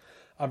business,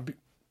 and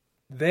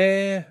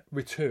their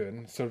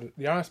return, so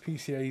the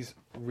RSPCA's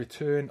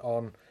return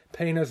on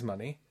paying us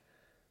money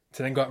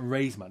to then go out and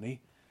raise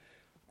money,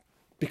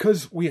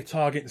 because we are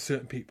targeting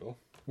certain people.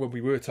 When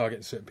we were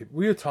targeting certain people,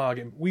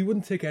 we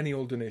wouldn't take any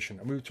old donation,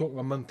 and we were talking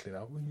about monthly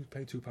now. We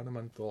pay £2 a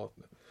month, or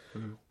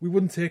we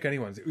wouldn't take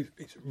anyone's.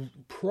 It's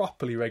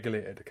properly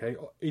regulated, okay,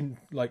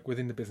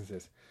 within the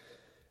businesses.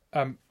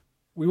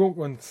 We won't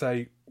go and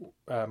say,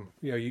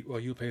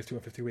 you pay us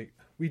 £250 a week.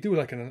 We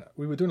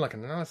were doing like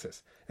an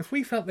analysis. If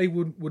we felt they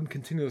wouldn't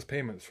continue those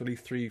payments for at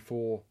least 3,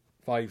 4,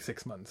 5,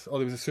 6 months, or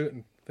there was a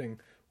certain thing,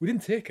 we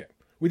didn't take it.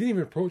 We didn't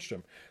even approach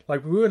them.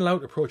 Like, we weren't allowed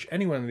to approach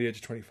anyone under the age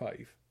of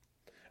 25.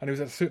 And it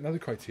was a certain other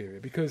criteria,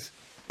 because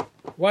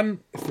one,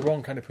 it's the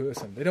wrong kind of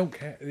person. They don't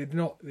care. They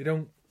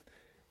don't.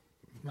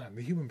 Man,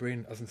 the human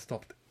brain hasn't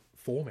stopped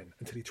forming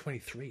until you're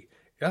 23. It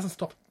hasn't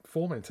stopped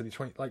forming until you're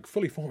 20, like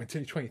fully forming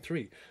until you're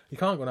 23. You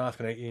can't go and ask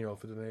an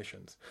 18-year-old for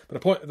donations.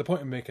 But the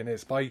point I'm making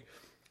is, by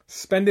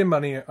spending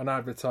money on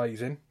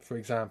advertising, for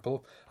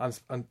example,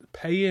 and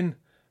paying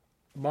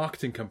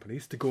marketing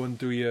companies to go and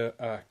do your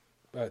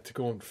to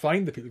go and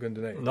find the people who are going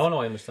to donate. No,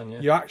 I understand. Yeah,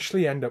 you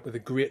actually end up with a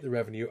greater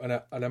revenue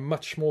and a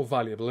much more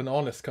valuable and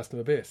honest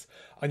customer base,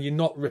 and you're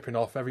not ripping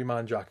off every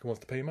man jack who wants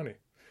to pay money.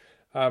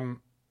 And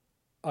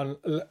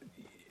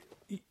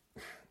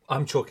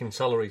I'm talking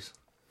salaries.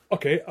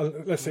 Okay,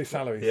 let's say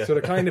salaries. Yeah. So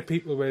the kind of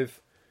people with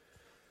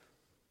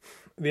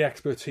the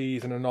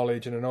expertise and the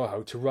knowledge and the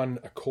know-how to run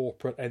a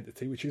corporate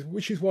entity, which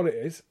is what it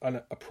is,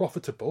 and a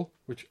profitable,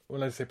 which,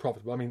 when I say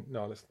profitable, I mean,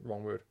 no, that's the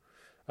wrong word.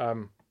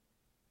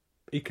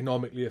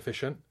 Economically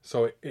efficient,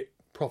 so it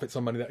profits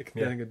on money that it can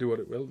then do what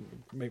it will,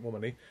 make more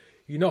money.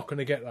 You're not going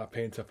to get that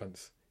paying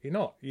tuppence. You're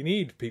not. You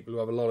need people who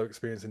have a lot of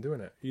experience in doing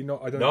it. You're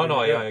not. I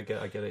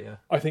get it. Yeah.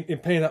 I think in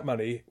paying that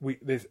money,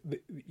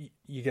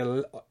 you get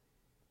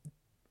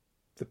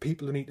the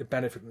people who need to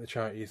benefit from the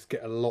charities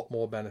get a lot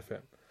more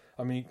benefit.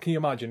 I mean, can you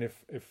imagine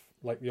if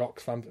like the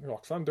Oxfam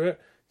do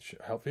it,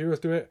 Help the Heroes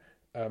do it?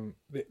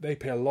 They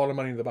pay a lot of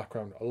money in the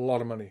background, a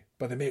lot of money,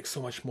 but they make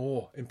so much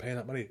more in paying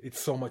that money. It's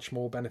so much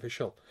more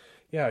beneficial.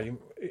 Yeah,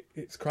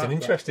 it's crap. It's an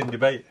interesting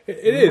debate. It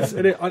is.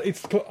 It is.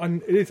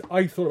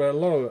 I thought about a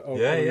lot of it over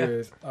the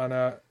years. And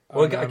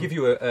I'll give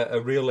you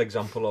a real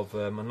example of.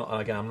 I'm not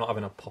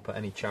having a pop at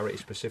any charity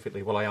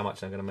specifically. Well, I am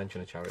actually going to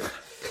mention a charity.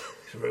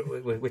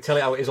 we tell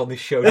it how it is on this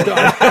show.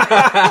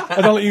 I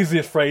don't use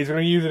this phrase. We're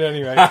going to use it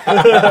anyway.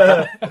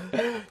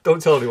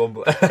 Don't tell anyone.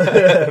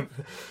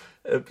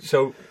 But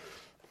so,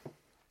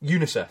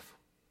 UNICEF,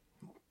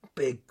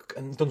 big,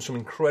 and done some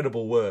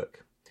incredible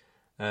work.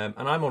 And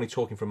I'm only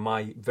talking from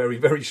my very,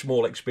 very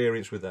small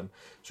experience with them.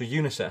 So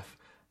UNICEF,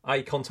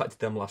 I contacted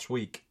them last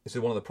week. This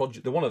is one of the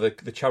project. They're one of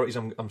the charities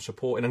I'm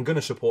supporting. I'm going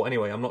to support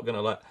anyway. I'm not going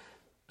to let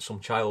some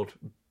child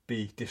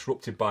be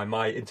disrupted by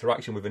my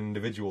interaction with an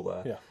individual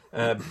there.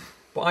 Yeah.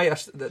 But I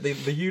asked that the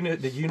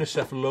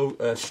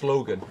UNICEF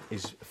slogan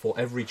is for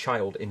every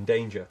child in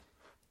danger.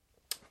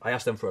 I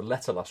asked them for a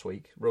letter last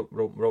week, wrote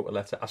a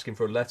letter, asking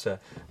for a letter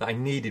that I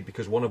needed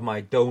because one of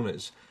my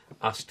donors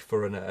asked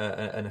for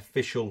an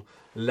official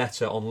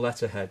letter on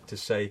letterhead to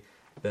say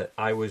that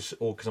I was,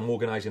 or because I'm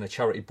organising a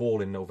charity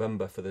ball in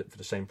November for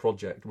the same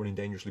project, Running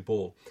Dangerously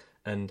Ball,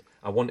 and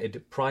I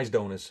wanted prize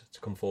donors to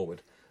come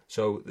forward.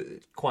 So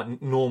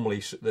quite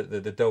normally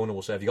the donor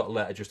will say, have you got a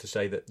letter just to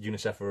say that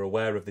UNICEF are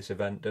aware of this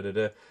event,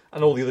 and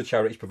all the other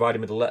charities provide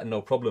him with a letter,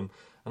 no problem.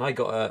 And I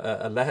got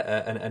a letter,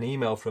 an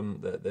email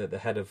from the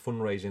head of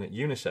fundraising at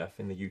UNICEF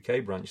in the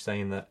UK branch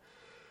saying that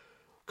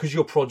because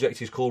your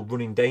project is called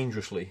Running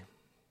Dangerously,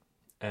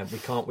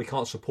 we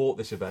can't support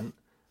this event.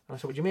 And I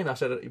said, what do you mean? I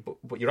said,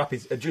 but you're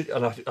happy,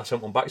 and I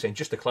sent one back saying,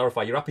 just to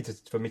clarify, you're happy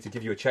for me to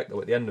give you a cheque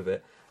though at the end of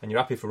it, and you're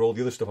happy for all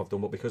the other stuff I've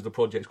done, but because the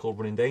project's called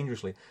Running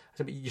Dangerously. I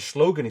said, but your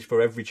slogan is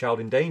for every child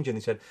in danger, and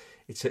he said,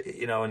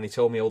 and he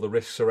told me all the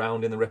risks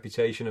surrounding the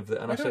reputation of the,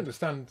 and I don't said,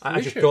 understand.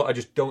 I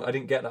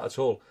didn't get that at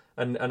all.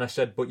 And I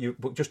said, but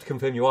just to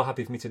confirm, you are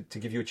happy for me to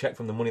give you a cheque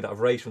from the money that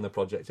I've raised from the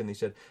project? And he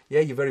said,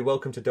 yeah, you're very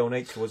welcome to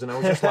donate to us. And I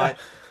was just like,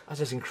 that's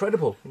just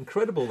incredible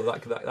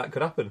that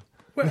could happen.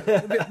 Well,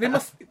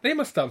 they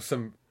must have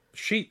some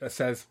sheet that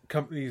says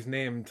companies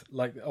named,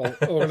 like, or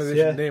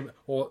organisation name,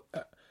 or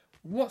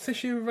what's the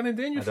issue with Running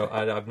Dangerously?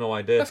 I have no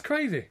idea. That's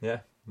crazy. Yeah,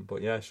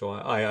 but yeah, so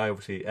I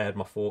obviously aired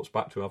my thoughts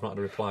back to him. I've not had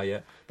a reply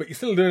yet. But you're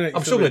still doing it.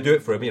 I'm still going to do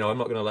it for him. I'm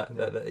not going to let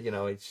that.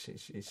 It's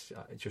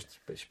just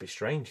a bit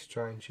strange.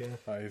 Strange, yeah.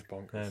 That is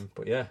bonkers.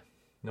 But yeah,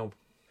 no.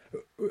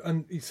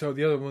 And so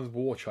the other one's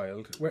War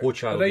Child. War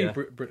Child, are they yeah.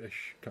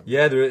 British company?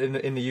 Yeah, they're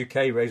in the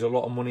UK. Raise a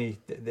lot of money.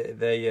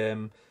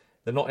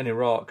 They're not in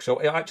Iraq. So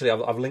actually,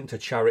 I've linked a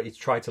charity.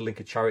 Tried to link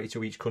a charity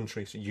to each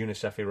country. So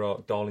UNICEF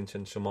Iraq,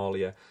 Darlington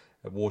Somalia,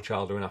 War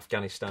Child are in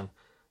Afghanistan.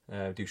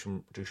 Do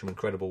some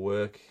incredible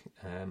work.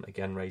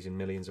 Again, raising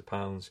millions of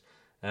pounds.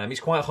 It's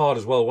quite hard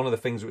as well. One of the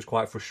things that was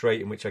quite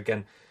frustrating, which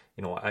again,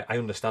 I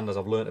understand as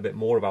I've learned a bit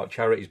more about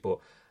charities, but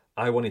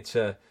I wanted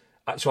to.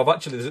 So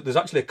there's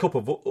actually a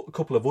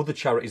couple of other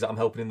charities that I'm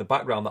helping in the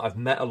background that I've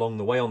met along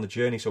the way on the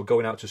journey. So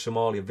going out to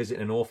Somalia,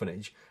 visiting an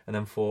orphanage, and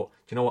then thought,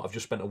 do you know what? I've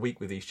just spent a week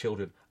with these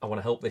children. I want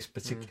to help this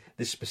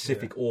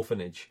specific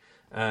orphanage,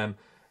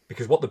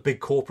 because what the big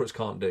corporates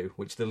can't do,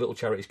 which the little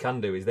charities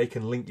can do, is they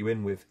can link you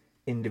in with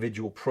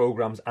individual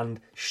programs and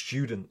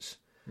students.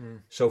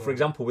 So, for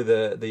example, with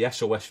the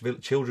SOS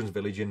Children's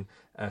Village in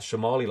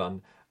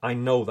Somaliland, I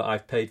know that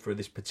I've paid for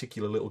this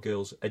particular little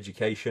girl's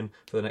education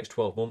for the next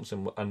 12 months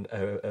and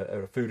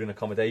her food and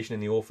accommodation in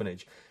the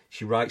orphanage.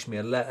 She writes me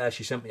a letter.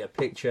 She sent me a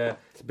picture.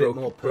 It's a bit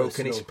more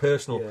personal. It's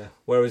personal. Yeah.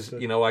 Whereas,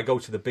 I go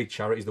to the big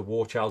charities, the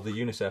War Child, the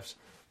UNICEFs.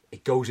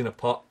 It goes in a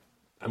pot,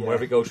 and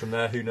wherever it goes from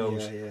there, who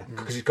knows?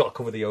 Because it's got to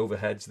cover the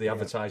overheads, the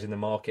advertising, the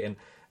marketing,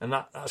 and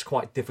that's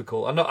quite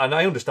difficult. And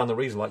I understand the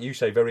reason, like you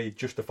say, very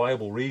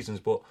justifiable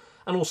reasons,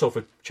 and also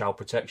for child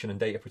protection and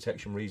data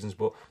protection reasons.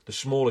 But the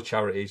smaller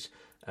charities,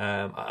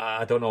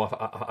 I don't know if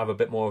I have a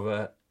bit more of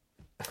a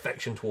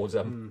affection towards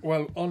them.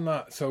 Well, on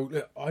that, so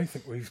I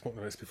think we've spoken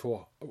about this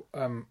before.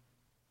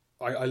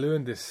 I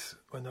learned this,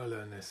 when did I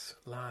learn this?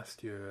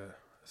 Last year at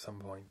some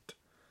point.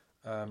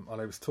 And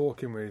I was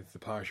talking with the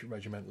Parachute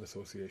Regimental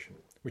Association,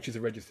 which is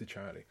a registered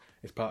charity.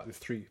 It's part of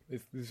this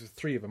there's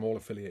three of them all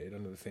affiliated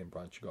under the same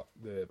branch. You've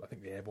got I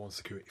think the Airborne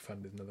Security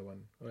Fund is another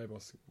one, or Airborne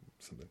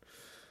something.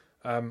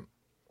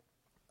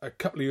 A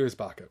couple of years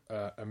back,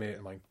 a mate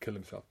of mine killed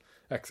himself,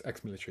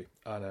 ex-military,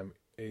 and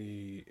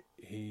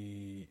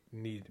he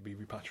needed to be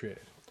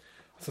repatriated.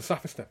 So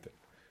SAFA stepped in.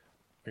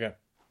 Again,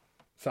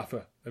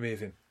 SAFA,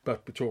 amazing,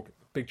 but we're talking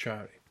big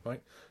charity,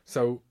 right?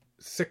 So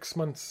 6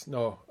 months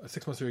or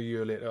a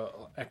year later,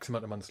 X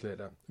amount of months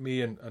later,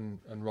 me and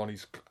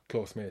Ronnie's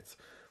close mates,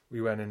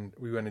 we went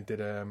and did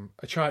a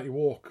charity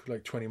walk,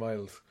 like 20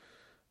 miles,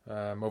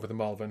 over the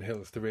Malvern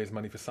Hills to raise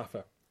money for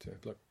SAFA,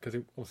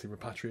 because obviously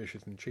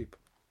repatriation isn't cheap.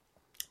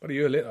 But a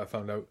year later, I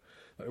found out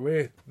that the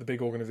way the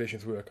big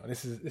organisations work, and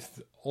this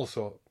is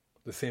also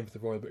the same for the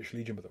Royal British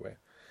Legion, by the way,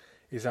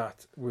 is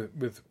that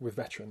with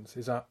veterans,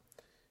 is that,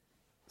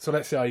 so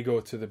let's say I go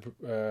to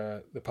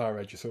the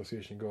Para-Reg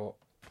Association and go,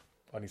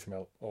 I need some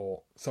help,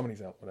 or someone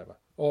needs help, whatever.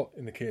 Or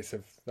in the case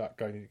of that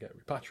guy needing to get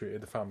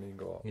repatriated, the family can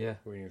go,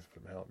 we need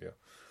some help,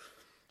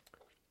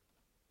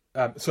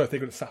 So if they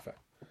go to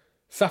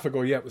SAFA go,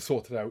 we'll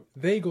sort it out.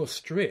 They go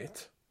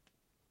straight,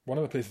 one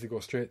of the places they go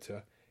straight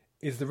to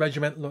is the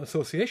Regimental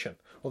Association,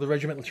 or the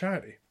Regimental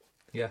Charity.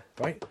 Yeah.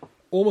 Right?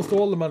 Almost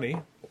all the money,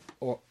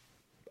 or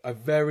a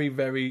very,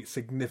 very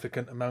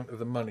significant amount of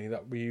the money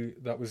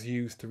that was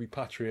used to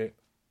repatriate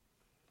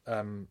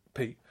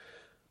Pete,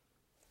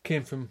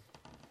 came from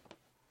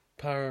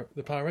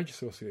the Para-Reg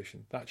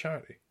Association, that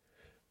charity.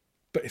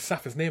 But it's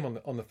SAFA's name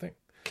on the thing.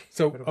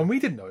 So, and we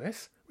didn't know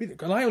this.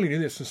 And I only knew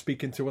this from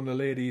speaking to one of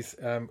the ladies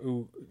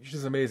she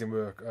does amazing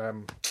work.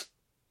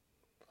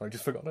 I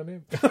just forgot her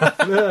name.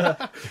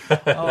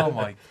 Oh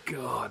my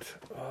god!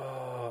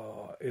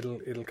 Oh,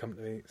 it'll come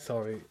to me.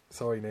 Sorry,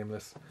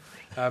 nameless.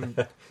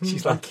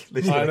 She's like,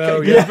 listen, I know,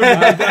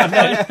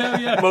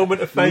 yeah. Moment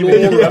of fame.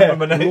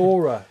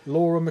 Laura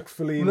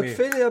McFellini.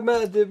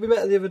 McFellini, we met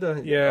her the other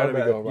day. Yeah, there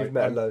we go. Right. You've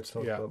met her loads of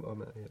times. Yeah. I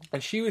met her,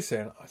 And she was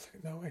saying, I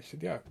said, no, I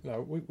said, yeah,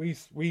 no,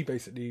 we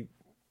basically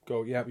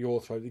go, you're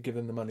authorised to give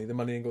them the money. The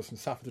money then goes from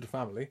SAFA to the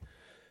family.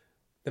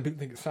 Then people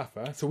think it's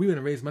SAFA. So we went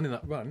and raised money in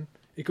that run.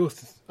 It goes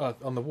to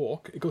on the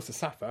walk. It goes to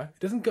SAFA. It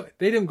doesn't go.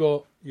 They didn't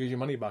go. Use your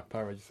money back,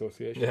 Para-Reg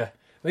Association. Yeah.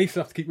 They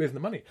still have to keep raising the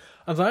money.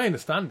 As I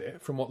understand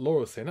it, from what Laura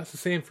was saying, that's the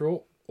same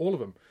for all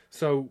of them.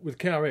 So with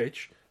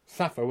KRH,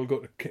 SAFA will go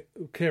to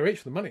KRH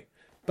for the money,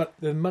 but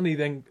the money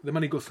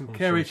goes from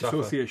KRH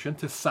Association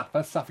to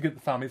SAFA. SAFA get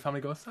the family. The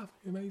family goes, SAFA,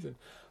 amazing.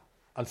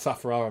 and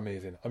SAFA are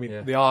amazing. I mean,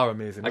 Yeah. they are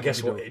amazing. I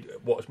guess What they do.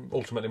 what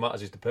ultimately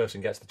matters is the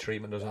person gets the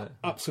treatment, doesn't it?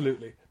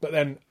 Absolutely. But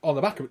then on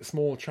the back of it, the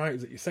small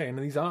charities that you're saying, and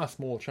these are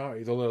small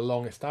charities, although they're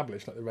long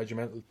established, like the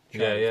regimental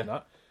charities Yeah. and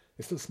that,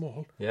 they're still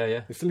small.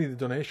 Yeah. They still need the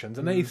donations,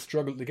 and they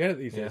struggle to get it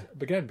these days.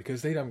 Again,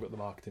 because they haven't got the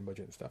marketing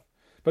budget and stuff.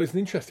 But it's an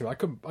interesting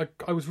one.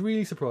 I was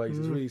really surprised. I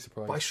was really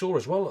surprised. But I saw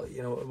as well,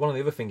 one of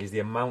the other things is the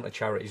amount of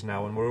charities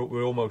now, and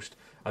we're almost,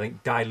 I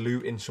think,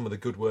 diluting some of the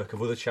good work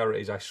of other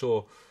charities. I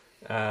saw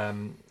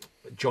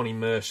Johnny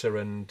Mercer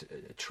and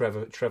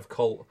Trev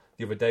Colt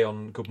the other day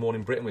on Good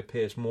Morning Britain with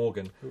Piers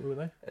Morgan. Who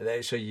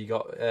were So you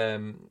got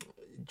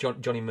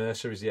Johnny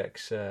Mercer is the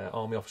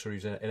ex-army officer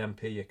who's an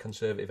MP, a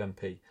Conservative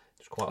MP.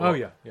 It's quite a lot.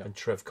 Yeah. And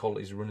Trev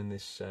Colt is running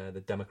this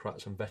the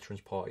Democrats and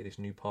Veterans Party, this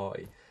new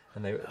party,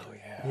 and they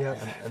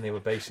and they were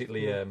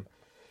basically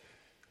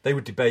they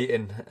were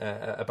debating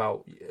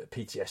about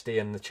PTSD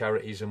and the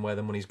charities and where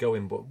the money's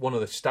going. But one of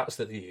the stats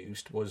that they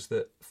used was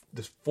that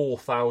there's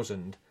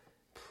 4,000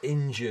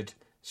 injured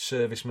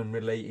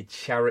serviceman-related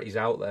charities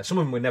out there. Some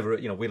of them we'll never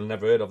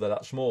heard of. They're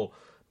that small,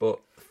 but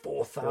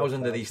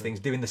 4,000 of these things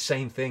doing the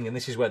same thing. And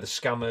this is where the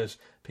scammers,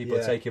 people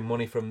are taking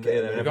money from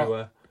there and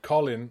everywhere.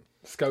 Colin,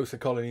 Scouser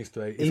Colin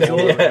Easterday. He's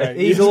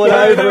all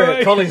over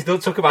it. Colin's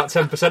took about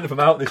 10% of them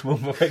out this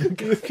month, I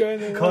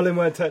think. Colin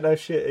won't take no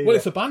shit either. Well,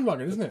 it's a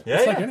bandwagon, isn't it?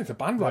 Yeah, It's a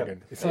bandwagon.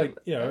 Yeah. It's like,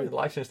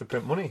 license to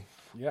print money.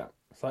 Yeah.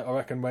 It's like, I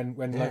reckon when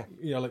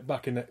like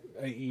back in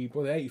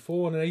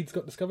 84 and AIDS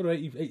got discovered, or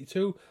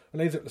 82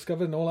 when AIDS got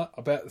discovered and all that,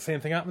 I bet the same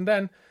thing happened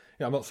then.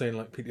 I'm not saying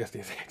like PTSD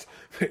is AIDS.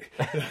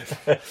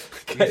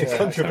 It's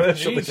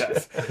controversial.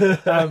 Jesus.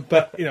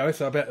 But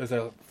so I bet there's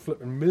a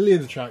flipping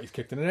millions of charities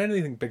kicked in, and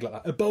anything big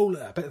like that.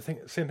 Ebola, I bet the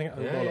same thing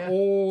happened with Ebola.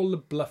 All the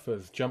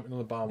bluffers jumping on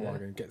the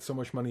bandwagon, get so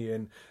much money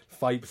in,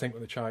 5%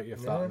 on the charity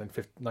of that, and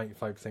then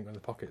 95% on the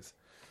pockets,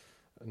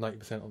 and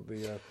 90% on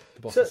the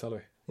boss's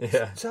salary.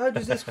 Yeah. So how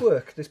does this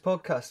work? This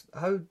podcast?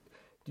 How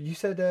you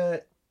said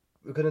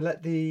we're going to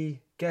let the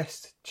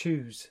guest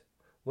choose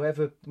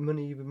whatever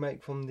money you would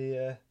make from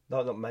the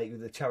not make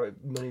with the charity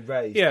money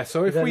raised. Yeah.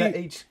 So if we let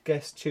each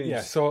guest choose.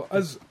 Yeah. So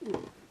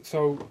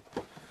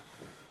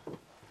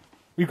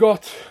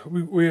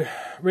we're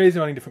raising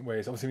money in different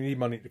ways. Obviously, we need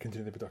money to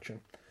continue the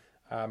production,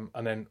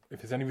 and then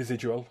if there's any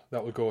residual,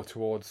 that will go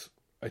towards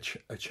a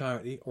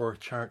charity or a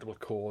charitable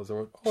cause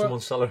or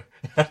Someone's salary.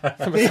 I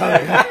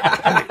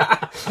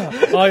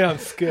am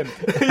skint.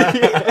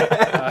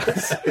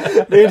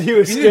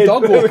 You need a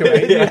dog walker,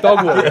 mate. You need a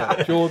dog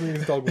walker. Jordan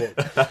needs a dog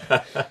walker.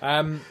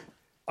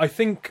 I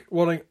think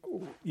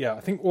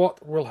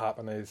what will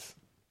happen is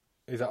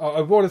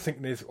I was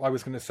thinking is I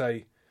was going to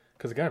say,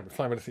 because again,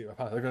 flying by the seat of my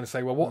pants, they're going to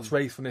say, well, what's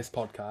raised from this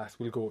podcast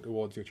will go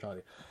towards your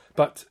charity,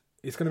 but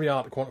it's going to be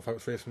hard to quantify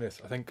what's raised from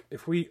this. I think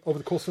if we over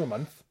the course of a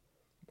month,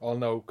 I'll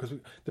know, because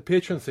the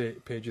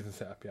Patreon page isn't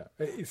set up yet.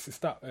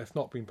 It's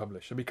not been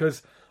published. And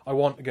because I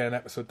want to get an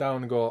episode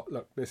down and go,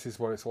 look, this is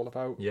what it's all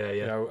about.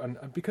 Yeah. And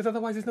because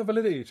otherwise there's no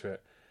validity to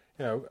it.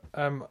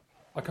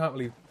 I can't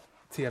believe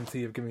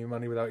TMT have given me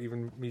money without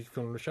even me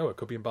filming the show. It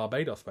could be in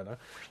Barbados by now.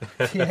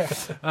 Yeah.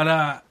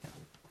 And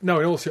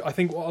no, also I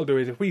think what I'll do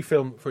is if we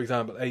film, for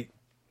example,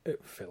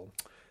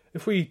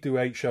 if we do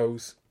 8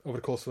 shows over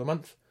the course of a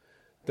month,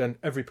 then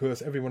every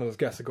one of those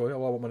guests are going, I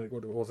want money to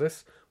go towards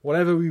this.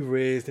 Whatever we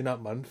raised in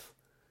that month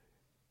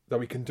that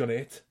we can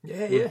donate,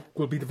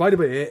 will be divided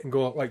by 8 and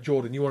go, like,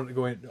 Jordan, you want it to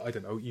go into, I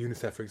don't know,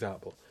 UNICEF, for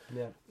example.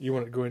 Yeah. You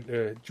want it to go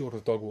into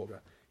Jordan's dog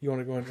walker. You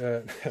want to go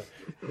into,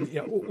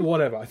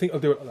 whatever. I think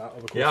I'll do it like that.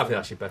 Over the course I think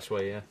that's the best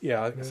way, yeah.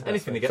 Yeah. I think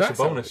Anything that gets a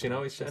bonus,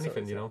 it's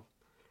anything,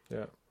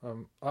 Yeah.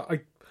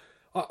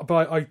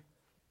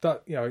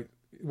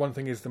 One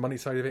thing is the money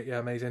side of it,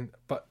 amazing.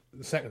 But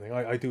the second thing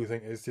I do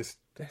think is just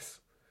this.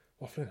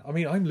 I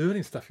mean, I'm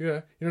learning stuff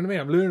here. You know what I mean?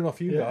 I'm learning off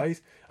you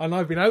guys, and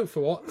I've been out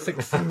for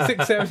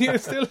 6-7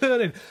 years, still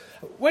learning.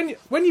 When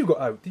you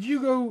got out, did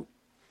you go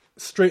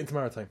straight into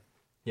maritime?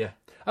 Yeah.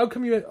 How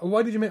come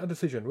why did you make that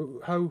decision?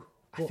 I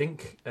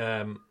think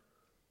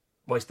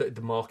it's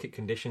the market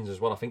conditions as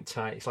well. I think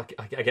it's like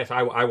I guess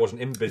I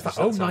wasn't in business.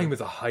 09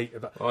 was a height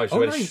of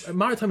that.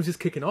 Maritime was just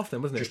kicking off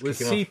then, wasn't it? It was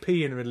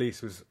CP and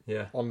release was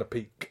on the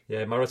peak.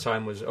 Yeah,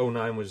 Maritime was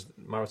 09 was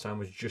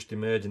just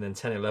emerging, then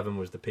 10-11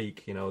 was the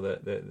peak.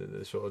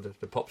 The sort of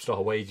the pop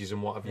star wages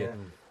and what have you.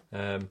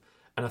 And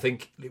I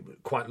think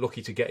quite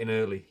lucky to get in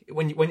early.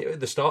 When you at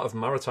the start of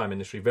maritime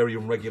industry, very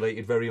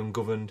unregulated, very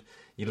ungoverned.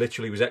 You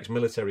literally was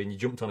ex-military and you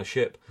jumped on a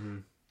ship.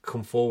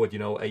 Come forward,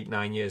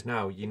 8-9 years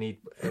now, you need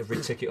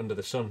every ticket under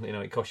the sun.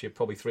 It costs you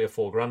probably $3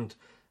 or $4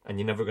 and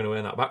you're never going to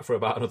earn that back for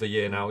about another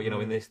year now.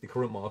 In the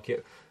current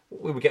market,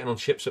 we were getting on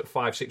ships at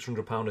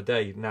 £500-600 a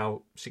day.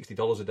 Now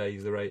 $60 a day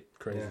is the rate.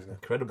 Crazy,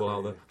 incredible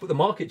how but the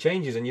market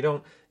changes, and you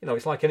don't.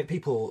 It's like any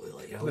people.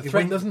 The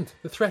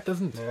threat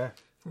doesn't. Yeah.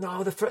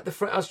 No, the threat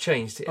has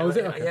changed. Oh, is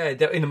it? Okay.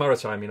 Yeah, in the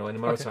maritime,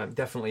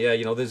 definitely. Yeah,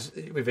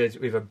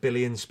 we've a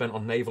billion spent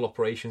on naval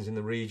operations in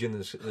the region.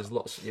 There's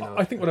lots.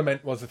 I think what I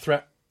meant was the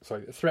threat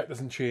the threat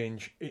doesn't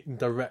change in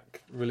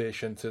direct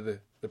relation to the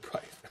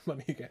price of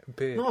money you're getting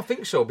paid. No, I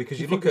think so, because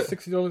you look think at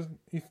 $60.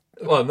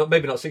 well,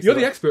 maybe not 60. You're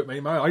the expert,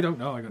 mate. I don't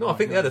know. No, I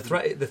think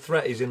the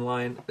threat is in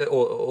line,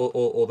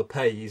 or the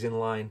pay is in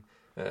line.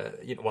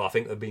 Well, I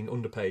think they're being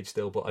underpaid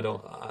still, but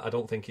I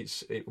don't think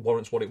it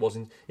warrants what it was.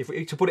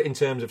 To put it in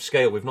terms of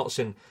scale, we've not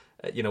seen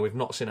a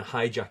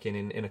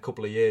hijacking in a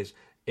couple of years.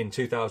 In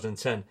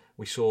 2010,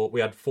 we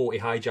had 40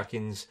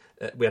 hijackings.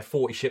 We had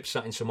 40 ships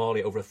sat in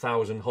Somalia, over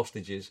 1,000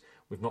 hostages.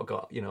 We've not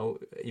got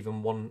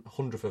even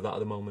 1/100th of that at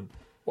the moment.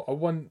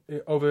 One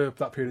over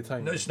that period of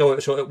time? No,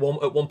 so at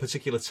one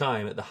particular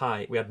time, at the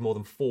height, we had more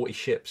than 40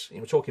 ships.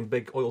 We're talking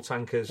big oil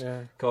tankers,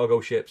 cargo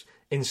ships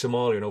in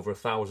Somalia, and over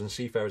 1,000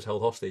 seafarers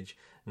held hostage.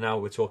 Now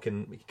we're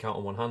talking, we can count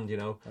on one hand,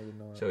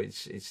 So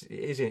it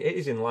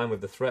is in line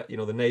with the threat.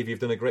 The Navy have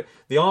done a great.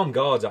 The armed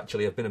guards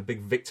actually have been a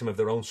big victim of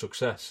their own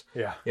success.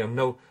 Yeah.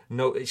 No.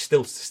 It's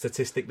still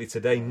statistically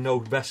today, no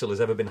vessel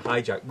has ever been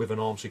hijacked with an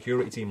armed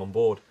security team on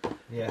board.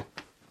 Yeah.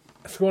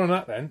 Let's go on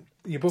that then.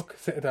 Your book,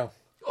 Citadel.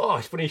 Oh,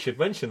 it's funny you should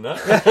mention that.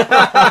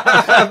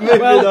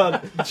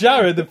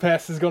 Jared, the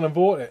pest, has gone and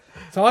bought it.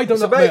 So I don't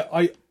know.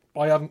 I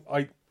haven't.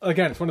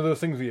 Again, it's one of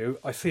those things with you.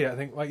 I see it. I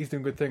think, he's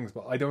doing good things,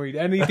 but I don't read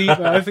any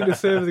deeper. I think the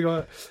servers are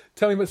going to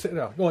tell me about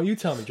Citadel. Go on, you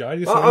tell me,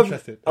 Jared. You're so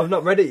interested. I've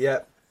not read it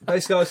yet.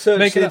 Basically, I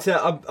searched into it.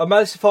 I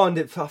managed to find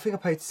it. I think I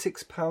paid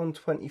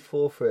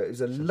 £6.24 for it. It was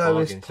the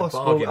lowest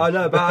possible. I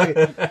know,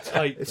 bargain.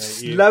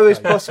 It's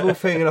lowest possible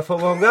thing, and I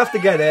thought, well, I'm gonna have to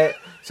get it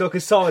so I can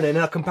sign it, and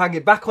I can bang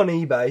it back on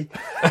eBay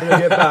when I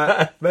get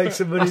back, make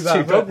some money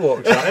back. 2 dog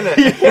walks, isn't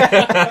it?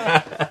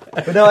 Yeah.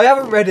 But no, I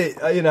haven't read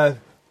it. I've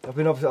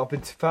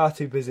been far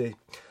too busy.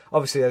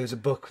 Obviously, there was a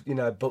book,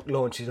 book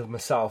launches of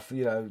myself.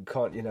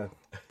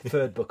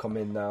 Third book I'm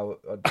in now.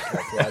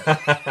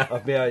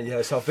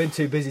 So I've been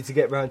too busy to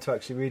get round to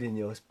actually reading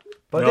yours.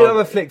 But I did have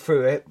a flick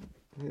through it.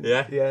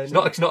 Yeah. It's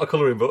not a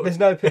colouring book. There's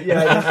no.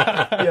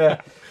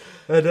 Yeah.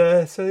 And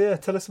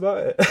tell us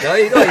about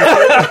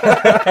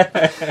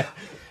it.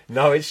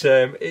 No, it's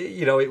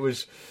it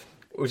was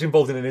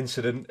involved in an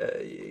incident.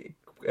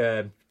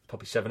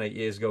 Probably 7-8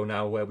 years ago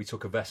now, where we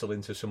took a vessel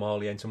into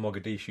Somalia, into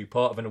Mogadishu,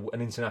 part of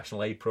an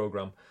international aid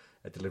programme,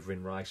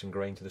 delivering rice and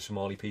grain to the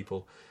Somali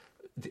people.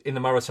 In the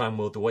maritime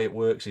world, the way it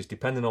works is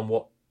depending on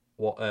what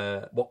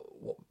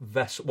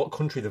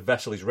country the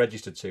vessel is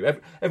registered to.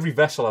 Every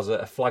vessel has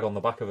a flag on the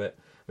back of it,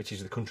 which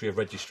is the country of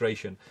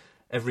registration.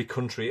 Every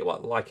country,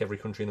 like every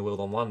country in the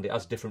world on land, it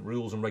has different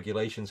rules and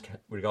regulations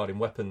regarding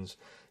weapons.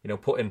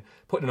 Putting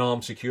an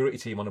armed security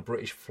team on a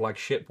British flag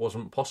ship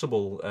wasn't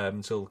possible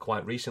until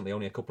quite recently,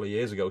 only a couple of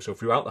years ago. So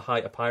throughout the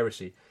height of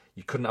piracy,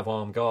 you couldn't have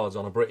armed guards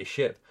on a British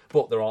ship.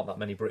 But there aren't that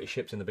many British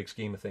ships in the big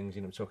scheme of things.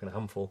 We're talking a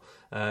handful.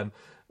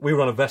 We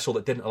were on a vessel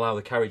that didn't allow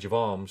the carriage of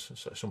arms.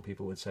 So some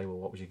people would say, well,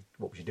 what was you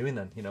doing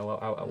then?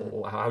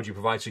 How do you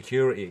provide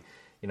security?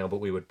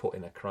 But we would put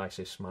in a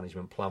crisis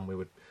management plan. We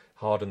would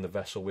harden the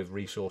vessel with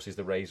resources,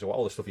 the razor,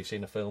 all the stuff you've seen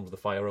in the films, the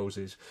fire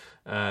hoses,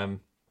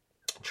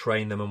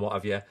 train them and what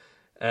have you.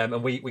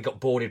 And we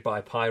got boarded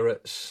by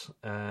pirates,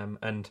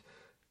 and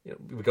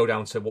we go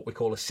down to what we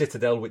call a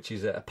citadel, which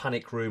is a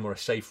panic room or a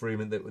safe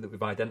room that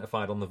we've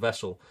identified on the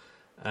vessel.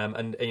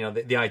 And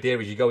the idea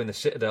is you go in the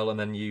citadel and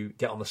then you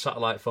get on the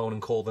satellite phone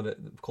and call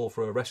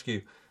for a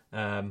rescue.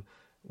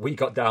 We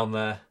got down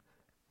there,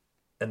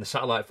 and the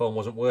satellite phone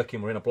wasn't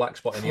working. We're in a black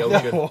spot in the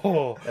ocean.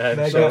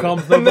 So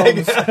comes the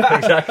bombs.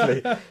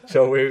 Exactly.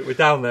 So we're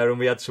down there, and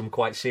we had some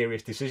quite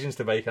serious decisions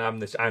to make. I'm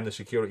the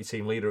security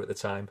team leader at the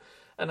time,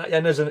 and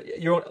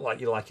you're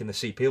like in the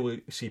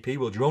CP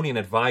world. You're only an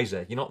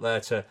advisor. You're not there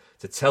to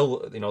tell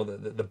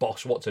the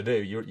boss what to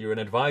do. You're an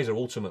advisor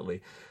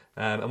ultimately.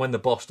 And when the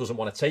boss doesn't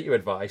want to take your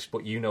advice,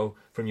 but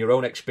from your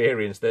own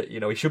experience that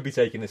he should be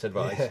taking this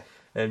advice,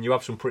 and you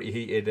have some pretty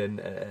heated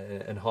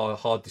and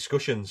hard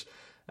discussions.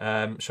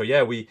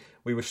 We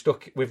were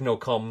stuck with no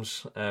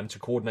comms to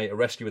coordinate a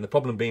rescue. And the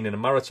problem being in a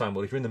maritime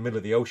world, if you're in the middle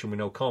of the ocean with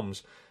no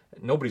comms,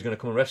 nobody's going to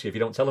come and rescue if you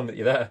don't tell them that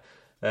you're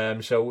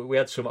there. So we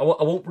had some. I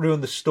won't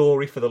ruin the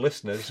story for the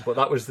listeners, but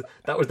that was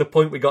the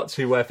point we got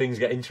to where things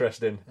get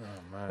interesting.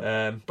 Oh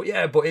man!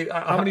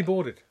 How many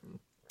boarded?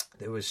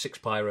 There was 6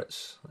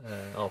 pirates,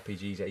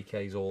 RPGs,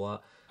 AKs, all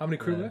that. How many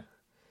crew there?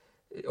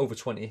 Over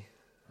 20.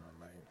 Oh,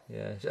 mate.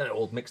 Yeah,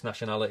 all mixed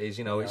nationalities.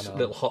 It's a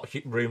little hot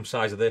room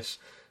size of this.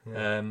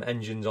 Yeah.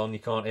 Engines on, you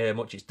can't hear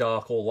much. It's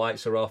dark, all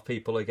lights are off.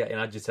 People are getting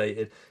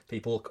agitated.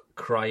 People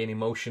crying,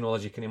 emotional,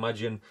 as you can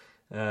imagine.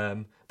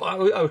 But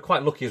I was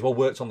quite lucky as well.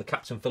 Worked on the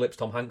Captain Phillips,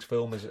 Tom Hanks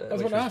film. I was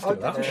going to ask you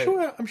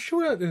that. I'm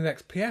sure the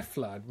next PF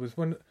lad was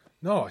when.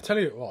 No, I tell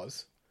you, it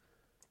was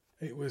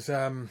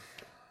not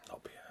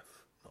PF.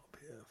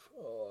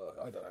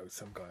 I don't know,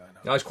 some guy I know.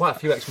 There's quite a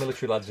few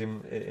ex-military lads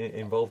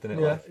involved in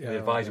it.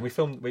 Advising.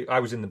 Right. I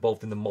was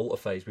involved in the Malta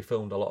phase. We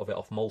filmed a lot of it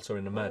off Malta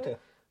in the Med.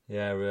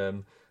 Yeah.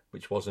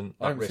 which wasn't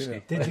I that haven't seen risky.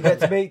 it. Did you get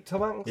to meet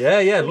Tom Hanks?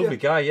 Yeah, lovely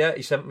guy. Yeah,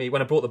 he sent me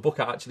when I bought the book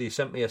out. Actually, he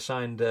sent me a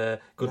signed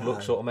good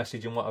luck sort of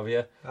message and whatever.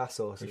 Yeah, That's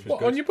awesome. Which was What,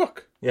 good. on your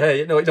book?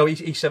 Yeah, no.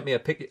 He sent me a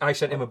pic. I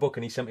sent him a book,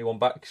 and he sent me one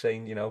back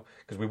saying,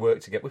 because we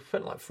worked together. We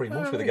spent like 3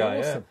 months with the guy.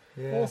 Awesome.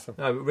 Yeah. Awesome.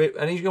 Yeah, no,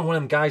 and he's one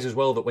of them guys as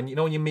well that when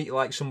you meet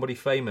like somebody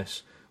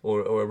famous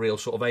or a real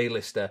sort of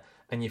A-lister,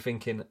 and you're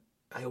thinking,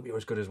 I hope you're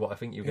as good as what I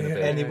think you're going to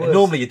be. And he And was.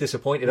 normally you're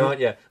disappointed, aren't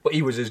you? But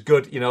he was as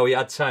good. He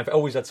had time.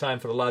 Always had time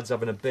for the lads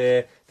having a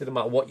beer. Didn't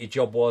matter what your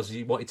job was.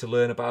 He wanted to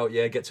learn about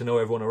you, get to know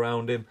everyone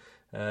around him.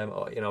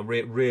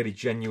 Really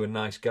genuine,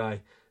 nice guy.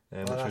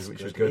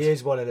 Which was good. He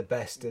is one of the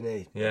best, isn't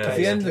he? Yeah. Because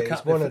the end of Basically,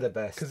 he's one of the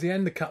best. Because the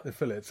end of Captain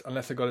Phillips,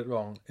 unless I got it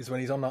wrong, is when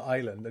he's on that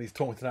island and he's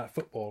talking to that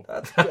football.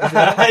 That's a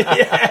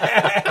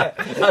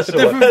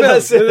different film.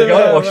 That's it. The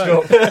guy washed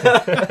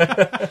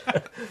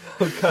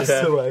up.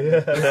 Castaway,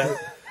 yeah.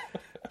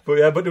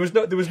 But there was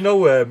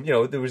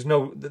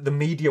no, the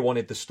media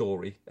wanted the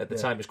story at the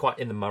time. It was quite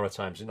in the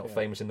Maritimes. It's not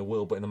famous in the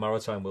world, but in the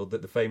maritime world,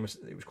 it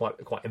was quite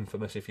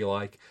infamous, if you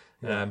like.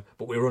 But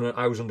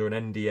I was under an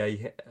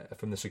NDA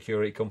from the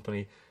security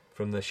company,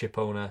 from the ship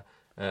owner,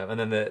 and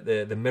then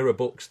the Mirror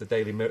books, the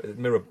Daily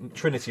Mirror,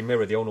 Trinity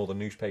Mirror, they own all the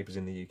newspapers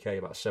in the UK,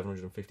 about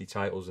 750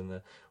 titles, and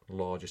the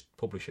largest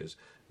publishers.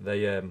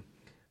 They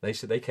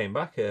said they came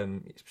back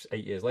 8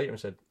 years later and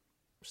said,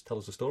 just tell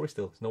us the story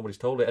still. Nobody's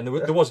told it. And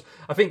there was,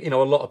 I think, a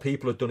lot of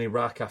people have done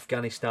Iraq,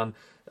 Afghanistan,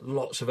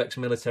 lots of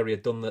ex-military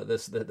had done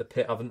the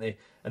pit, haven't they?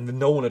 And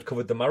no one had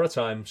covered the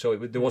maritime, so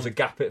there was a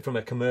gap from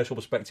a commercial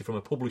perspective, from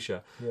a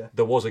publisher. Yeah.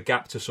 There was a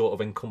gap to sort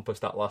of encompass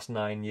that last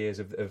 9 years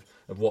of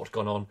what's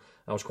gone on.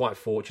 I was quite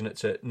fortunate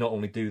to not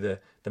only do the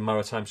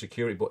maritime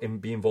security, but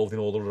be involved in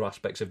all the other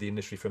aspects of the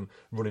industry, from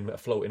running a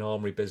floating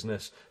armoury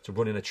business to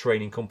running a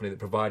training company that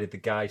provided the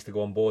guys to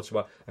go on board.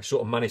 So I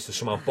sort of managed to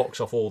somehow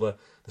box off all the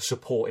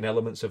supporting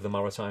elements of the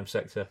maritime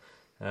sector,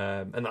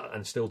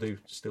 and still do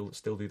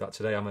that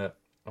today. I'm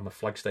a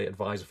flag state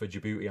advisor for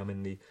Djibouti. I'm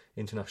in the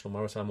International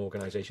Maritime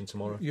Organisation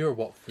tomorrow. You're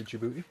what for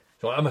Djibouti?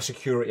 So I'm a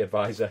security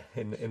advisor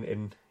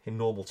in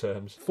normal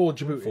terms. For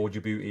Djibouti? For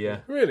Djibouti, yeah.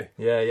 Really?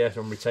 Yeah,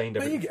 so I'm retained.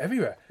 Man, you get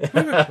everywhere.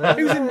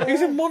 He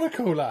was in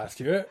Monaco last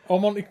year.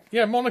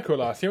 Monaco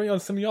last year. He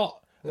was on some yacht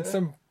at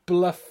some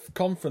bluff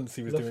conference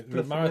he was doing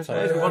with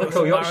maritime. Yeah,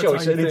 Monaco Yacht Show.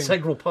 It's an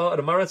integral part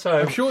of the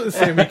maritime. I'm sure it's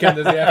the same weekend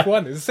as the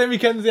F1. It's the same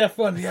weekend as the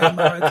F1. Yeah,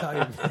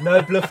 maritime.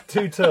 No bluff,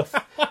 too tough.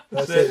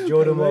 That's it,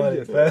 Jordan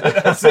White.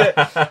 That's it.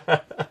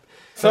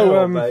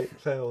 So, mate,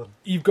 fail on.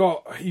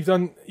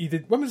 you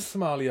did, when was the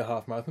Somalia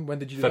half marathon? When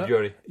did you do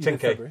February. that? You did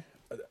 10K. February.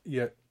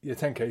 Yeah,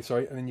 10K,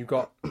 sorry. And then you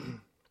got,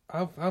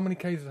 how many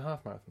Ks is a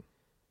half marathon?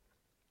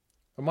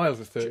 A miles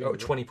is 30.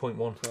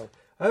 20.1.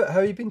 How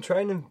have you been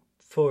training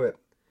for it?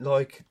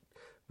 Like,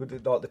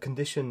 with the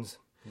conditions?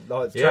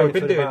 Like, Yeah, we've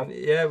been training for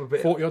doing. the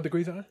 40 odd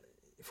degrees, aren't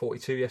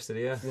 42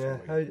 yesterday. Yeah. Yeah,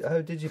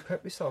 how did you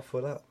prep yourself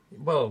for that?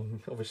 Well,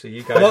 obviously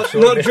you guys.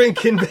 Not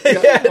drinking beer.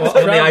 What,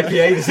 on the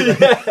IPAs. Do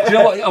you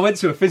know what? I went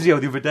to a physio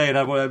the other day and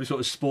I had one of them sort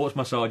of sports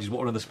massages. What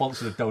one of the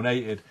sponsors had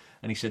donated,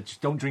 and he said,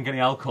 "Just don't drink any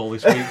alcohol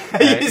this week. Be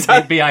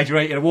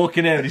hydrated." I walk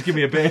in there and he's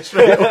giving me a beer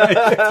straight away. 3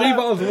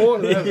 bottles of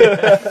water.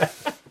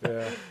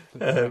 Yeah.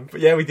 But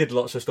yeah, we did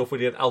lots of stuff. We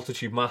did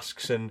altitude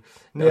masks and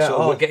Yeah,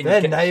 sort of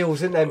they're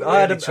nails, isn't they? I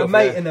had Really a tough,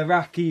 mate yeah. in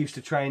Iraq. He used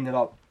to train a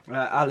lot.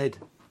 Alid.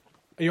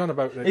 Are you on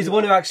about He's the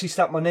one who actually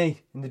slapped my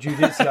knee in the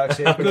jiu-jitsu.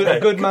 Actually,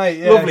 good mate.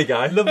 Yeah. Lovely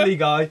guy. Lovely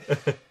guy. On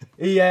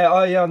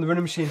the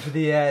running machine for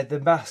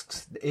the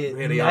masks.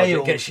 Really hard.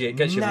 It gets your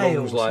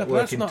lungs like That's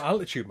working. not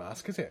altitude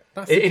mask, is it?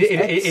 That's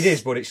It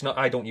is, but it's not.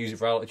 I don't use it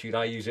for altitude.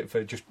 I use it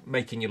for just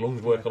making your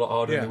lungs work a lot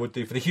harder than they would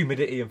do for the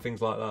humidity and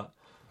things like that.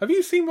 Have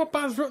you seen what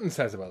Baz Rutten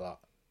says about that?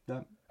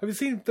 No. Have you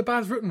seen the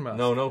Baz Rutten mask?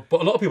 No.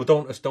 But a lot of people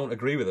don't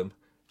agree with him.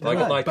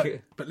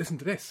 But listen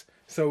to this.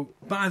 So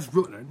Baz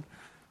Rutten,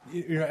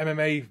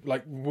 MMA,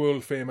 like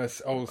world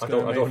famous old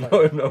school. I don't MMA know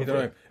fighter. him, no. You don't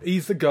know him.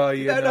 He's the guy.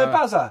 You don't know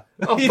Bazza?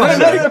 Oh, You don't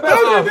know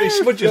Bazza? He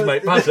smudges,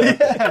 mate. Bazza.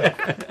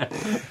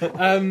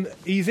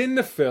 He's in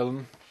the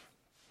film.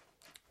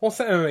 What's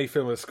that MMA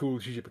film where the school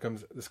teacher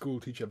becomes an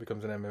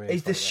MMA?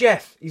 He's the fighter?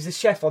 chef. He's the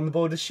chef on the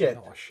board of ship.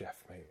 Not a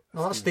chef, mate.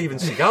 Oh, that's Steven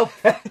Seagal.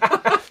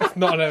 It's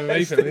not an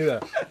MMA film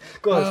either.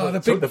 Go on, The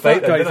took big the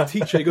fat bait guy, then, the didn't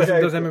I? teacher, he goes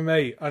and does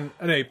MMA. And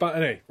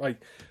anyway, right.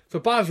 So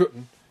Baz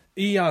Rutten,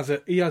 he has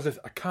a,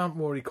 I can't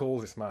remember what he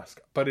calls this mask,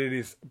 but it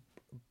is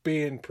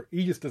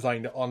he just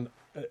designed it on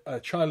a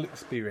child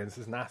experience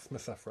as an asthma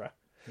sufferer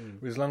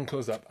with his lung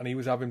closed up, and he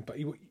was having,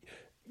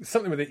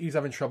 something with it, he was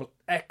having trouble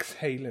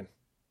exhaling.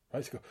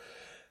 Right, so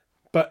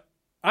but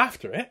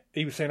after it,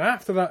 he was saying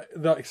after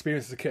that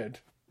experience as a kid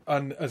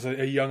and as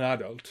a young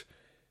adult,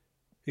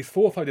 his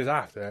 4 or 5 days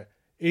after,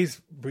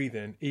 his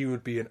breathing, he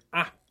would be an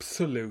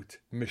absolute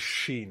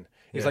machine.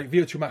 It's like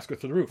VO2 max go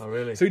through the roof. Oh,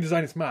 really? So he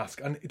designed this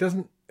mask, and it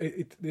doesn't.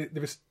 It's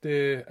It's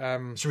a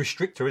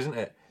restrictor, isn't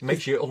it? It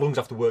makes your lungs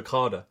have to work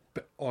harder.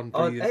 on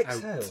breathing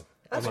exhale. out.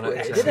 That's I'm on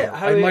weird, XL. isn't it?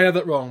 I might have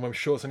that wrong when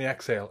shorts on the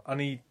XL.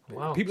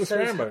 Wow. People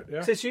swear about it.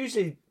 Yeah. So it's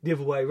usually the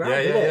other way around, Yeah,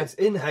 isn't yeah, it? yeah. It's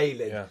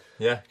inhaling. Yeah.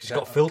 Yeah, 'cause it's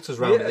got filters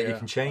around it that you Yeah.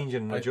 can change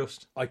and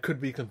adjust. I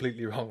could be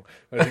completely wrong.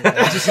 But I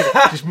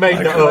think Just made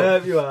that up.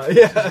 Wherever you are.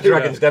 Yeah.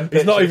 Dragon's Den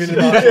it's not pictures.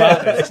 even in the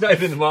market. It's not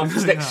even in the market.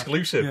 It's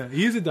exclusive. Yeah,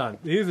 he is a Dan.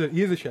 He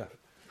is a chef.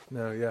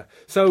 No, yeah.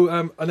 So,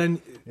 and then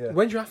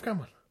when's your Afghan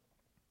one?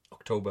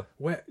 October.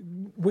 Where?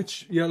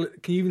 Which? Yeah.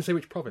 Can you even say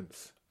which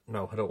province?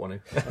 No, I don't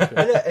want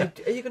to.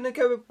 Are you going to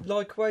go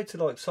like away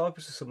to like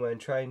Cyprus or somewhere and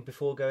train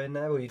before going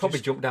there? Or you Probably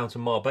just jump down to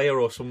Marbella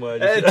or somewhere.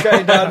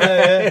 train down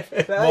there?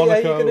 Yeah. But, are you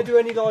Monaco. going to do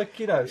any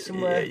like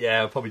somewhere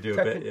Yeah, I'll probably do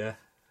a bit. Yeah.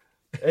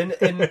 in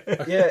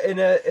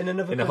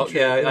another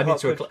country? I need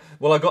to.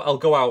 I'll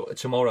go out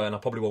tomorrow, and I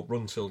probably won't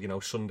run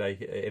till Sunday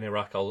in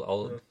Iraq.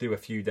 I'll do a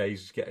few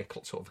days, get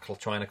sort of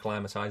trying to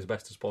acclimatise as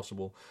best as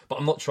possible. But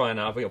I'm not trying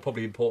to. I think it's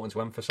probably important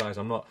to emphasise.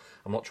 I'm not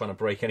trying to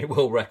break any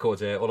world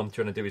records here. All I'm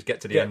trying to do is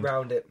get to the end.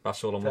 round it.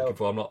 That's all I'm looking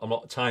for. I'm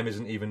not. Time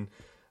isn't even.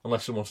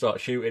 Unless someone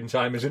starts shooting,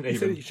 time isn't You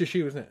said even. it's just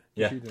you, isn't it?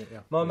 Yeah. Just you doing it, yeah.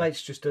 My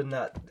mate's just done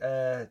that.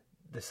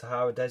 The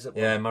Sahara Desert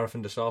one. Yeah,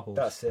 Marathon des Sables.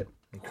 That's it.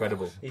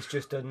 Incredible. He's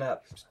just done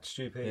that.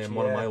 Stupid. Yeah,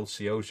 one of my old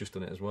CO's just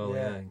done it as well.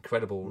 Yeah. Yeah,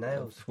 incredible.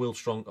 Nails. Will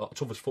Strong,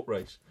 toughest foot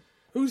race.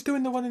 Who's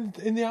doing the one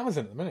in the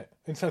Amazon at the minute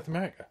in South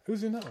America?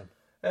 Who's doing that one?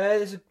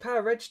 There's a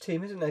Power Reg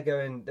team, isn't there?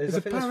 Going. There's I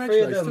a think Power there's Reg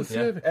 3 race of them. still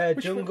serving.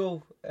 Which one?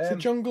 Jungle. It's a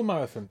jungle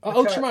marathon. I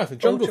Ultra can't- marathon.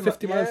 Jungle. Ultra-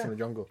 50 miles yeah. from the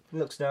jungle.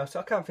 Looks now. So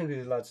I can't think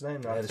of the lad's name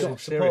now. Yeah, It's there's some a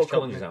serious support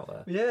challenges company.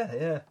 out there.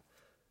 Yeah.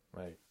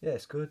 Right. Yeah,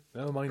 it's good.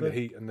 Never mind Good. the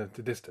heat and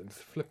the distance.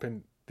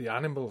 Flipping the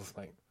animals,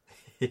 mate.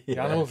 The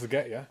animals will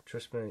get you.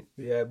 Trust me.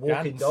 Yeah,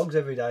 walking Gants. dogs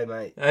every day,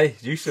 mate. Hey,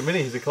 used to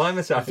mini. He's a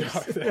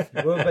climatist.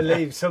 You won't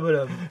believe some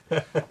of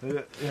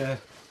them. Yeah.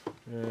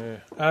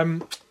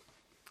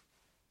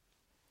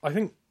 I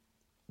think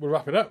we'll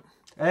wrap it up.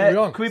 Carry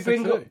on.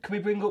 Can we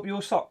bring up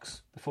your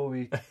socks before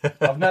we?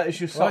 I've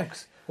noticed your Right.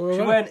 socks. Well, You're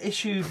right. wearing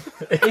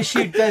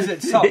issued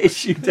desert socks.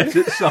 Issued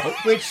desert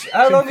socks. Which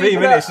how long have you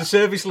been It's out? a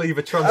service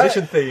lever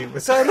transition theme.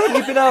 So how long have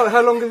you been out?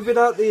 How long have you been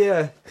out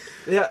the?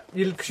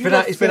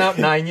 It's been out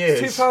 9 years.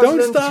 2000 Don't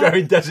He's start.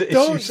 wearing desert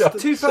Don't issue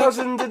socks.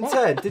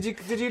 2010. Did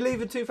you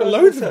leave in Loads of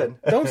 2010? them.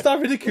 Don't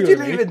start ridiculing Did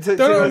you me. leave it to-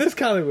 Don't to- open this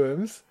can of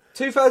worms.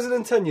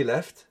 2010 you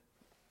left.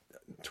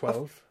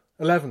 12.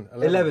 11.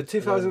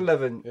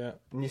 2011. Yeah.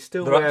 And you're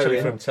still They're actually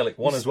wearing. from Telic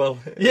 1 as well.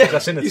 Yeah,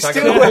 That's in the you're tag.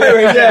 still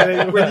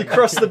wearing. When you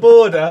cross the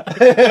border,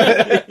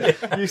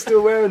 you're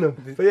still wearing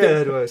them. But yeah,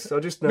 anyways, I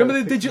just know.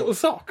 Remember the digital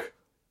sock? Do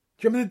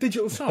you remember the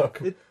digital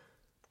sock?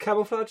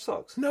 camouflage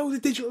socks? No, the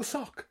digital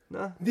sock.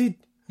 No.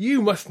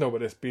 You must know about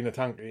this being a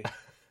tanky.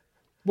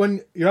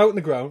 When you're out in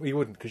the ground, well, you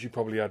wouldn't because you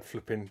probably had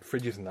flipping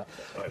fridges and that.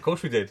 Of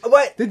course we did. Oh,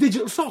 wait. The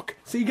digital sock.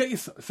 So you get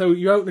so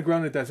you're out in the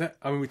ground in the desert.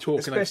 I mean, we're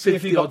talking Especially like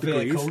if 50 you've got odd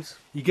degrees. vehicles.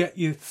 You get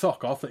your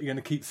sock off that you're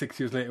going to keep 6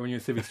 years later when you're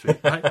in Civvy Street.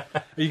 Right?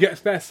 You get a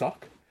spare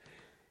sock.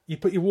 You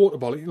put your water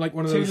bottle, like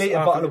one of 2 those litre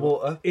bottle of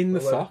water. in the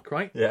Or whatever. sock,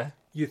 right? Yeah.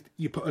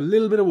 You put a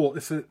little bit of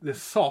water. So the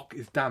sock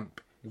is damp.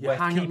 You Wet,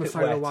 hang it on keep the it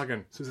side of the wet.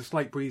 wagon, so there's a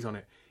slight breeze on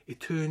it. It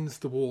turns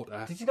the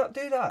water. Did you not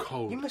do that?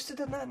 Cold. You must have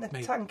done that in the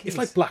Mate, tankies. it's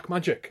like black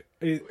magic.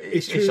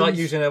 It's turns- like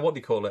using a, what do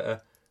you call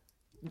it?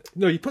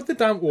 No, you put the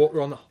damp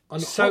water on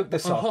Soak the on a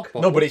sock. hot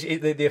bottle. No, but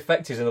the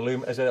effect is like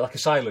a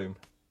siloom.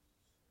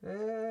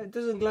 It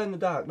doesn't glow in the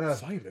dark, no.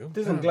 Siloom?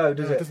 Doesn't No, glow,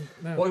 does no, it? doesn't,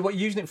 no. What are you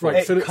using it for?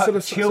 Right, It so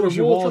the chills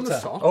your water on water. the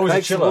sock. Oh, is it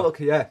Makes the chiller?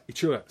 water, yeah. You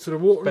chill it. So the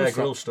water on Bear the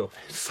Grill sock.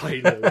 stuff.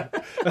 Siloom.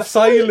 A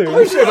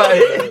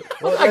siloom.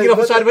 I'm hanging off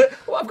the side of it.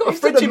 Well, I've got a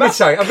fridge in my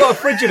tank. I've got a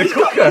fridge and a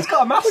cooker. It's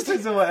got a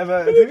Masters or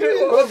whatever.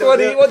 What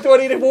do I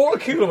need a water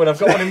cooler when I've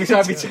got one in my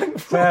tank?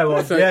 Fair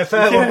one. So- Yeah,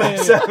 fair one. Yeah.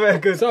 So very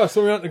good. So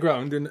we're out on the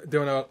ground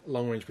doing our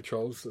long range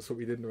patrols. That's what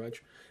we did in the reg.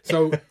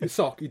 So your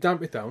sock, you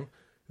damp it down.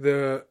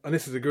 And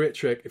this is a great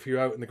trick if you're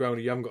out in the ground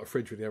and you haven't got a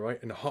fridge with you, right?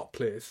 In a hot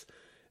place,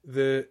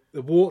 the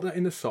water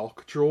in the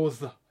sock draws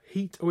the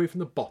heat away from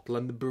the bottle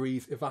and the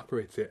breeze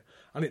evaporates it,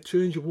 and it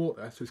turns your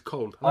water so it's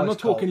cold. And I'm not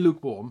Ice cold. talking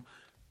lukewarm.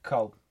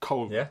 Cold.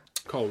 Cold. Yeah.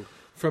 Cold.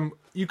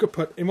 You could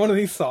put in one of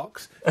these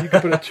socks. You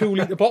could put a 2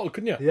 litre bottle,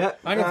 couldn't you? Yeah.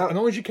 Hang on, as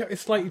long as you kept it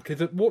slightly, because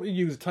the water you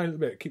use a tiny little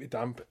bit, keep it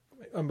damp.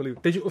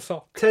 Unbelievable. Digital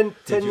sock. 10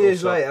 Digital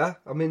years sock. later,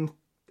 I'm in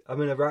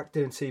Iraq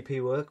doing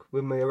CP work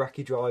with my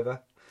Iraqi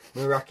driver,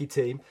 my Iraqi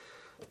team.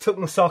 Took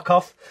my sock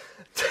off.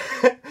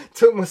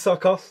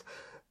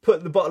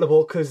 Put the bottle of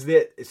water because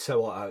it's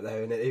so hot out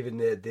there, and even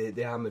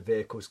the armoured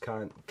vehicles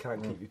can't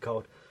keep you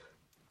cold.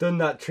 Done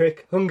that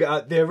trick, hung it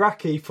out. The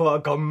Iraqi thought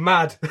I'd gone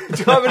mad.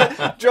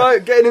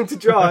 Getting him to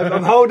drive.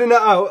 I'm holding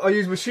it out. I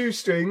use my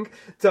shoestring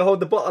to hold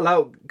the bottle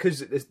out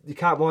because you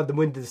can't wind the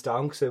windows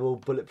down because they're all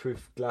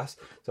bulletproof glass.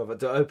 So I've had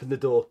to open the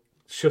door,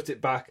 shut it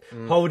back,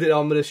 hold it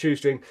on with a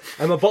shoestring,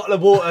 and my bottle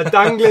of water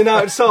dangling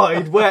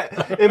outside,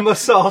 wet in my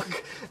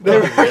sock. The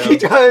Iraqi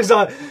driver's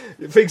like,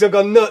 thinks I've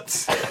gone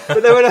nuts.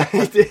 But then when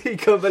he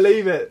couldn't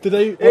believe it. What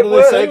did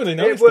they say when they It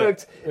noticed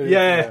worked. it?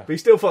 Yeah, but he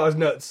still thought I was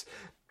nuts.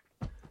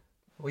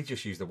 We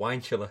just used the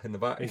wine chiller in the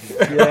back.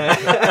 Yeah.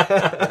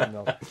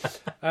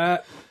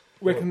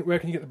 Where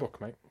can you get the book,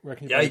 mate? Where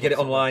can Yeah, buy you the get it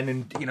book? online,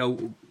 and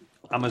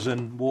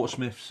Amazon,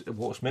 Watersmiths,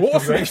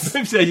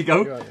 Watersmiths. there you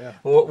go. Yeah.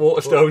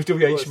 Waterstones,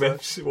 WH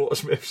Smiths,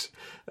 Watersmiths.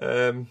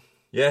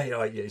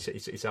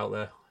 It's out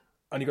there.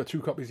 And you got 2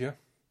 copies, yeah?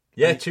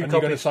 Yeah, 2 and copies.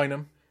 You're going to sign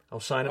them. I'll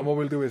sign And them. what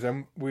we'll do is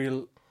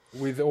we'll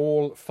with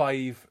all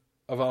 5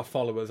 of our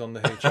followers on the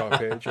HR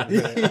page,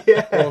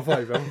 all 5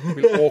 of them,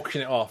 we'll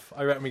auction it off.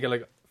 I reckon we get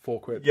like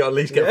 £4. Yeah, at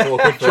least get 4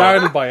 quid for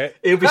Jared it. will buy it.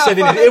 He'll be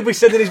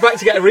sending his back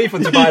to get a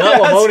refund to buy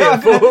that one, won't he?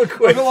 At 4 I've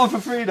quid. got one for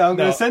free now. I'm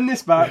going to send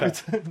this back.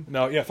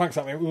 Thanks,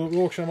 mate. We'll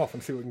auction them off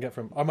and see what we can get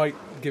from them. I might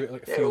give it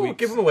like a few weeks.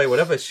 Give them away,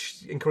 whatever.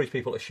 Encourage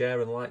people to share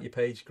and like your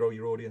page, grow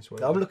your audience.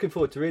 Whatever. I'm looking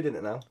forward to reading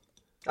it now.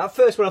 At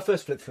first, when I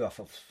first flipped through,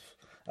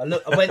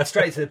 I went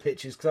straight to the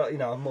pictures because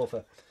I'm more of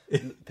a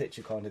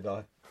picture kind of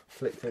guy.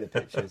 Flick through the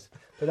pictures,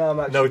 but now I'm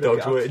actually No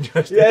dogs were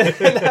interested.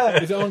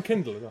 Yeah, Is it on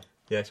Kindle as well?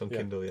 Yeah, it's on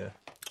Kindle. Yeah.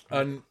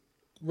 And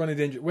Running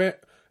Danger, where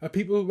are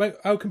people?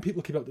 How can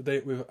people keep up to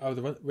date with how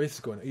the race is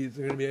going? Is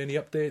there going to be any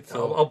updates?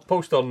 I'll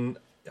post on.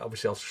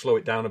 Obviously, I'll slow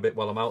it down a bit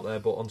while I'm out there,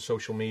 but on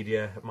social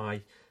media,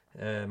 my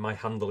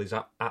handle is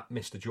at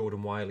Mr.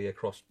 Jordan Wiley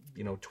across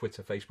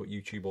Twitter, Facebook,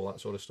 YouTube, all that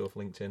sort of stuff,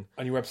 LinkedIn.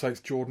 And your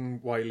website's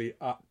jordanwiley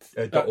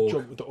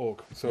 .org.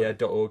 .org. So, Yeah,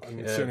 .org. And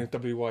your surname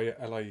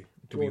WYLI.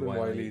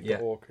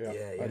 JordanWiley.org. Yeah.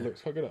 It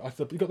looks quite good.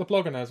 You got the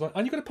blog on there as well.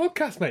 And you got a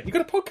podcast, mate. You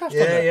got a podcast on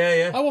Yeah,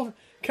 there. yeah. I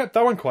kept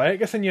that one quiet.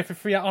 Guessing you for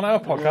free on our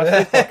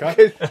podcast.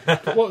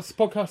 But what's the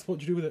podcast? What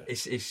do you do with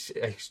it?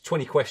 It's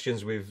 20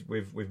 questions with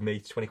me,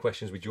 20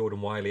 questions with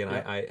Jordan Wiley, and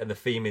and the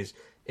theme is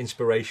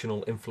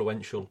inspirational,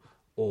 influential,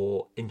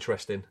 or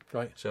interesting.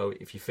 Right. So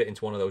if you fit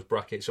into one of those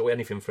brackets, so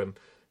anything from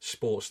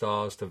sports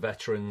stars to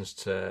veterans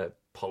to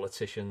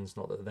politicians,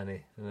 not that there's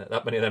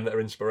that many of them that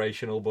are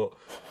inspirational, but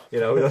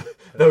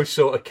those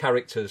sort of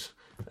characters.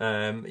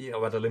 I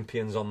had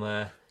Olympians on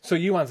there. So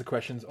you answer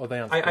questions, or they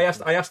answer? I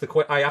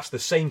asked the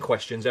same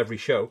questions every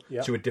show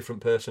to a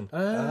different person,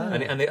 Ah.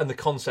 and the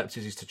concept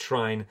is to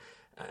try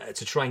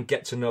and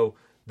get to know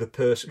the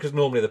person, because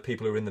normally the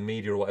people who are in the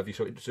media or whatever,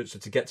 so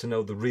to get to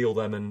know the real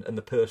them and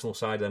the personal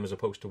side of them, as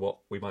opposed to what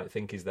we might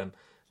think is them,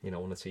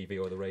 on the TV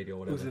or the radio or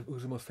whatever.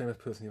 Who's the most famous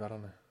person you've had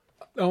on there?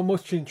 Oh,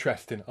 most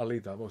interesting. I'll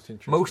leave that. Most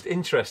interesting. Most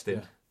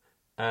interesting.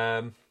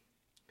 Yeah.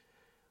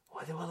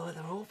 Well,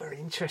 they're all very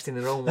interesting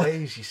in their own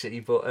ways, you see,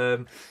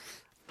 but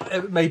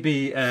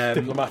maybe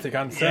diplomatic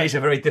answer. Yeah, it's a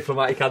very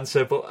diplomatic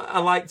answer, but I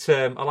liked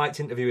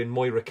interviewing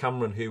Moira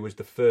Cameron, who was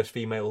the first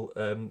female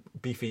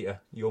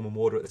beefeater yeoman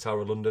warder at the Tower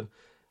of London.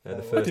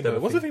 The first I didn't know there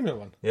was a female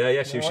one.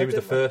 Yeah. She was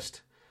the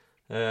first,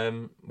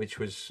 which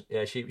was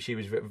she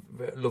was a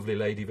lovely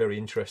lady, very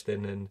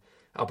interesting, and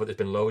but there's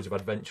been loads of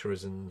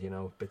adventurers and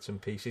bits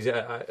and pieces.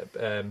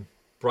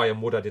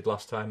 Brian Wood I did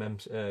last time.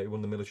 He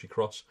won the Military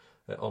Cross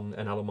in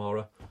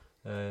Alamara.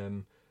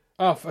 When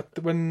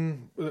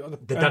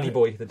the Danny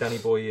Boy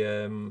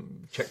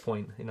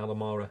checkpoint in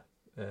Alamara.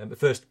 The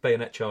first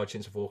bayonet charge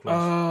since the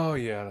Falklands. Oh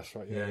yeah, that's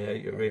right. Yeah,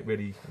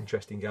 really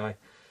interesting guy.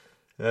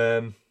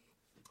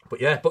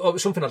 But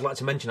something I'd like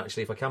to mention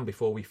actually, if I can,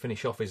 before we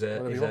finish off, is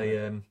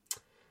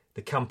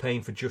the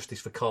campaign for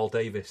justice for Carl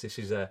Davis. This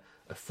is a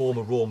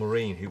former Royal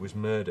Marine who was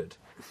murdered.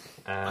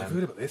 I've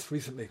heard about this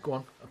recently. Go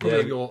on. I'll put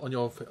it on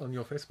your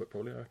Facebook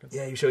probably, I reckon.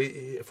 Yeah,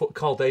 so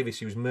Carl Davis,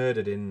 he was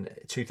murdered in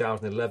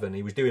 2011.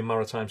 He was doing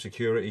maritime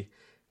security.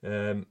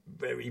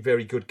 Very,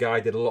 very good guy.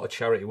 Did a lot of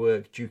charity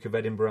work. Duke of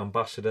Edinburgh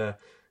ambassador.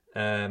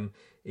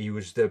 He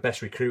was the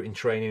best recruiting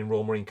training in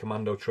Royal Marine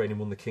Commando training.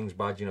 Won the King's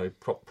Badge.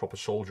 Proper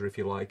soldier, if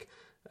you like.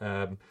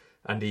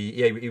 And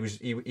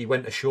he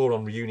went ashore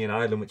on Reunion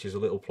Island, which is a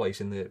little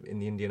place in the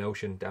Indian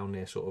Ocean down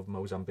near sort of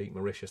Mozambique,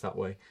 Mauritius, that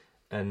way.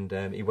 And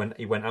he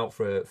went out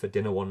for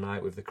dinner one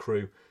night with the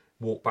crew.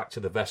 Walked back to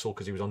the vessel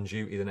because he was on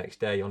duty the next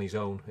day on his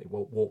own. He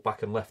walked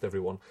back and left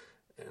everyone.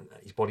 And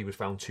his body was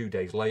found 2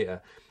 days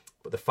later.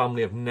 But the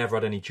family have never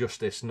had any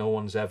justice. No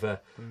one's ever...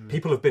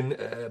 People have been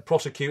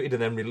prosecuted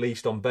and then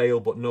released on bail,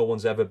 but no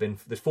one's ever been...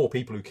 There's 4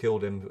 people who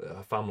killed him,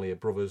 a family of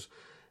brothers.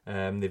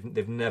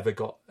 They've never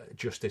got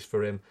justice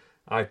for him.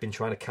 I've been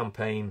trying to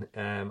campaign.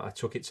 I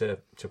took it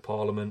to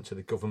Parliament, to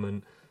the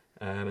government,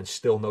 and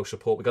still no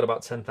support. We've got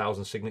about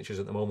 10,000 signatures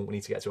at the moment. We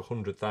need to get to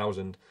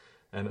 100,000.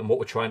 And what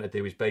we're trying to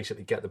do is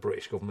basically get the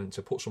British government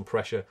to put some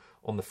pressure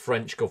on the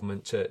French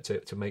government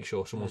to make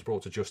sure someone's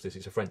brought to justice.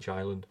 It's a French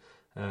island.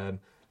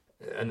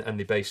 And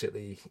they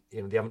basically, they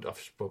haven't.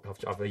 I've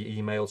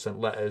emailed,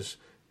 sent letters,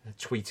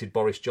 tweeted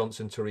Boris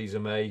Johnson, Theresa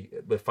May.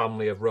 The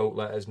family have wrote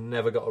letters,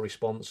 never got a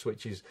response.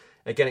 Which is,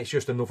 again, it's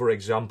just another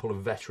example of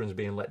veterans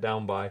being let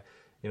down by,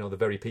 the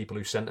very people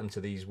who sent them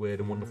to these weird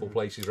and wonderful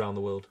places around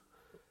the world.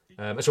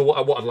 So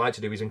what I'd like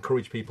to do is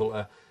encourage people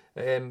to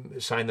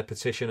sign the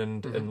petition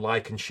and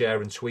like and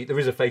share and tweet. There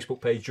is a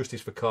Facebook page,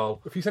 Justice for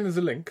Carl. If you send us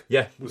a link,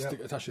 we'll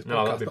attach this podcast.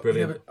 No, that'd be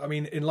brilliant.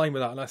 In line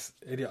with that, and I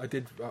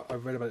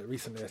read about it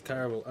recently. It's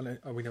terrible, and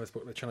we never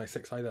spoke to Chennai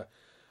 6 either.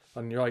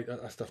 And you're right,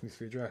 that stuff needs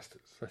to be addressed.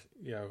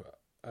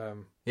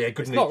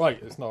 It's not right.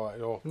 It's not right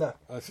at all. No.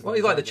 Well,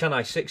 you like the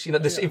Chennai 6.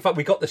 In fact,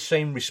 we got the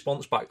same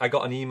response back. I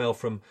got an email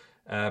from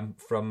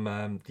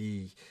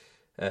the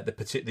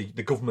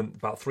government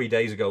about 3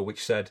 days ago,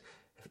 which said,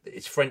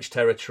 it's French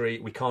territory.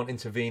 We can't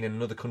intervene in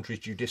another country's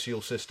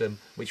judicial system,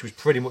 which was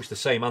pretty much the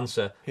same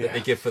answer that they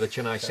give for the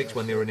Chennai Six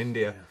when they were in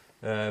India.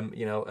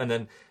 You know, and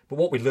then, but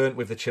what we learnt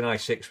with the Chennai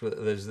Six,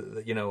 there's,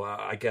 you know,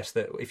 I guess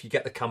that if you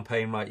get the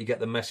campaign right, you get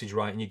the message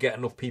right, and you get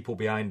enough people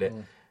behind it,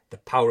 the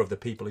power of the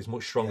people is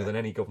much stronger than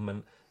any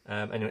government.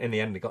 And in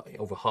the end, they got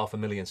over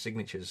 500,000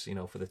 signatures, you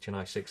know, for the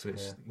Chennai Six. So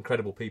it's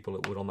incredible people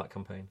that were on that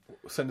campaign.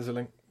 Send us a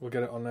link. We'll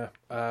get it on there.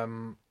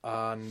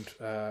 And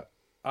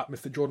at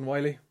Mr. Jordan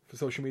Wiley for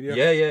social media.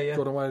 Yeah.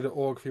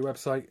 JordanWiley.org for your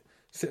website.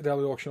 Citadel,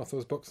 we auction off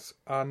those books.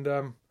 And,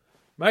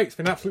 mate, it's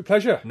been an absolute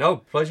pleasure. No,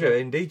 pleasure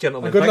indeed,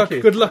 gentlemen. And good Thank luck.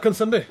 you. Good luck on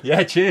Sunday.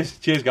 Yeah, cheers.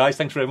 Cheers, guys.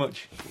 Thanks very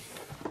much.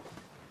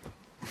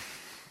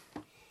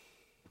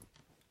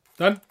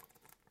 Done?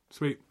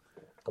 Sweet.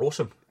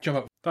 Awesome. Jump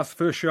up. That's the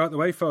first show out the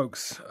way,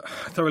 folks.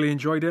 I thoroughly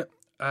enjoyed it.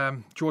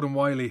 Jordan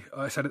Wiley,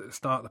 I said at the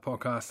start of the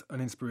podcast,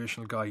 an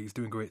inspirational guy. He's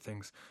doing great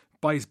things.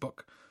 Buy his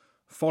book.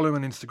 Follow him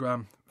on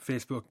Instagram,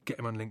 Facebook, get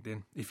him on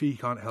LinkedIn. If he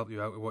can't help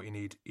you out with what you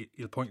need,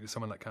 he'll point you to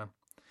someone that can.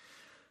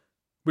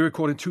 We're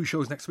recording 2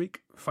 shows next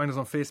week. Find us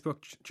on Facebook,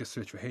 just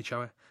search for H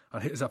Hour,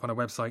 and hit us up on our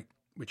website,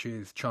 which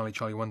is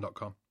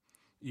charliecharlie1.com.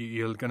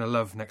 You're going to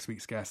love next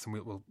week's guests,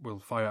 and we'll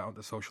fire out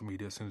onto social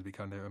media as soon as we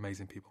can. They're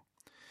amazing people.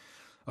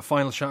 A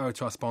final shout out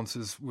to our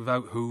sponsors,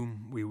 without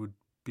whom we would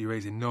be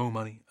raising no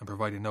money and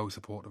providing no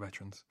support to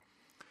veterans.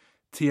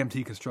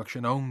 TMT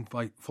Construction, owned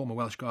by former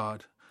Welsh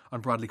Guard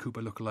and Bradley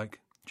Cooper lookalike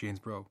James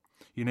Bro.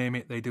 You name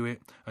it, they do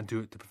it, and do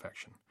it to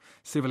perfection.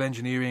 Civil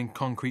engineering,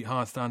 concrete,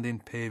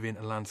 hardstanding, paving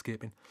and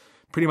landscaping.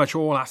 Pretty much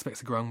all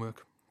aspects of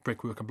groundwork,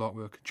 brickwork and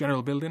blockwork,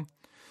 general building,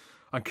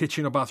 and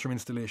kitchen or bathroom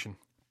installation,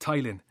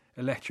 tiling,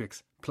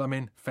 electrics,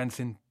 plumbing,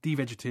 fencing,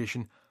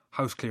 devegetation,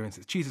 house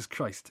clearances. Jesus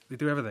Christ, they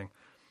do everything.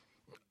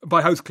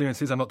 By house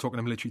clearances, I'm not talking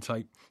a military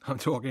type. I'm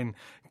talking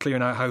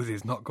clearing out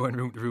houses, not going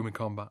room to room in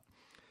combat.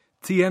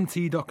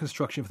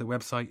 TMT.construction for the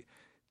website,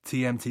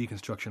 TMT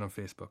Construction on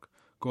Facebook.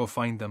 Go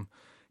find them.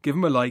 Give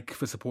them a like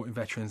for supporting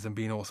veterans and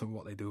being awesome at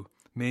what they do.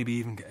 Maybe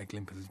even get a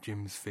glimpse of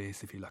Jim's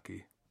face if you're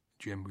lucky.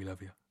 Jim, we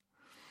love you.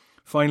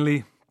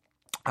 Finally,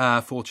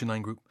 Fortune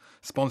 9 Group,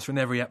 sponsoring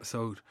every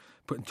episode,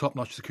 putting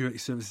top-notch security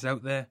services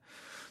out there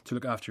to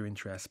look after your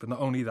interests. But not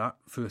only that,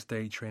 first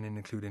aid training,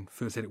 including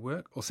first aid at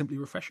work or simply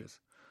refreshers.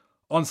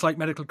 On-site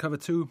medical cover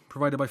too,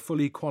 provided by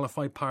fully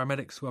qualified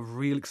paramedics who have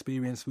real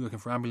experience working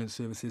for ambulance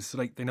services, so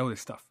they know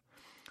this stuff.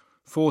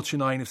 Fortune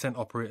 9 have sent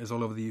operators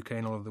all over the UK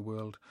and all over the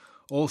world.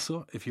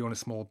 Also, if you own a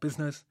small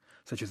business,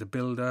 such as a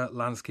builder,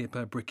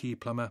 landscaper, brickie,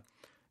 plumber,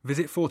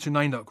 visit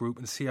fortune9.group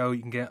and see how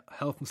you can get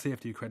health and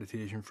safety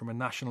accreditation from a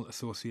national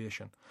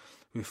association,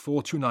 with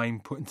Fortune 9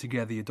 putting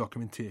together your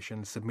documentation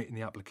and submitting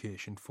the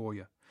application for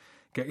you.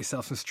 Get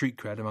yourself some street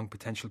cred among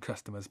potential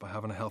customers by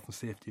having a health and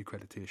safety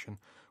accreditation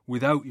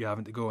without you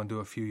having to go and do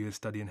a few years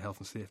studying health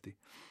and safety.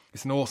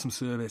 It's an awesome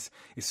service,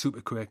 it's super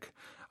quick,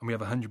 and we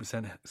have a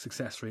 100%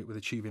 success rate with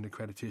achieving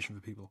accreditation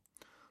for people.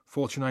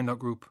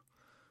 Fortune9.group,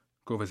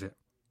 go visit.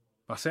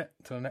 That's it,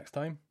 till next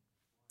time,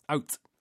 out.